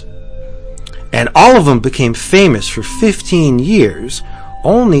artists. And all of them became famous for 15 years,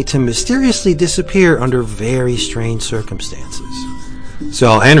 only to mysteriously disappear under very strange circumstances.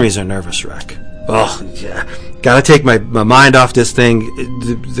 So Henry's a nervous wreck. Oh, yeah. Gotta take my mind off this thing.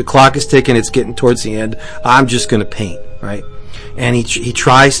 The clock is ticking. It's getting towards the end. I'm just gonna paint, right? And he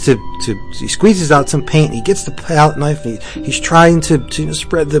tries to he squeezes out some paint. He gets the palette knife. And he's trying to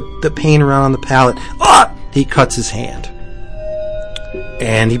spread the paint around on the palette. Ah! He cuts his hand.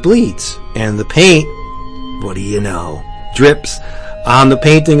 And he bleeds. And the paint, what do you know, drips on the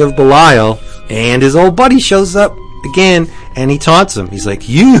painting of Belial. And his old buddy shows up again, and he taunts him. He's like,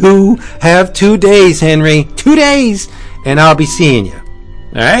 you have 2 days, Henry. 2 days, and I'll be seeing you.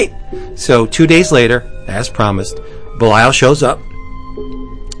 All right? So 2 days later, as promised, Belial shows up,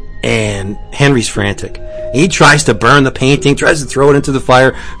 and Henry's frantic. He tries to burn the painting, tries to throw it into the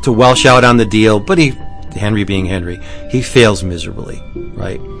fire to Welsh out on the deal, but Henry being Henry, he fails miserably,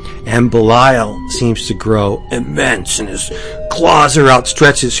 right? And Belial seems to grow immense, and his claws are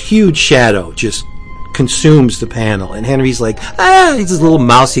outstretched. His huge shadow just consumes the panel, and Henry's like, he's this little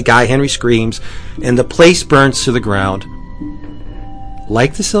mousy guy. Henry screams, and the place burns to the ground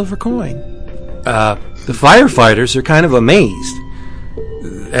like the silver coin. The firefighters are kind of amazed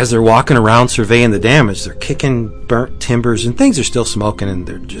as they're walking around surveying the damage. They're kicking burnt timbers, and things are still smoking, and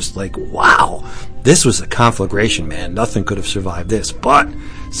they're just like, wow, this was a conflagration, man. Nothing could have survived this, but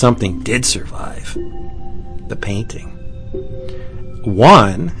something did survive. The painting.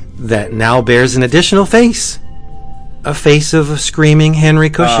 One that now bears an additional face. A face of a screaming Henry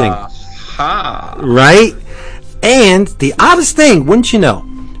Cushing. Right? And the oddest thing, wouldn't you know,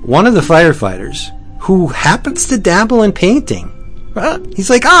 one of the firefighters who happens to dabble in painting, he's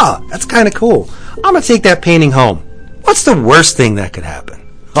like, that's kind of cool. I'm going to take that painting home. What's the worst thing that could happen?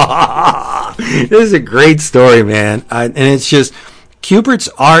 This is a great story, man. And it's just, Kubert's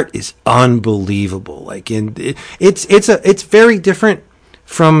art is unbelievable. Like, it's very different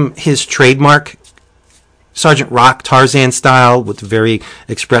from his trademark Sergeant Rock Tarzan style with very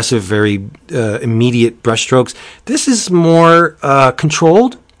expressive, very immediate brushstrokes. This is more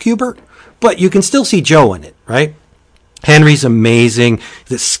controlled Kubert, but you can still see Joe in it, right? Henry's amazing.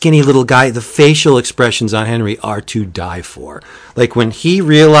 The skinny little guy, the facial expressions on Henry are to die for. Like when he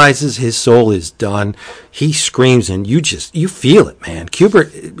realizes his soul is done, he screams, and you feel it, man.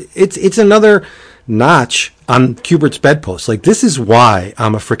 Kubert, it's another notch on Kubert's bedpost. Like, this is why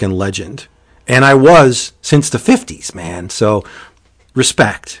I'm a freaking legend. And I was since the 50s, man. So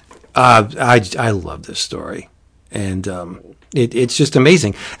respect. I love this story. And it's just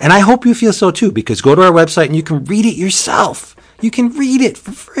amazing. And I hope you feel so too, because go to our website and you can read it yourself. You can read it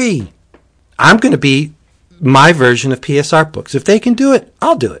for free. I'm going to be my version of PS Art Books. If they can do it,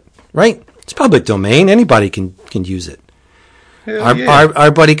 I'll do it, right? It's public domain. Anybody can use it.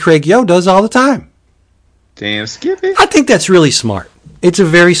 Our buddy Craig Yo does all the time. Damn, Skippy. I think that's really smart. It's a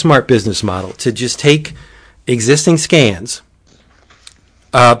very smart business model to just take existing scans,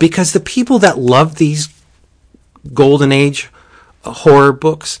 because the people that love these Golden Age horror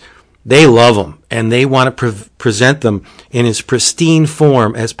books, They love them, and they want to present them in as pristine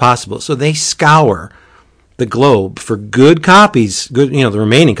form as possible. So they scour the globe for good copies, the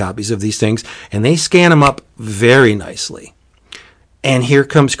remaining copies of these things, and they scan them up very nicely. And here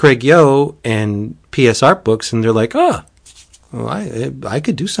comes Craig Yo and PS Art Books, and they're like, well, I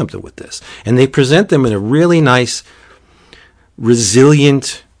could do something with this. And they present them in a really nice,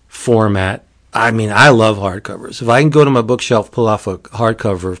 resilient format. I mean, I love hardcovers. If I can go to my bookshelf, pull off a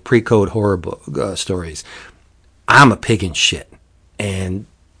hardcover of pre-code horror book stories, I'm a pig in shit. And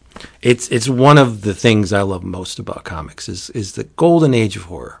it's one of the things I love most about comics is the golden age of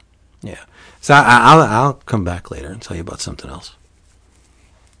horror. Yeah. So I'll come back later and tell you about something else.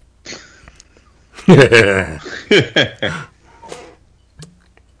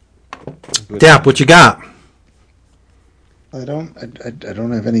 Dap, what you got? I don't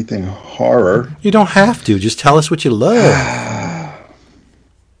have anything horror. You don't have to. Just tell us what you love.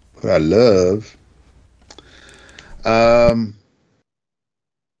 What I love. The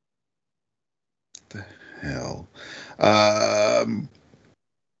hell.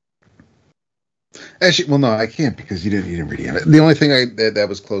 Actually, well, no, I can't because you didn't read it. The only thing that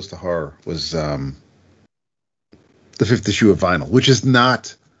was close to horror was the 5th issue of Vinyl, which is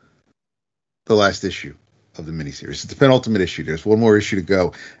not the last issue of the miniseries. It's the penultimate issue. There's one more issue to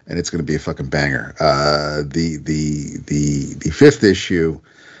go, and it's going to be a fucking banger. The 5th issue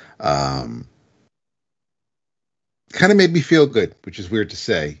kind of made me feel good, which is weird to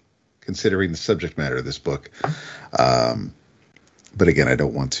say, considering the subject matter of this book. But again, I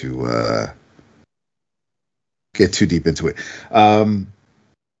don't want to get too deep into it.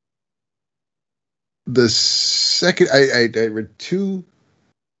 The second, I read 2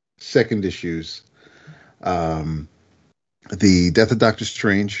 second issues. The Death of Doctor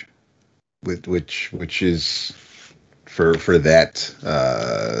Strange, which is for that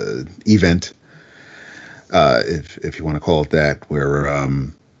event, if you want to call it that, where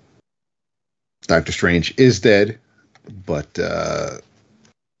Doctor Strange is dead, but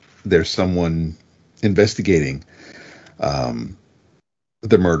there's someone investigating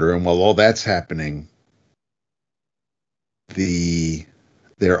the murder, and while all that's happening, there's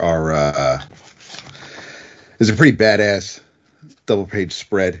a pretty badass double page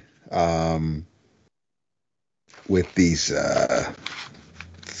spread with these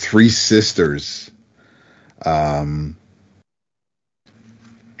 3 sisters. I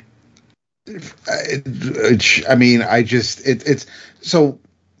mean, it's so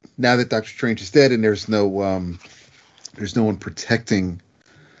now that Doctor Strange is dead and there's no one protecting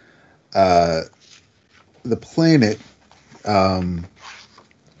the planet.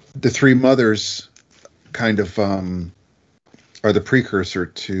 The 3 mothers kind of are the precursor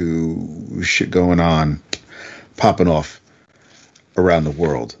to shit going on, popping off around the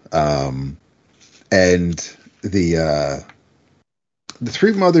world. And the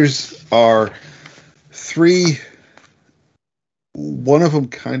 3 mothers are 3. One of them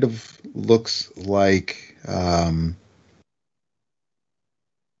kind of looks like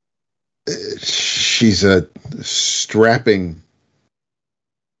she's a strapping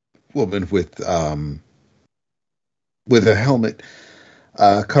woman with a helmet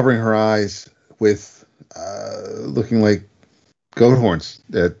covering her eyes, with looking like goat horns,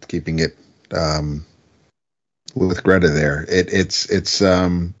 keeping it with Greta there. It's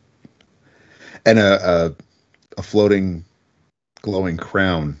and a floating glowing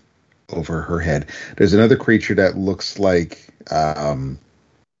crown over her head. There's another creature that looks like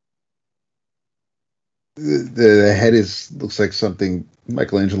the head looks like something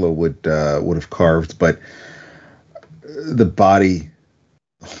Michelangelo would have carved, but the body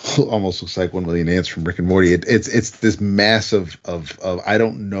almost looks like 1 million ants from Rick and Morty. It's this mass of I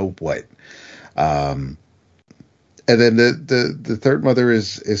don't know what. And then the third mother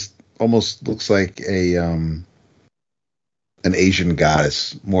is almost looks like an Asian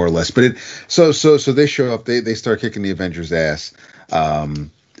goddess, more or less. But so they show up. They start kicking the Avengers' ass.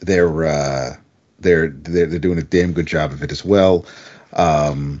 They're doing a damn good job of it as well.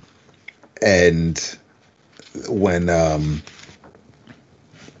 And when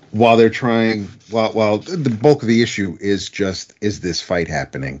while they're trying, while the bulk of the issue is this fight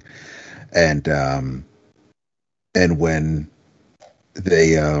happening, and when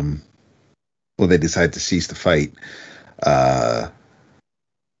they decide to cease the fight,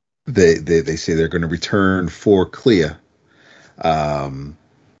 they say they're going to return for Clea, and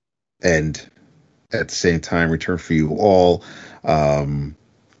at the same time return for you all, and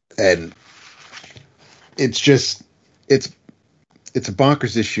it's a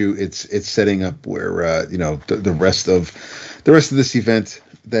bonkers issue. It's setting up where the rest of this event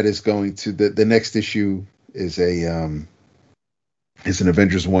that is going to the next issue is an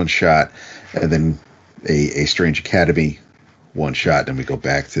Avengers one shot, and then a Strange Academy one shot. Then we go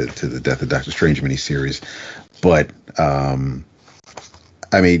back to the Death of Doctor Strange miniseries. But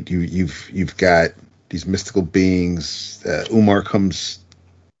I mean, you've got these mystical beings. Umar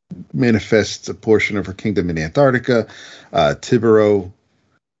manifests a portion of her kingdom in Antarctica. Tibero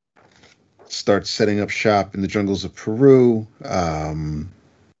starts setting up shop in the jungles of Peru.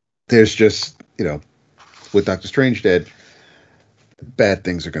 There's just, with Doctor Strange dead, bad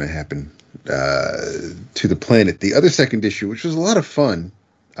things are going to happen to the planet. The other second issue, which was a lot of fun,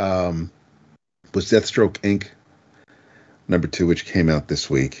 was Deathstroke Inc. #2, which came out this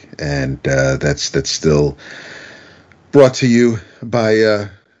week, and that's still brought to you by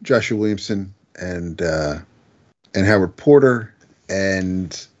Joshua Williamson and Howard Porter.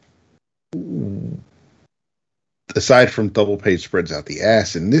 And aside from double page spreads out the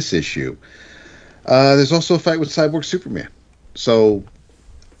ass in this issue, there's also a fight with Cyborg Superman. So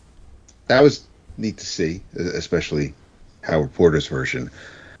that was neat to see, especially Howard Porter's version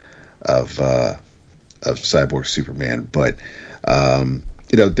of Cyborg Superman. But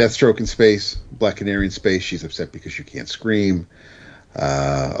Deathstroke in space, Black Canary in space. She's upset because she can't scream.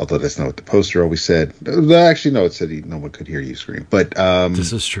 Although that's not what the poster always said. Actually, no, it said no one could hear you scream. But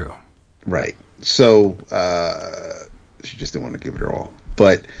this is true, right? So she just didn't want to give it her all.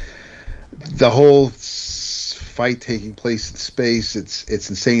 But the whole fight taking place in space, it's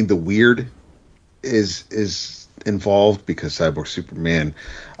insane. The weird is involved because Cyborg Superman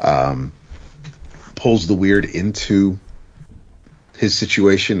pulls the weird into his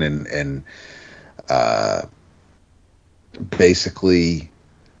situation and basically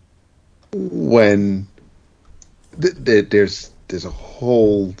when there's a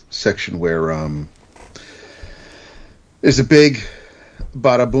whole section where there's a big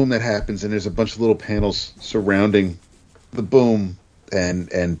bada boom that happens, and there's a bunch of little panels surrounding the boom, and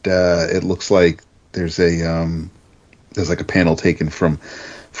it looks like there's like a panel taken from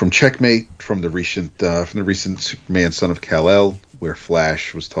Checkmate, from the recent Superman Son of Kal-El, where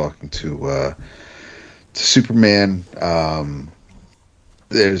Flash was talking to Superman.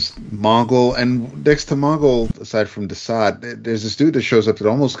 There's Mongol, and next to Mongol, aside from Desaad, there's this dude that shows up that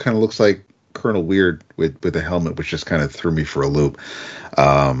almost kind of looks like Colonel Weird with a helmet, which just kind of threw me for a loop.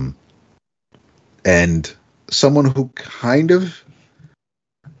 And someone who kind of,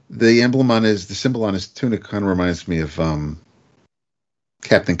 the symbol on his tunic kind of reminds me of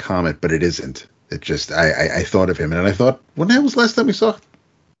Captain Comet, but it isn't. It just, I thought of him, and I thought, when the hell was the last time we saw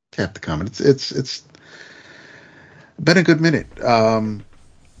Captain Comet? It's been a good minute.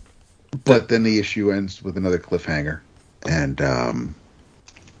 But then the issue ends with another cliffhanger, and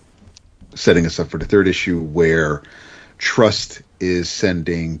setting us up for the third issue, where Trust is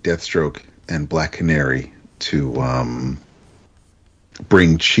sending Deathstroke and Black Canary to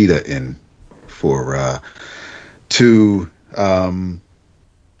bring Cheetah in to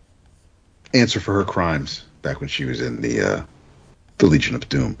answer for her crimes back when she was in the Legion of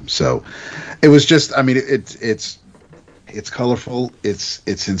Doom. So it was just, I mean, it's colorful, it's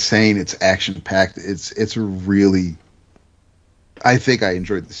insane, it's action packed, it's really, I think I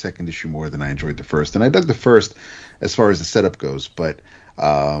enjoyed the second issue more than I enjoyed the first, and I dug the first as far as the setup goes, but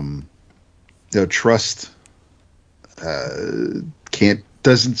Trust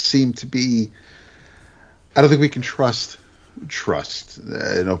doesn't seem to be, I don't think we can trust,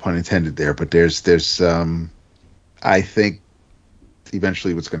 no pun intended there, but there's I think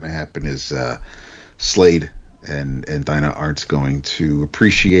eventually what's going to happen is Slade and Dinah aren't going to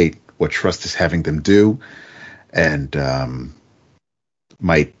appreciate what Trust is having them do, and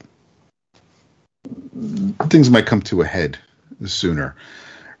things might come to a head sooner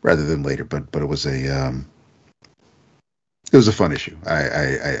rather than later. But it was a fun issue.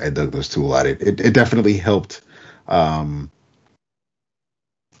 I dug those two a lot. It definitely helped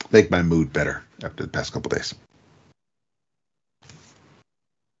make my mood better after the past couple days.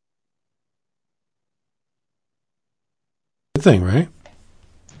 Good thing, right?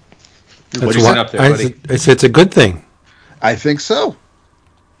 What do you set up there, buddy? It's a good thing. I think so.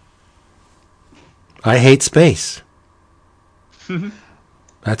 I hate space.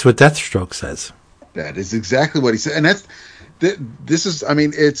 That's what Deathstroke says. That is exactly what he said, and this is. I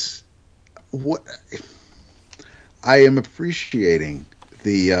mean, it's what I am appreciating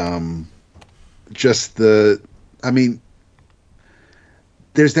the I mean,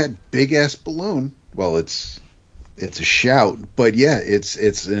 there's that big ass balloon. Well, it's a shout, but yeah,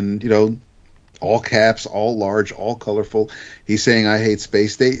 it's in all caps, all large, all colorful. He's saying, "I hate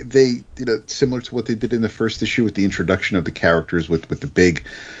space." They similar to what they did in the first issue with the introduction of the characters with the big,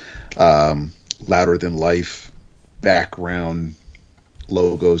 louder than life background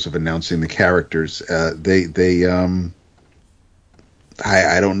logos of announcing the characters. I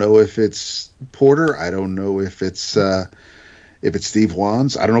don't know if it's Porter. I don't know if it's Steve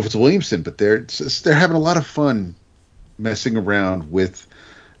Wands. I don't know if it's Williamson. But they're having a lot of fun messing around with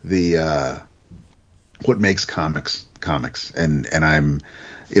the what makes comics. And I'm,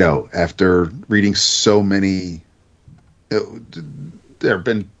 after reading so many, there have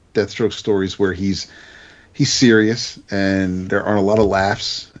been Deathstroke stories where he's serious and there aren't a lot of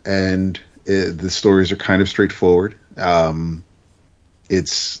laughs, and the stories are kind of straightforward. I'm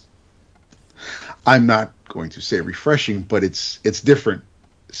not going to say refreshing, but it's different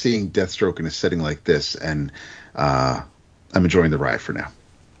seeing Deathstroke in a setting like this, and I'm enjoying the ride for now.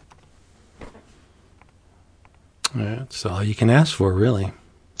 That's all you can ask for, really.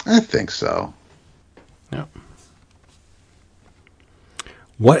 I think so. Yep.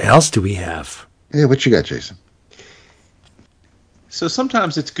 What else do we have? Yeah, what you got, Jason? So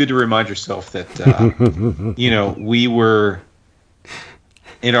sometimes it's good to remind yourself that we were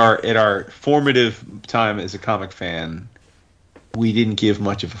in our formative time as a comic fan, we didn't give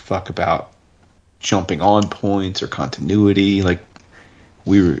much of a fuck about jumping on points or continuity. Like,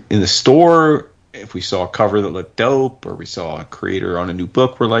 we were in the store, if we saw a cover that looked dope or we saw a creator on a new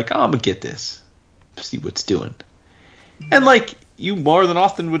book, we're like, I'm gonna get this, see what's doing. And like, you more than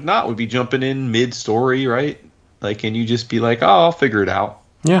often would be jumping in mid-story, right? Like, and you just be like, oh, I'll figure it out.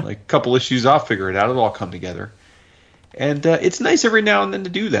 Yeah. Like, a couple issues, I'll figure it out. It'll all come together. And it's nice every now and then to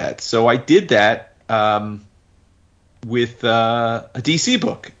do that. So I did that with a DC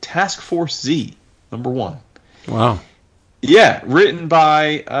book, Task Force Z, #1. Wow. Yeah, written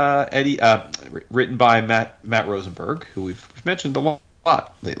by Matt Rosenberg, who we've mentioned a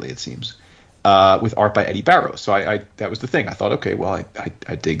lot lately, it seems, with art by Eddie Barrow. So I that was the thing. I thought, okay, well,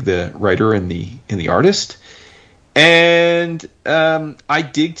 I dig the writer and the artist. And I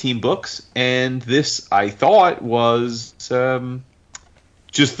dig team books, and this I thought was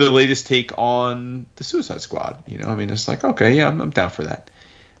just the latest take on the Suicide Squad. It's like, okay, yeah, I'm down for that.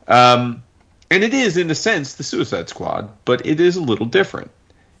 And it is, in a sense, the Suicide Squad, but it is a little different.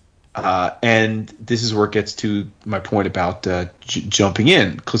 And this is where it gets to my point about jumping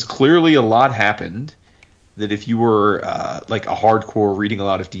in, because clearly a lot happened that if you were like a hardcore reading a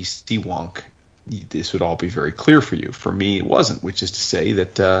lot of DC wonk, this would all be very clear for you. For me, it wasn't, which is to say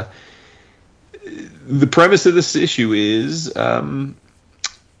that the premise of this issue is,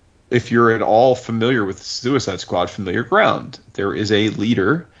 if you're at all familiar with Suicide Squad, familiar ground. There is a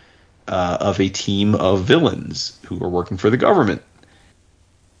leader of a team of villains who are working for the government.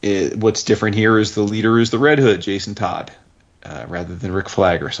 What's different here is the leader is the Red Hood, Jason Todd, rather than Rick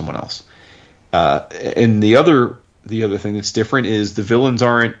Flag or someone else. And the other thing that's different is the villains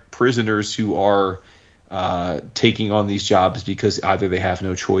aren't prisoners who are taking on these jobs because either they have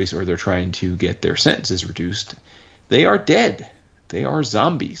no choice or they're trying to get their sentences reduced. They are dead. They are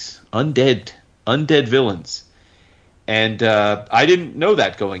zombies, undead villains. And I didn't know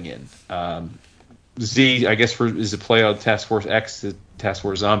that going in. Z, I guess, is a play on Task Force X. The Task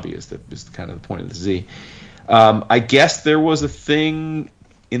Force Zombie is kind of the point of the Z. I guess there was a thing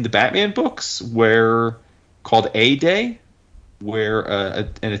in the Batman books called A-Day, where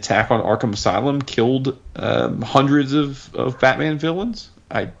an attack on Arkham Asylum killed hundreds of Batman villains.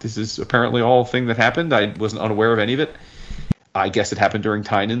 This is apparently all a thing that happened. I wasn't unaware of any of it. I guess it happened during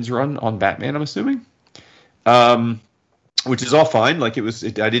Tynan's run on Batman, I'm assuming. Which is all fine. Like, I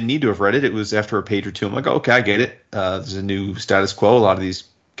didn't need to have read it. It was after a page or two. I'm like, oh, okay, I get it. There's a new status quo. A lot of these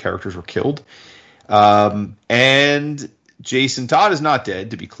characters were killed. And Jason Todd is not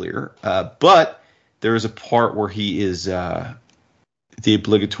dead, to be clear. But there is a part where he is the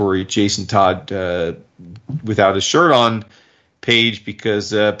obligatory Jason Todd without his shirt on page,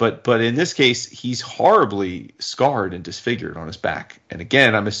 because but in this case he's horribly scarred and disfigured on his back. And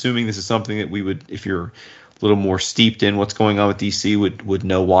again, I'm assuming this is something that we would, if you're a little more steeped in what's going on with DC, would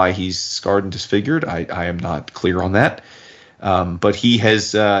know why he's scarred and disfigured. I am not clear on that. But he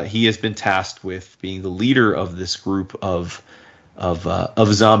has been tasked with being the leader of this group of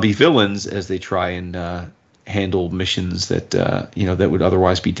zombie villains as they try and handle missions that that would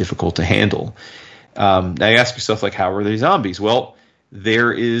otherwise be difficult to handle. Now you ask yourself, like, how are they zombies? Well,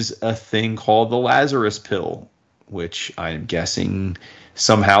 there is a thing called the Lazarus pill, which I'm guessing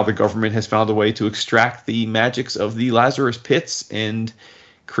somehow the government has found a way to extract the magics of the Lazarus pits and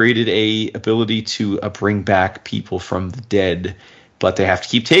created a ability to bring back people from the dead, but they have to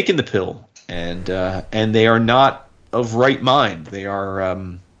keep taking the pill. and they are not of right mind. They are,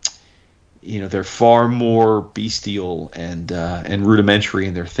 they're far more bestial and rudimentary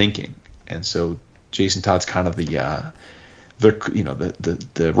in their thinking, and so Jason Todd's kind of the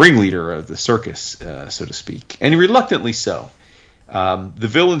ringleader of the circus, so to speak, and reluctantly so. The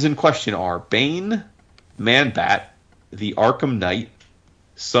villains in question are Bane, Man-Bat, the Arkham Knight,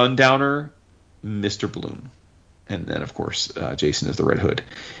 Sundowner, Mr. Bloom, and then of course Jason is the Red Hood.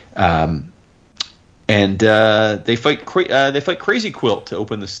 And they fight Crazy Quilt to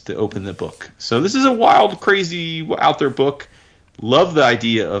open the book. So this is a wild, crazy, out there book. Love the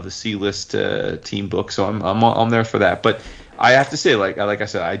idea of a C-list team book, so I'm there for that. But I have to say, like I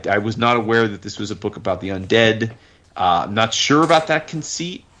said, I was not aware that this was a book about the undead. I'm not sure about that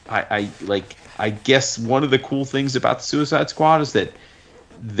conceit. I guess one of the cool things about the Suicide Squad is that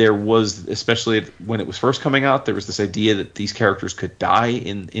there was, especially when it was first coming out, there was this idea that these characters could die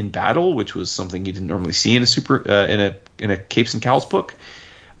in battle, which was something you didn't normally see in a Capes and Cowls book.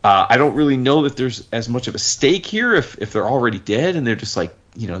 I don't really know that there's as much of a stake here if they're already dead and they're just like,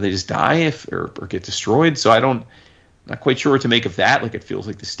 they just die or get destroyed. So not quite sure what to make of that. Like, it feels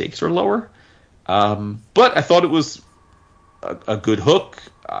like the stakes are lower. But I thought it was a good hook.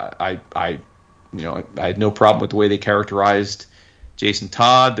 I had no problem with the way they characterized Jason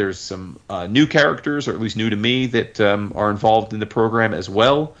Todd. There's some new characters, or at least new to me, that are involved in the program as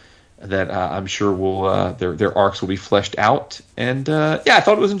well, that I'm sure will their arcs will be fleshed out. And I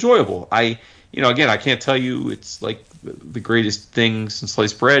thought it was enjoyable. Again, I can't tell you it's like the greatest thing since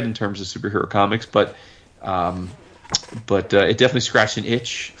sliced bread in terms of superhero comics, but it definitely scratched an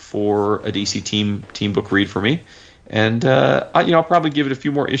itch for a DC team book read for me. And I'll probably give it a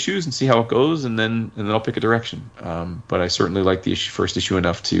few more issues and see how it goes, and then I'll pick a direction. But I certainly like the first issue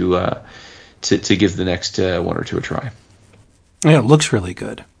enough to give the next one or two a try. Yeah, it looks really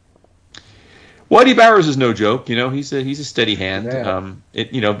good. Whitey Bowers is no joke. He's a steady hand. Yeah.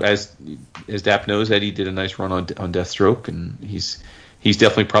 As Dap knows, Eddie did a nice run on Deathstroke, and he's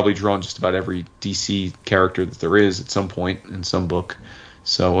definitely probably drawn just about every DC character that there is at some point in some book.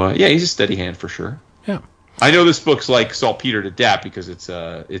 So he's a steady hand for sure. Yeah. I know this book's like saltpeter to Dap because it's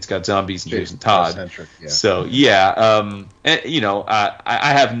got zombies and Jason Todd. Yeah. So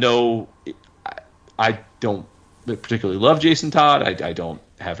I don't particularly love Jason Todd. I don't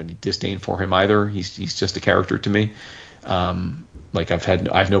have any disdain for him either. He's just a character to me. I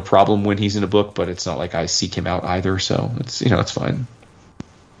have no problem when he's in a book, but it's not like I seek him out either. So it's fine.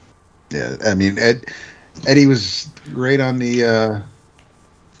 Yeah, I mean Eddie was great on the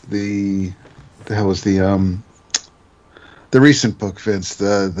hell was the recent book, Vince,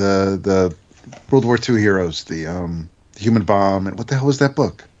 the World War II heroes, the Human Bomb, and what the hell was that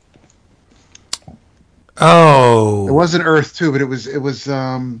book? Oh, it wasn't Earth 2, but it was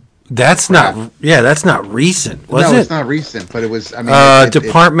that's not recent, was it? No, it's not recent, but it was. I mean,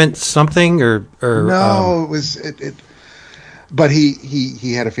 Department something or no, it was it. But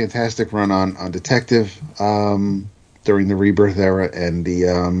he had a fantastic run on Detective during the Rebirth era, and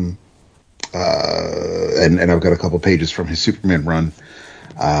the and I've got a couple pages from his Superman run.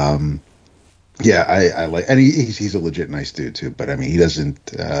 I like, and he's a legit nice dude too. But I mean, he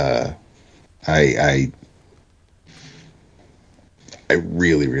doesn't. I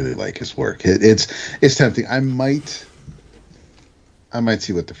really, really like his work. It's tempting. I might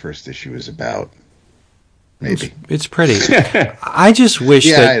see what the first issue is about. Maybe it's pretty. I just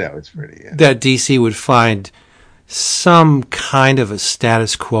wish I know it's pretty. Yeah. That DC would find some kind of a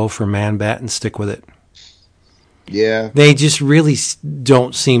status quo for Man-Bat and stick with it. Yeah, they just really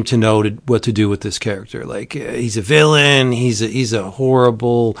don't seem to know what to do with this character. Like, he's a villain. He's a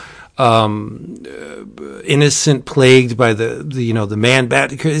horrible, innocent, plagued by the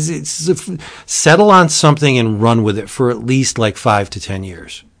Man-Bat. Settle on something and run with it for at least like 5 to 10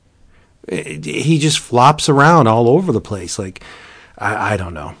 years. He just flops around all over the place. Like, I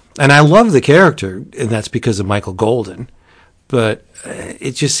don't know. And I love the character, and that's because of Michael Golden. But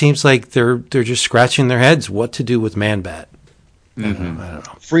it just seems like they're just scratching their heads what to do with Man-Bat. Mm-hmm. I don't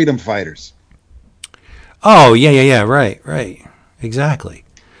know. Freedom fighters. Oh, yeah. Right. Exactly.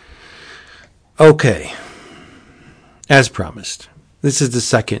 Okay. As promised, this is the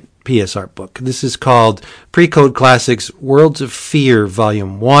second PSR book. This is called Pre-Code Classics Worlds of Fear,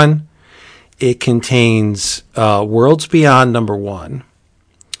 Volume 1. It contains Worlds Beyond number 1,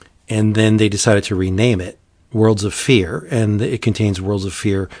 and then they decided to rename it Worlds of Fear, and it contains Worlds of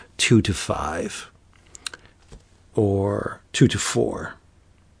Fear 2 to 5, or 2 to 4.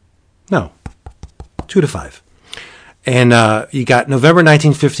 No, 2 to 5. And you got November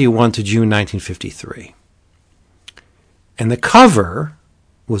 1951 to June 1953. And the cover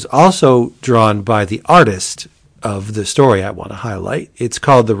was also drawn by the artist of the story I want to highlight. It's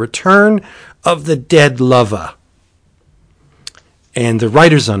called The Return of the Dead Lover. And the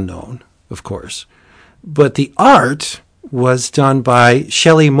writer's unknown, of course. But the art was done by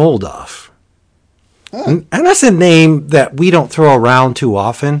Shelley Moldoff. And that's a name that we don't throw around too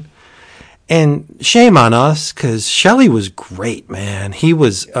often. And shame on us, because Shelley was great, man. He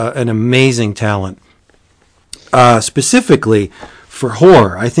was an amazing talent. Specifically for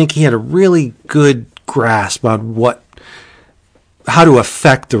horror, I think he had a really good grasp on how to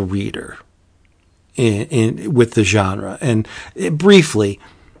affect the reader with the genre. And briefly,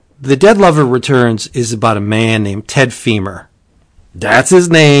 The Dead Lover Returns is about a man named Ted Femer. That's his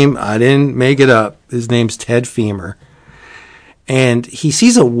name. I didn't make it up. His name's Ted Femer. And he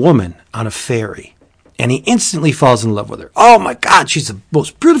sees a woman on a ferry, and he instantly falls in love with her. Oh my God, she's the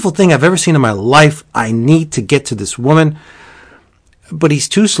most beautiful thing I've ever seen in my life. I need to get to this woman. But he's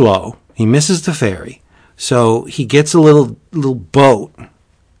too slow. He misses the ferry. So he gets a little boat,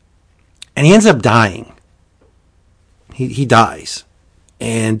 and he ends up dying. He dies.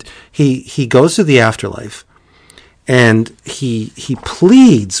 And he goes to the afterlife, and he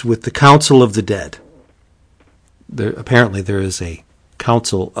pleads with the Council of the Dead. Apparently there is a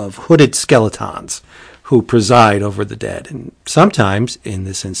council of hooded skeletons who preside over the dead. And sometimes, in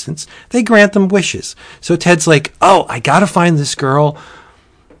this instance, they grant them wishes. So Ted's like, oh, I got to find this girl.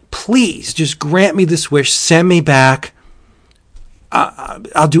 Please, just grant me this wish. Send me back.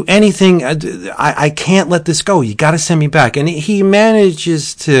 I'll do anything. I can't let this go. You got to send me back. And he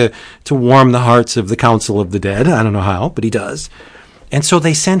manages to warm the hearts of the Council of the Dead. I don't know how, but he does. And so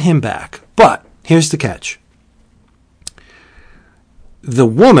they send him back. But here's the catch. The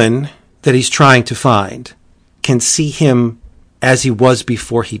woman that he's trying to find can see him as he was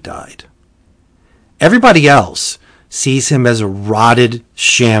before he died. Everybody else sees him as a rotted,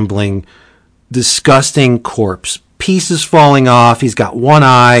 shambling, disgusting corpse. Pieces falling off. He's got one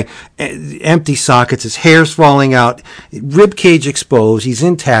eye, empty sockets. His hair's falling out, rib cage exposed. He's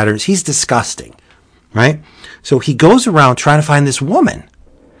in tatters. He's disgusting, right? So he goes around trying to find this woman.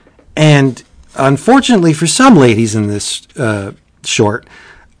 And unfortunately for some ladies in this short,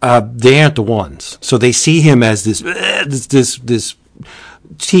 they aren't the ones. So they see him as this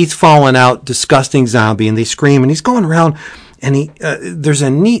teeth falling out, disgusting zombie, and they scream. And he's going around, and there's a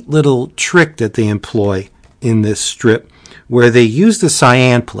neat little trick that they employ in this strip where they use the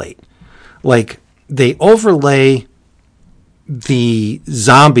cyan plate. Like, they overlay the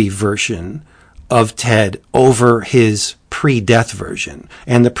zombie version of Ted over his pre-death version.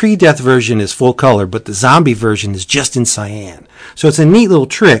 And the pre-death version is full color, but the zombie version is just in cyan. So it's a neat little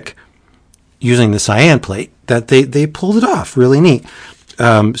trick using the cyan plate that they pulled it off. Really neat.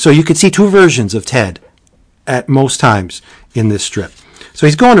 So you could see two versions of Ted at most times in this strip. So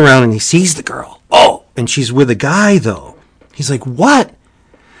he's going around and he sees the girl. Oh, and she's with a guy, though. He's like, what?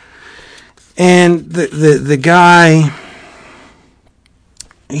 And the guy,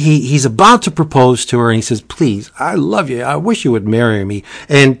 he's about to propose to her, and he says, please, I love you. I wish you would marry me.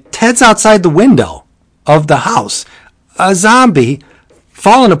 And Ted's outside the window of the house. A zombie,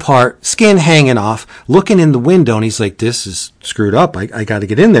 falling apart, skin hanging off, looking in the window, and he's like, this is screwed up. I got to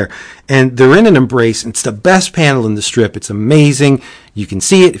get in there. And they're in an embrace. It's the best panel in the strip. It's amazing. You can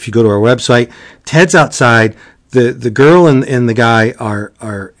see it if you go to our website. Ted's outside. The girl and the guy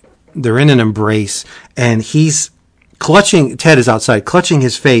they're in an embrace, and he's clutching, Ted is outside, clutching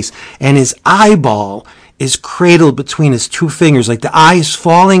his face, and his eyeball is cradled between his two fingers, like the eye is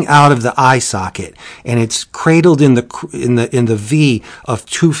falling out of the eye socket, and it's cradled in the V of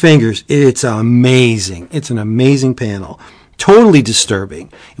two fingers. It's amazing. It's an amazing panel. Totally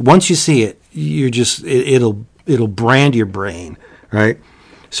disturbing. Once you see it, it'll brand your brain, right?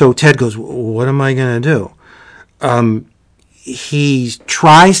 So Ted goes, what am I going to do? He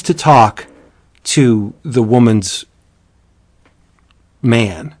tries to talk to the woman's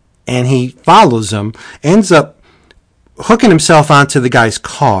man, and he follows him, ends up hooking himself onto the guy's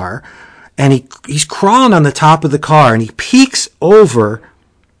car, and he's crawling on the top of the car, and he peeks over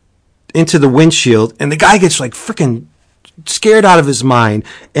into the windshield, and the guy gets like freaking scared out of his mind,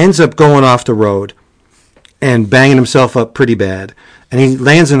 ends up going off the road and banging himself up pretty bad, and he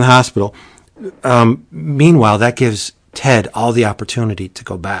lands in the hospital. Meanwhile, that gives Ted all the opportunity to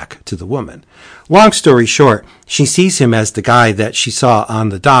go back to the woman. Long story short, she sees him as the guy that she saw on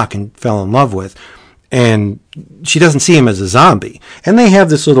the dock and fell in love with, and she doesn't see him as a zombie. And they have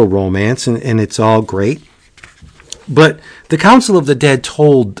this little romance, and it's all great. But the Council of the Dead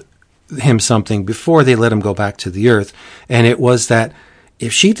told him something before they let him go back to the earth, and it was that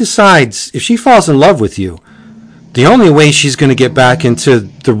if she falls in love with you, the only way she's going to get back into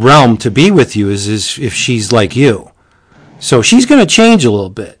the realm to be with you is if she's like you. So she's going to change a little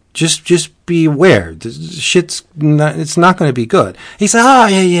bit. Just be aware. It's not going to be good. He said, oh,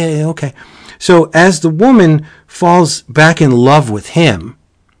 yeah, okay. So as the woman falls back in love with him,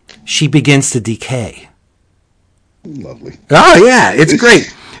 she begins to decay. Lovely. Oh, yeah, it's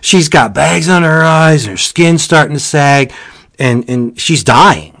great. She's got bags under her eyes, and her skin's starting to sag, and she's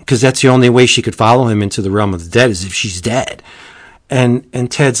dying, because that's the only way she could follow him into the realm of the dead is if she's dead. And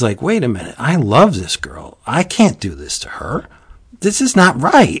Ted's like, wait a minute, I love this girl. I can't do this to her. This is not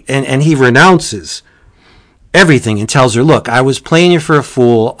right. And he renounces everything and tells her, look, I was playing you for a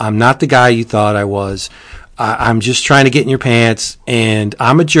fool. I'm not the guy you thought I was. I'm just trying to get in your pants, and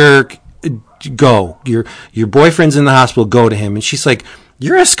I'm a jerk. Go. Your boyfriend's in the hospital. Go to him. And she's like,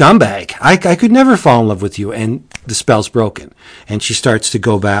 you're a scumbag. I could never fall in love with you. And the spell's broken. And she starts to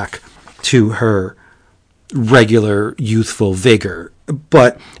go back to her regular youthful vigor.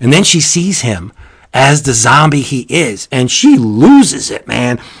 And then she sees him as the zombie he is, and she loses it,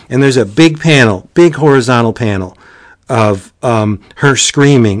 man. And there's a big horizontal panel of her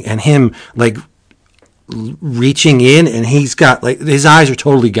screaming and him like reaching in, and he's got like his eyes are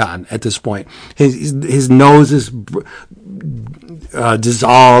totally gone at this point. His nose is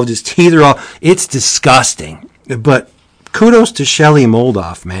dissolved, his teeth are all. It's disgusting. But kudos to Shelley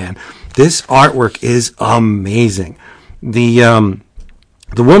Moldoff, man. This artwork is amazing. The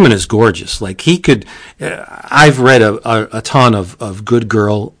woman is gorgeous. Like he could, I've read a ton of good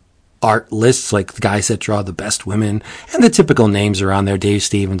girl art lists, like the guys that draw the best women, and the typical names are on there, Dave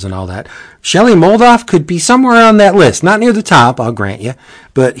Stevens and all that. Shelley Moldoff could be somewhere on that list. Not near the top, I'll grant you,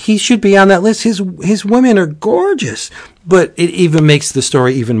 but he should be on that list. His women are gorgeous, but it even makes the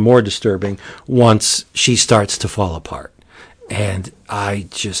story even more disturbing once she starts to fall apart. And I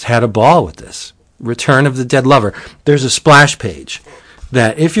just had a ball with this. Return of the Dead Lover. There's a splash page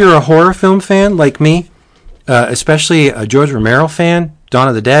that if you're a horror film fan like me, especially a George Romero fan, Dawn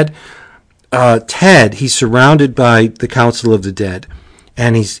of the Dead, Ted, he's surrounded by the Council of the Dead,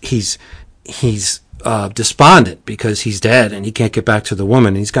 and he's despondent because he's dead and he can't get back to the woman.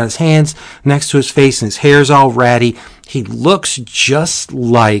 And he's got his hands next to his face and his hair's all ratty. He looks just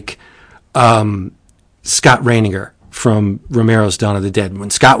like Scott Reiniger from Romero's Dawn of the Dead. When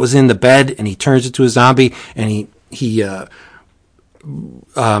Scott was in the bed and he turns into a zombie and he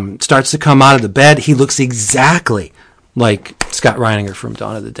starts to come out of the bed, he looks exactly like Scott Reiniger from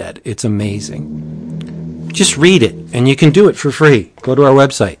Dawn of the Dead. It's amazing. Just read it, and you can do it for free. Go to our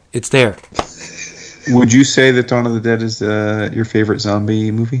website. It's there. Would you say that Dawn of the Dead is your favorite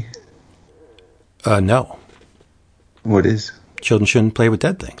zombie movie? No. What is? Children Shouldn't Play with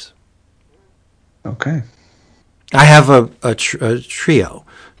Dead Things. Okay. I have a trio.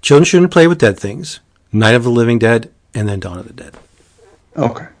 Children Shouldn't Play with Dead Things, Night of the Living Dead, and then Dawn of the Dead.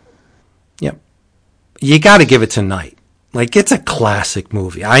 Okay. Yep. You got to give it to Night. Like, it's a classic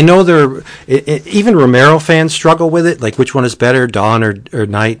movie. I know even Romero fans struggle with it, like which one is better, Dawn or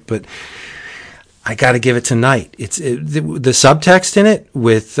Night, but I got to give it to Night. The subtext in it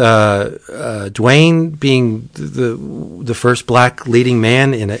with Dwayne being the first black leading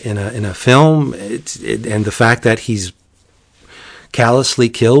man in a film, and the fact that he's callously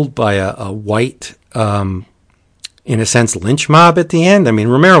killed by a white, in a sense, lynch mob at the end. I mean,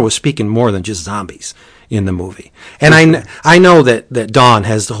 Romero was speaking more than just zombies in the movie. And I know that Dawn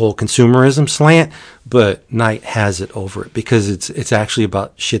has the whole consumerism slant, but Night has it over it because it's actually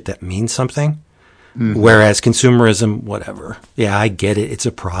about shit that means something. Mm-hmm. Whereas consumerism, whatever. Yeah, I get it. It's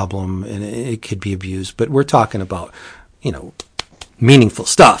a problem and it could be abused, but we're talking about, meaningful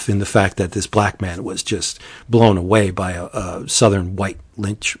stuff in the fact that this black man was just blown away by a southern white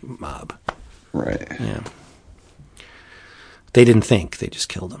lynch mob. Right. Yeah. They didn't think, they just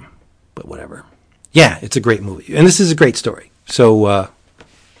killed him. But whatever. Yeah, it's a great movie. And this is a great story. So,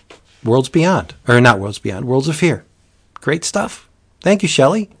 Worlds Beyond. Or not Worlds Beyond, Worlds of Fear. Great stuff. Thank you,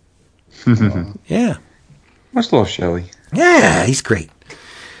 Shelley. Yeah. Much love, Shelley. Yeah, he's great.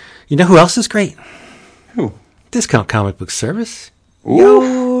 You know who else is great? Who? Discount Comic Book Service. Ooh.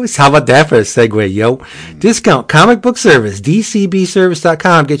 Yo, how about that for a segue, yo? Discount Comic Book Service,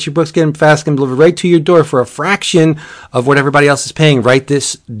 dcbservice.com. Get your books, get them fast, and delivered right to your door for a fraction of what everybody else is paying. Write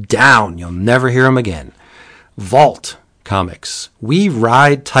this down. You'll never hear them again. Vault Comics. We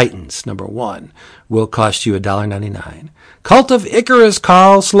Ride Titans, #1, will cost you $1.99. Cult of Icarus,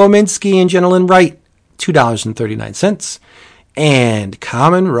 Carl Slominski and Jenilyn Wright, $2.39. And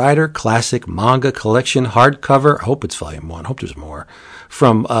Kamen Rider Classic Manga Collection hardcover, I hope it's volume 1, I hope there's more,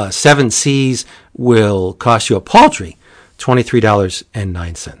 from Seven Seas will cost you a paltry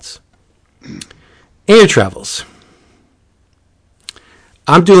 $23.09. Air Travels.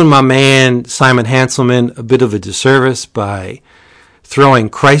 I'm doing my man Simon Hanselman a bit of a disservice by throwing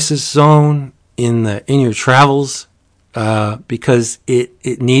Crisis Zone in your travels because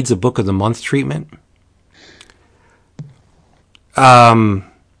it needs a book of the month treatment.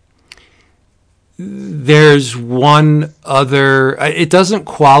 There's one other. It doesn't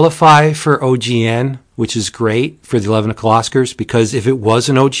qualify for OGN, which is great for the 11 o'clock Oscars, because if it was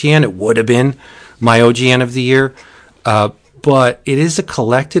an OGN, it would have been my OGN of the year. But it is a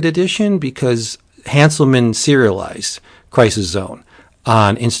collected edition because Hanselman serialized Crisis Zone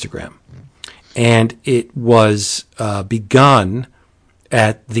on Instagram. And it was begun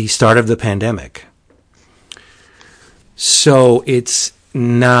at the start of the pandemic. So it's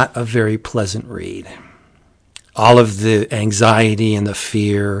not a very pleasant read. All of the anxiety and the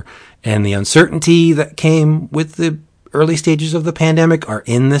fear and the uncertainty that came with the early stages of the pandemic are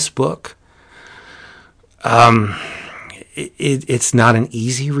in this book. It's not an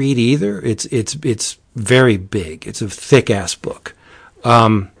easy read either. It's very big. It's a thick ass book.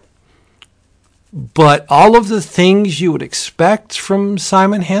 But all of the things you would expect from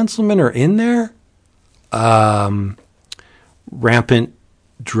Simon Hanselman are in there. Rampant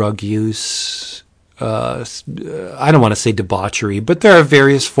drug use. I don't want to say debauchery, but there are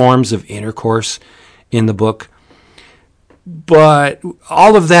various forms of intercourse in the book. But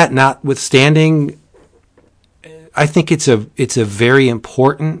all of that notwithstanding, I think it's a very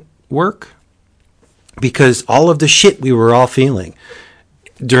important work, because all of the shit we were all feeling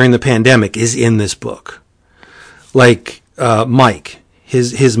during the pandemic is in this book. Like Mike,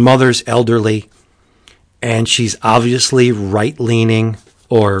 his mother's elderly, and she's obviously right-leaning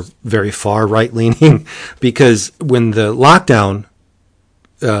or very far right-leaning, because when the lockdown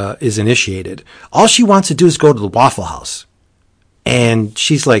is initiated, all she wants to do is go to the Waffle House. And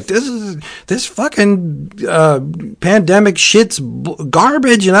she's like, this fucking pandemic shit's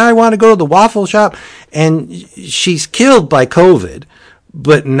garbage, and I want to go to the waffle shop. And she's killed by COVID,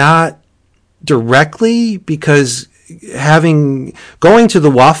 but not directly, because going to the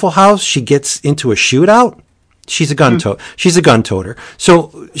Waffle House, she gets into a shootout. She's a gun toter.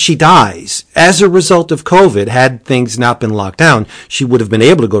 So she dies as a result of COVID. Had things not been locked down, she would have been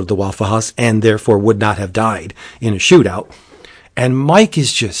able to go to the Waffle House and therefore would not have died in a shootout. And Mike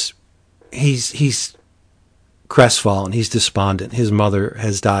is just, he's crestfallen. He's despondent. His mother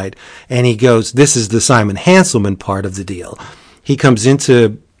has died. And he goes, this is the Simon Hanselman part of the deal. He comes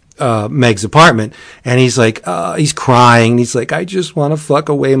into Meg's apartment and he's like, he's crying. He's like, I just want to fuck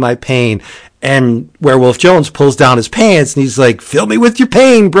away my pain. And Werewolf Jones pulls down his pants and he's like, fill me with your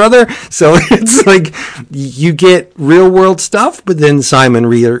pain, brother. So it's like, you get real world stuff, but then Simon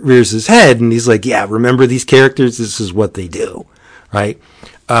rears his head and he's like, yeah, remember these characters? This is what they do. Right?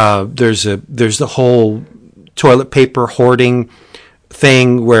 There's the whole toilet paper hoarding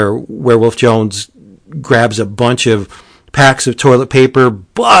thing where Werewolf Jones grabs a bunch of packs of toilet paper,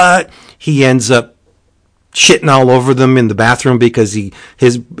 but he ends up shitting all over them in the bathroom because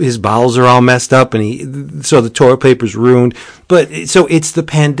his bowels are all messed up, and so the toilet paper's ruined. But so it's the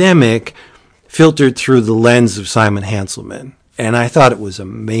pandemic filtered through the lens of Simon Hanselman, and I thought it was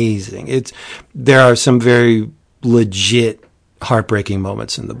amazing. There are some very legit heartbreaking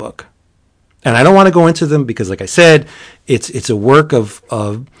moments in the book, and I don't want to go into them because, like I said, it's a work of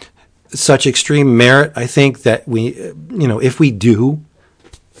such extreme merit. I think that if we do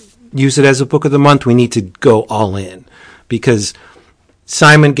use it as a book of the month, we need to go all in, because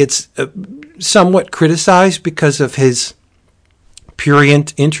Simon gets somewhat criticized because of his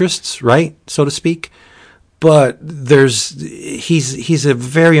prurient interests, right, so to speak. But he's a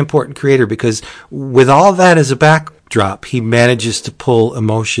very important creator, because with all that as a backdrop, he manages to pull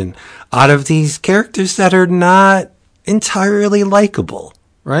emotion out of these characters that are not entirely likable,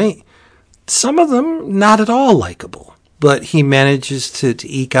 right? Some of them not at all likable, but he manages to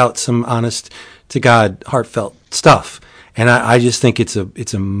eke out some honest to God, heartfelt stuff. And I just think it's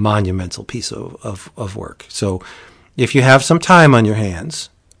a monumental piece of work. So if you have some time on your hands,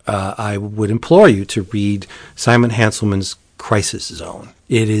 I would implore you to read Simon Hanselman's Crisis Zone.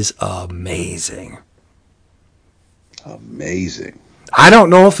 It is amazing. Amazing. I don't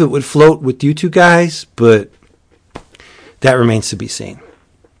know if it would float with you two guys, but that remains to be seen.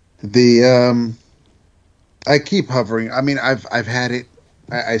 I keep hovering. I mean, I've had it.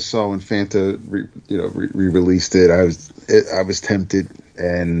 I saw when Fanta re-released it. I was tempted,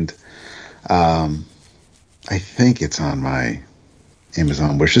 and I think it's on my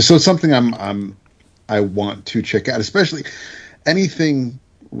Amazon wishes. So it's something I want to check out, especially anything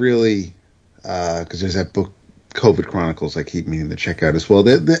really, because there's that book COVID Chronicles I keep meaning to check out as well.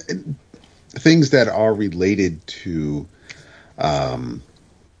 The things that are related to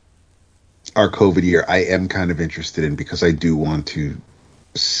our COVID year, I am kind of interested in, because I do want to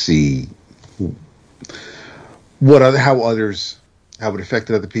see how it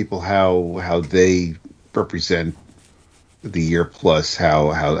affected other people, how they represent the year plus,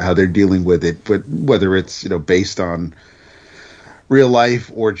 how they're dealing with it, but whether it's based on real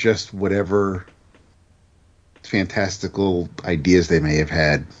life or just whatever fantastical ideas they may have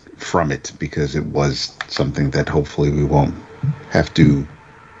had from it, because it was something that hopefully we won't have to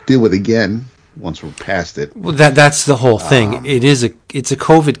deal with again once we're past it. Well, that's the whole thing. It's a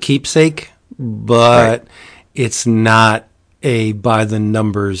COVID keepsake, but it's not a by the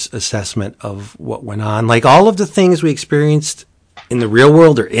numbers assessment of what went on. Like, all of the things we experienced in the real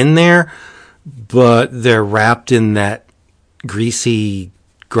world are in there, but they're wrapped in that greasy,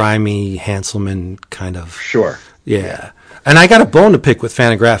 grimy Hanselman kind of. Sure. Yeah. And I got a bone to pick with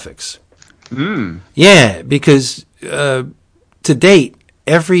Fantagraphics. Yeah, because to date,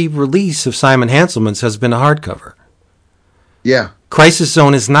 every release of Simon Hanselman's has been a hardcover. Yeah. Crisis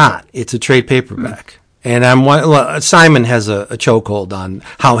Zone is not. It's a trade paperback. And Simon has a chokehold on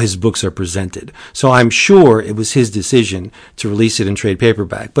how his books are presented. So I'm sure it was his decision to release it in trade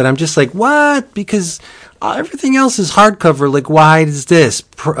paperback. But I'm just like, what? Because everything else is hardcover. Like, why is this?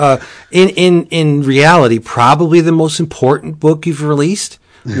 In reality, probably the most important book you've released.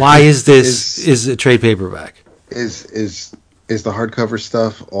 Why is this is a trade paperback? Is the hardcover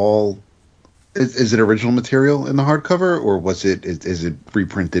stuff all? Is it original material in the hardcover, or is it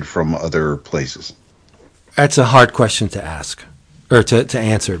reprinted from other places? That's a hard question to ask or to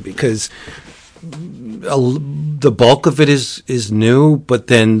answer, because the bulk of it is new, but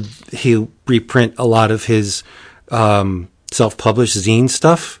then he'll reprint a lot of his self-published zine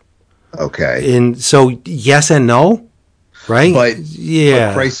stuff. Okay. And so yes and no, right? But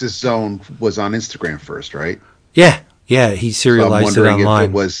Crisis Zone was on Instagram first, right? Yeah, he serialized it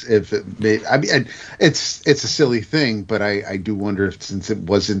online. It's a silly thing, but I do wonder if, since it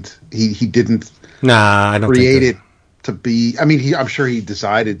wasn't, he didn't. Nah, I don't create think it to be. I mean, I'm sure he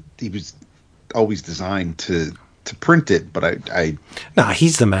decided he was always designed to print it, but I. Nah,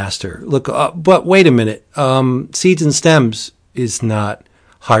 he's the master. Look, but wait a minute. Seeds and Stems is not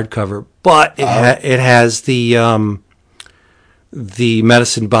hardcover, but it has the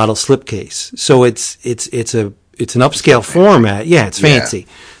medicine bottle slipcase, so it's an upscale format. Yeah, it's fancy.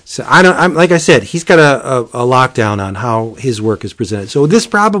 So I'm like I said, he's got a lockdown on how his work is presented. So this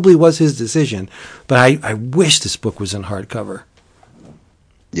probably was his decision, but I wish this book was in hardcover.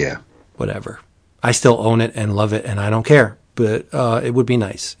 Yeah. Whatever. I still own it and love it, and I don't care. But it would be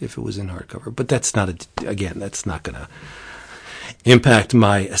nice if it was in hardcover. But that's not that's not going to impact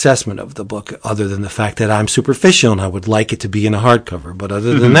my assessment of the book, other than the fact that I'm superficial and I would like it to be in a hardcover. But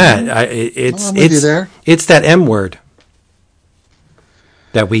other than that, it's that M word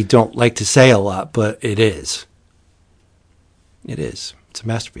that we don't like to say a lot, but it is. It is. It's a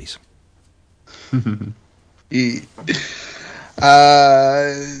masterpiece.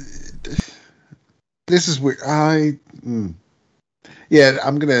 This is weird. I'm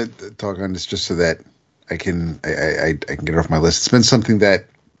gonna talk on this just so that I can get it off my list. It's been something that,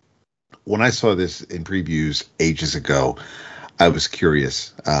 when I saw this in previews ages ago, I was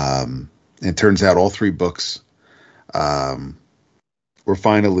curious. It turns out all three books were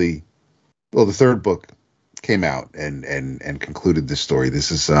finally, the third book came out and concluded this story. This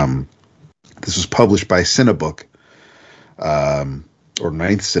was published by Cinebook, or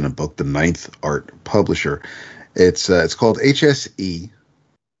Ninth Cinebook, the Ninth Art publisher. It's called HSE,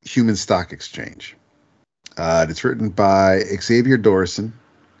 Human Stock Exchange. It's written by Xavier Dorison.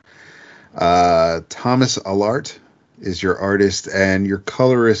 Thomas Allart is your artist, and your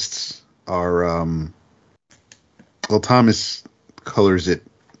colorists are Thomas colors the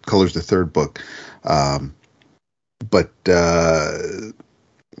third book, but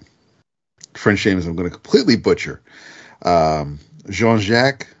French names I'm going to completely butcher.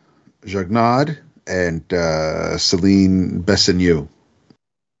 Jean-Jacques Jagnod and Céline Bessigneau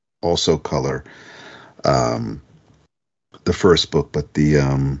also color the first book, but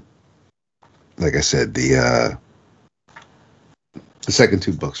like I said, the second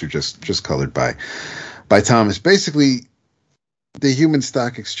two books are just colored by Thomas. Basically, the Human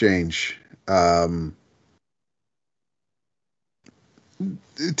Stock Exchange,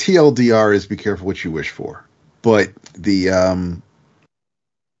 TLDR is be careful what you wish for, but the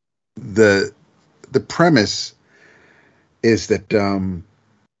premise is that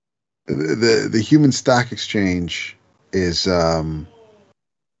the Human Stock Exchange is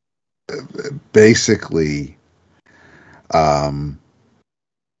basically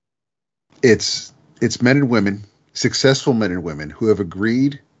it's men and women, successful men and women, who have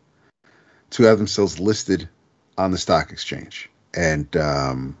agreed to have themselves listed on the stock exchange. And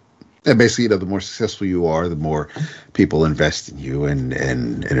basically, the more successful you are, the more people invest in you, and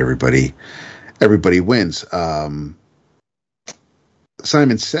everybody wins.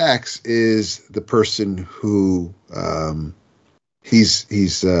 Simon Sachs is the person who he's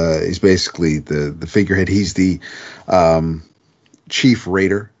basically the figurehead. He's the chief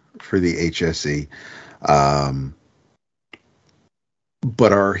rater for the HSE.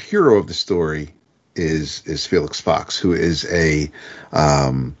 But our hero of the story is Felix Fox, who is a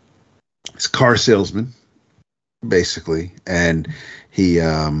car salesman, basically, and he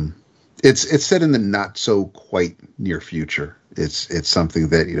it's set in the not so quite near future. It's something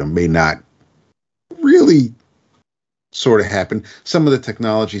that may not really sort of happen. Some of the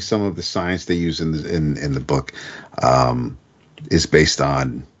technology, some of the science they use in the book is based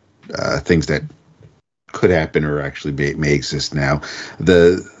on things that could happen or actually may exist now.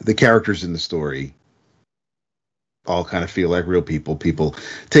 The characters in the story all kind of feel like real people. People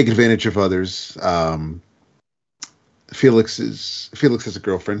take advantage of others. Felix has a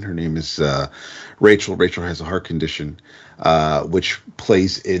girlfriend. Her name is Rachel. Rachel has a heart condition, which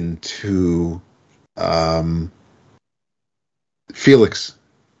plays into Felix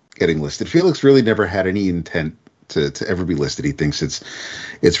getting listed. Felix really never had any intent to ever be listed. He thinks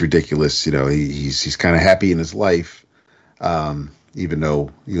it's ridiculous. He's kind of happy in his life, even though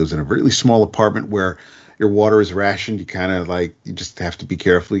he lives in a really small apartment where your water is rationed. You just have to be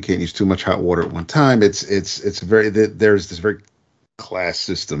careful. You can't use too much hot water at one time. There's this very class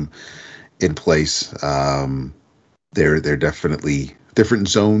system in place. There are definitely different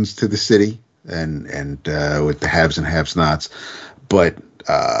zones to the city, and with the haves and have-nots. But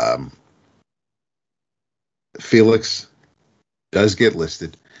Felix does get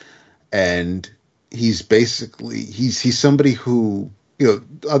listed, and he's somebody who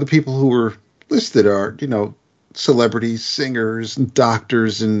other people who were listed are celebrities, singers, and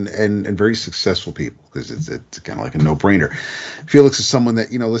doctors, and very successful people, because it's kind of like a no-brainer. Felix is someone that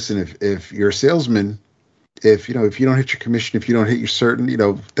listen, if you're a salesman, if you don't hit your commission, if you don't hit your certain,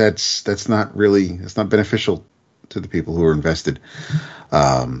 that's not beneficial to the people who are invested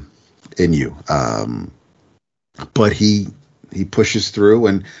in you. But he pushes through,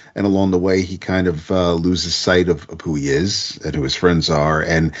 and along the way he kind of loses sight of who he is and who his friends are.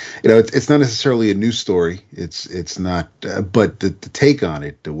 And it's not necessarily a new story. It's not, but the take on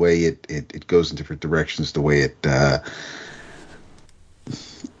it, the way it goes in different directions, the way it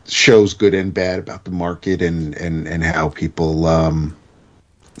shows good and bad about the market, and how people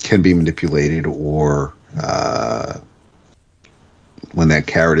can be manipulated, or when that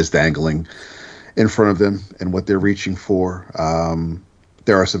carrot is dangling in front of them and what they're reaching for.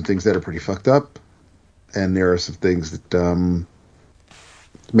 There are some things that are pretty fucked up, and there are some things that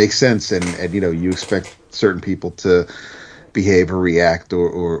make sense, and you expect certain people to behave or react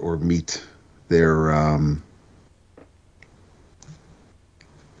or meet their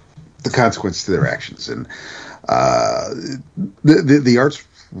the consequence to their actions. And the art's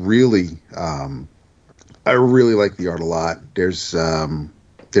really I really like the art a lot. There's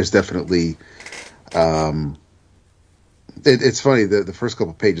definitely it's funny, the first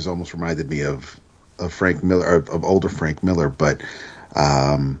couple of pages almost reminded me of Frank Miller, of older Frank Miller, but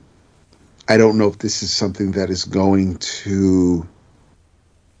I don't know if this is something that is going to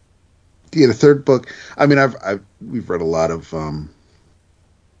get a third book. I mean, we've read a lot of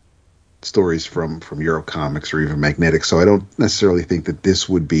stories from Eurocomics or even Magnetic, so I don't necessarily think that this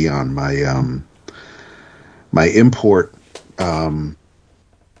would be on my my import.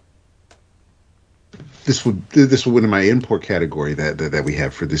 This would win in my import category that we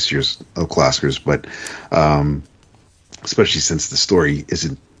have for this year's O'Closkers, but especially since the story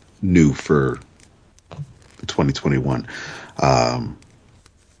isn't new for 2021.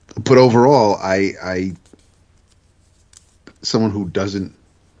 But overall, I someone who doesn't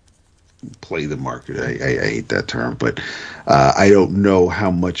play the market, I hate that term, but I don't know how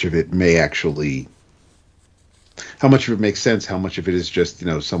much of it makes sense, how much of it is just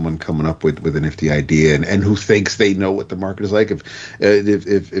someone coming up with a nifty idea and who thinks they know what the market is like.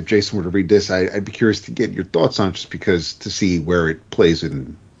 If Jason were to read this, I'd be curious to get your thoughts on, just because to see where it plays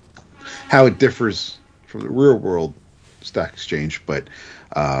and how it differs from the real world stock exchange. But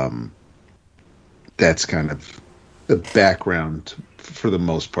that's kind of the background for the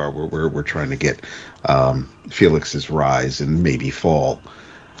most part, where we're trying to get Felix's rise and maybe fall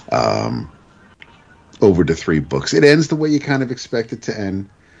over to 3 books. It ends the way you kind of expect it to end,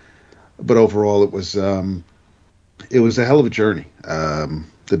 but overall it was a hell of a journey.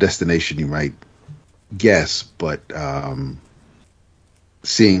 The destination you might guess, but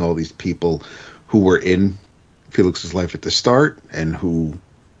seeing all these people who were in Felix's life at the start and who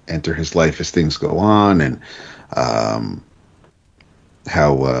enter his life as things go on, and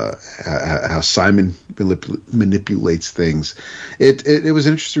how Simon manipulates things. It was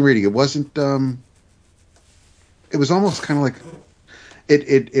an interesting reading. It wasn't. It was almost kind of like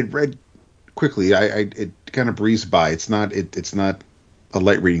it read quickly. It kind of breezed by. It's not a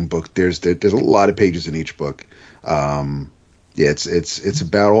light reading book. There's a lot of pages in each book. It's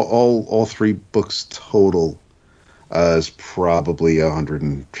about all three books total is probably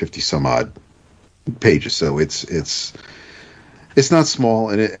 150 some odd pages. So it's not small,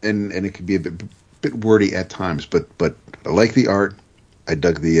 and it can be a bit wordy at times. But I like the art. I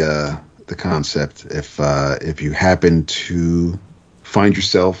dug the concept. If you happen to find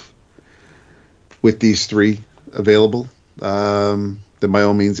yourself with these three available, then by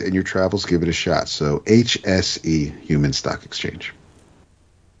all means, in your travels, give it a shot. So HSE, Human Stock Exchange.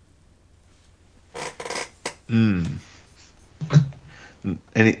 And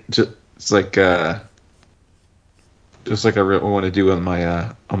it's like just like I really want to do on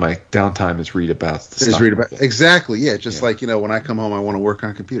my downtime is read about the stock. Exactly. Yeah, just like when I come home, I want to work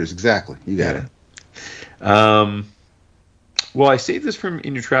on computers. Exactly. You got it. Well, I saved this from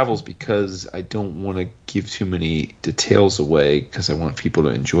In Your Travels because I don't want to give too many details away because I want people to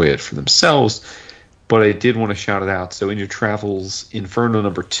enjoy it for themselves. But I did want to shout it out. So In Your Travels, Inferno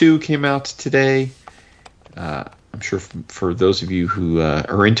 #2 came out today. I'm sure for those of you who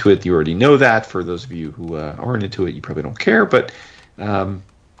are into it, you already know that. For those of you who aren't into it, you probably don't care. But,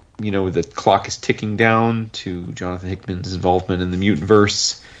 the clock is ticking down to Jonathan Hickman's involvement in the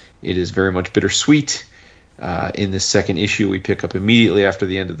Mutantverse. It is very much bittersweet. In the second issue, we pick up immediately after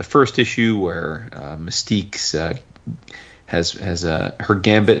the end of the first issue, where Mystique's has her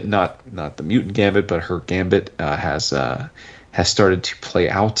gambit, not the mutant gambit, but her gambit has started to play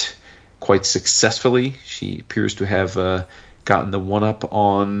out quite successfully. She appears to have gotten the one-up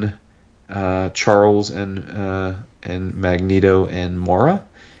on Charles and Magneto and Mora,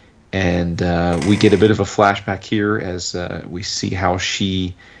 and we get a bit of a flashback here as we see how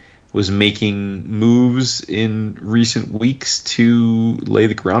she was making moves in recent weeks to lay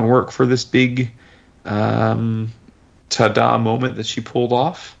the groundwork for this big ta-da moment that she pulled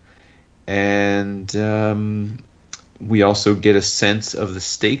off. And we also get a sense of the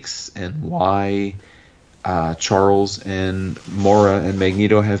stakes and why Charles and Mora and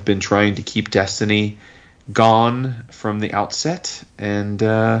Magneto have been trying to keep Destiny gone from the outset. And,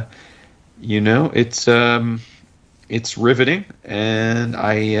 it's riveting, and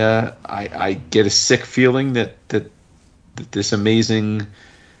I get a sick feeling that this amazing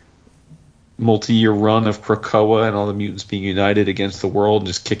multi-year run of Krakoa and all the mutants being united against the world and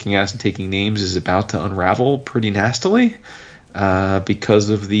just kicking ass and taking names is about to unravel pretty nastily because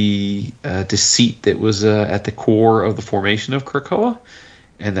of the deceit that was at the core of the formation of Krakoa,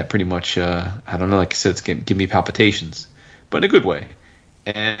 and that pretty much, I don't know, like I said, it's give me palpitations, but in a good way.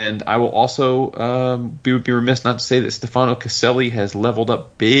 And I will also be remiss not to say that Stefano Caselli has leveled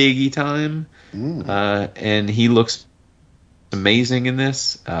up big time, and he looks amazing in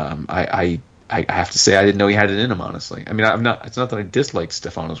this. I have to say I didn't know he had it in him, honestly. I mean, it's not that I dislike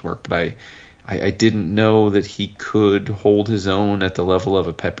Stefano's work, but I didn't know that he could hold his own at the level of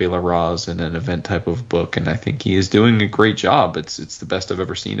a Pepe Larraz in an event type of book, and I think he is doing a great job. It's the best I've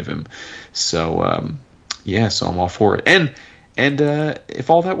ever seen of him. So so I'm all for it. And if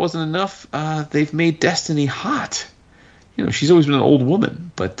all that wasn't enough, they've made Destiny hot. She's always been an old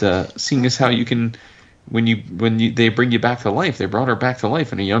woman, but seeing as how you can, when they bring you back to life, they brought her back to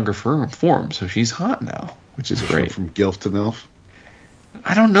life in a younger form, so she's hot now, which is great. From gilf to milf.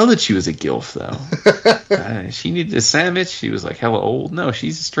 I don't know that she was a gilf though. She needed a sandwich. She was like hella old. No,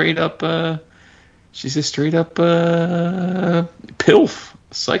 she's a straight up pilf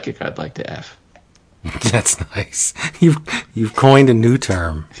psychic. I'd like to F. That's nice. You've coined a new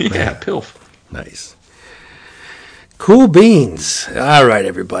term. Yeah, pilf. Nice. Cool beans. All right,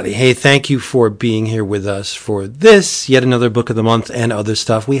 everybody. Hey, thank you for being here with us for this, yet another book of the month and other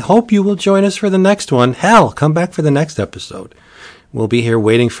stuff. We hope you will join us for the next one. Hell, come back for the next episode. We'll be here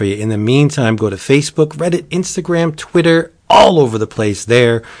waiting for you. In the meantime, go to Facebook, Reddit, Instagram, Twitter, all over the place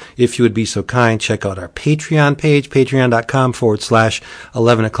there. If you would be so kind, check out our Patreon page,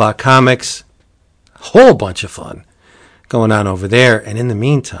 patreon.com/11 o'clock comics. Whole bunch of fun going on over there. And in the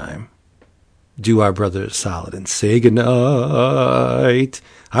meantime, do our brother a solid and say goodnight.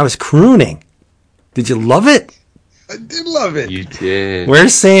 I was crooning. Did you love it? I did love it. You did.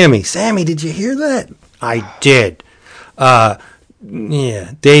 Where's Sammy? Sammy, did you hear that? I did. Yeah,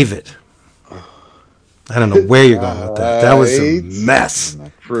 David. I don't know where you're going with that. That was a mess. I'm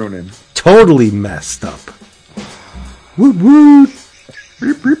not crooning. Totally messed up. Woot woot.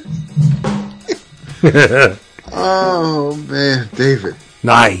 Beep, beep. Oh man, David.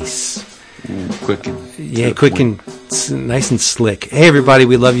 Nice. Quick and Yeah, quick and nice and slick. Hey, everybody,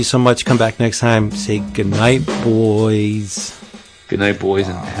 we love you so much. Come back next time. Say goodnight, boys. Good night, boys,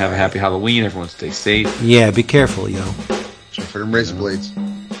 and have a happy Halloween. Everyone stay safe. Yeah, be careful, yo. Check for them razor blades.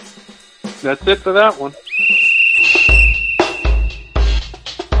 That's it for that one.